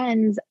little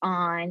friends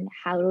on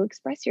how to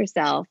express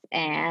yourself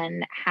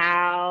and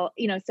how,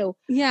 so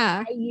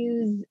I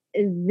use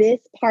this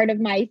part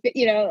of my,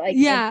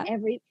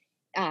 every,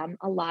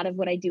 a lot of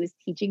what I do is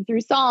teaching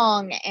through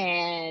song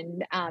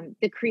and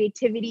the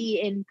creativity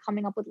in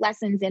coming up with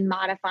lessons and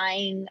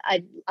modifying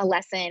a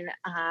lesson.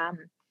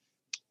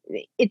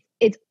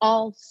 It's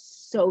all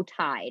so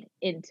tied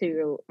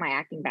into my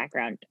acting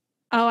background.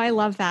 Oh, I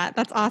love that.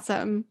 That's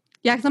awesome.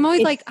 Yeah, because I'm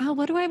always like, oh,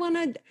 what do I want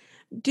to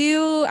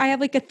do? I have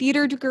like a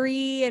theater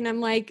degree, and I'm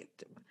like,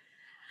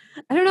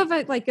 I don't know if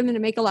I'm going to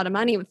make a lot of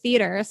money with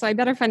theater, so I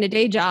better find a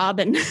day job.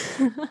 And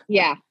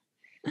yeah,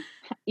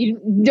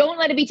 you don't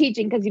let it be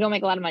teaching because you don't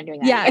make a lot of money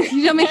doing that. Yeah,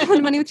 you don't make a lot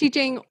of money with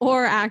teaching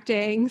or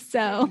acting.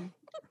 So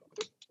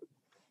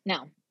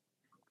no.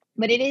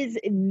 But it is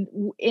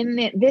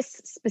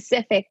this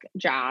specific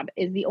job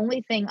is the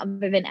only thing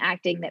other than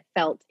acting that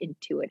felt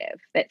intuitive,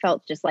 that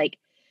felt just like,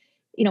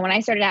 when I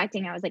started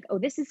acting, I was like, oh,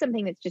 this is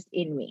something that's just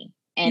in me.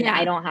 And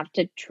I don't have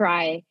to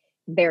try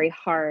very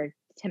hard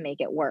to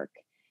make it work.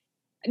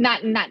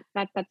 Not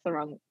that's the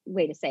wrong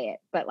way to say it,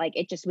 but like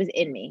it just was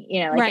in me,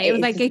 you know, like right. It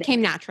was like just it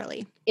came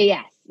naturally.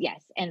 Yes.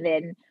 And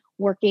then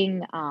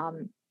working,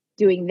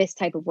 doing this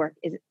type of work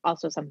is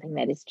also something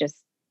that is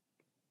just,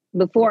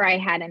 before I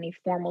had any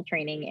formal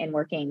training in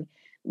working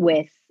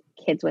with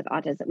kids with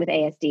autism, with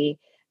ASD,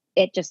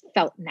 it just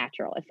felt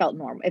natural. It felt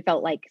normal. It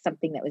felt like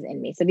something that was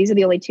in me. So these are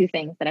the only two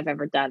things that I've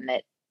ever done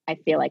that I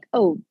feel like,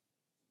 oh,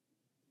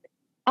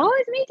 I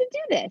was made to do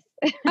this.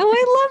 Oh,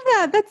 I love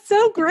that. That's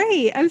so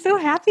great. I'm so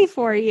happy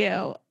for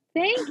you.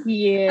 Thank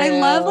you. I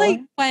love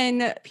like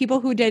when people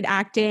who did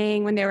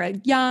acting when they were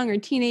young or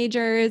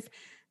teenagers,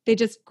 they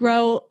just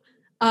grow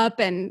up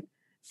and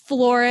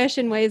flourish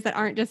in ways that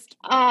aren't just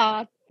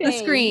the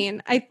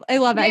screen. I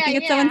love it. I think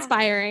it's so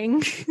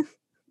inspiring.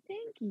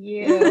 Thank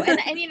you.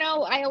 And you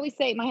know, I always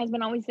say, my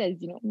husband always says,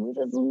 you know,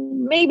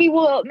 maybe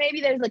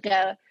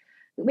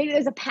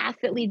there's a path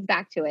that leads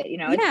back to it. You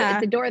know,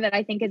 it's a door that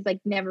I think is like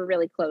never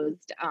really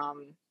closed.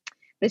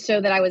 The show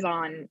that I was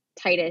on,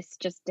 Titus,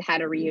 just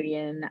had a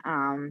reunion.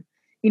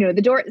 You know,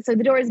 the door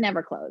is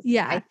never closed.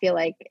 Yeah. I feel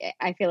like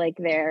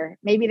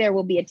maybe there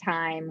will be a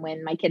time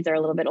when my kids are a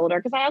little bit older,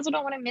 because I also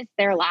don't want to miss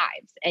their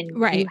lives. And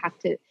you have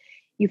to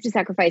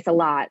sacrifice a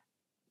lot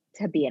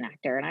to be an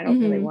actor. And I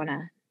don't really want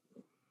to.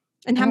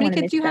 And how many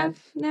kids do you have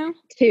now?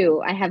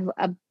 2. I have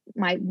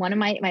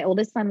my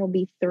oldest son will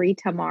be 3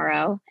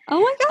 tomorrow. Oh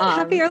my God.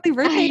 Happy early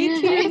birthday to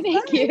you.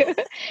 Thank you.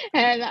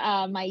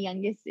 And my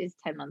youngest is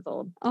 10 months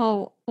old.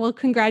 Oh, well,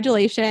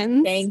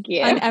 congratulations. Thank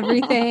you. On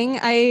everything.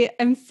 I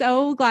am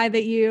so glad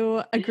that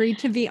you agreed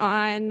to be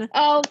on.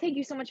 Oh, thank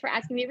you so much for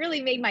asking me. It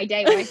really made my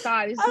day when I saw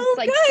it. I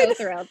was just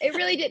so thrilled. It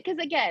really did. Because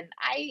again,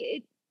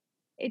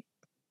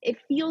 it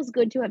feels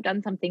good to have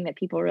done something that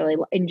people really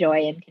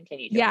enjoy and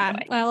continue to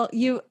enjoy. Well,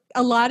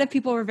 a lot of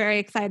people were very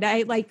excited.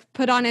 I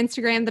put on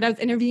Instagram that I was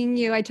interviewing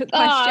you. I took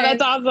questions. Oh,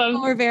 that's awesome.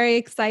 People were very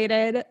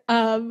excited.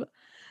 So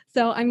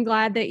I'm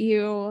glad that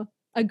you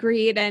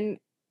agreed, and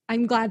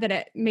I'm glad that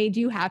it made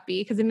you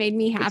happy, because it made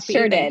me happy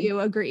that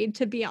you agreed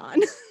to be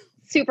on.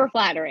 Super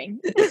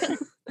flattering.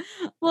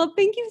 Well,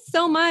 thank you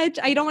so much.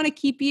 I don't want to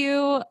keep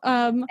you.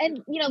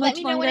 And you know, let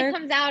me know when it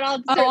comes out.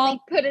 I'll certainly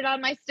put it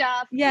on my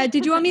stuff. Yeah.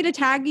 Did you want me to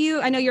tag you?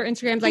 I know your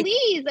Instagram's like.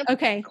 Please. Of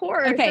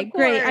course. Okay.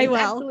 Great. I will.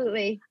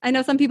 Absolutely. I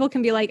know some people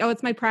can be like, "Oh,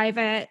 it's my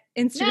private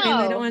Instagram.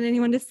 I don't want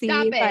anyone to see."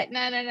 Stop it.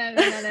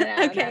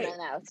 No. Okay.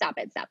 No. Stop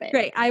it.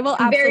 Great. I will.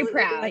 I'm absolutely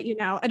very proud. let you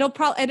know.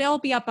 It'll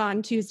be up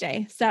on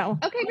Tuesday. So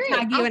okay, great. I'll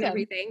tag you awesome. and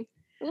everything.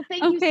 Well,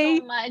 thank you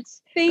so much.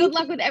 Good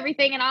luck with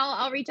everything. And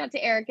I'll reach out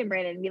to Eric and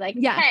Brandon and be like,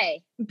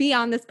 hey. Be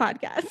on this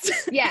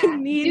podcast. Yeah.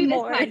 Do this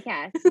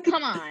podcast.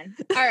 Come on.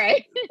 All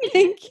right.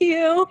 Thank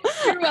you.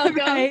 You're welcome.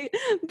 Right.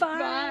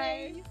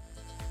 Bye.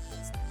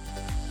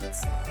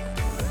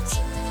 Bye.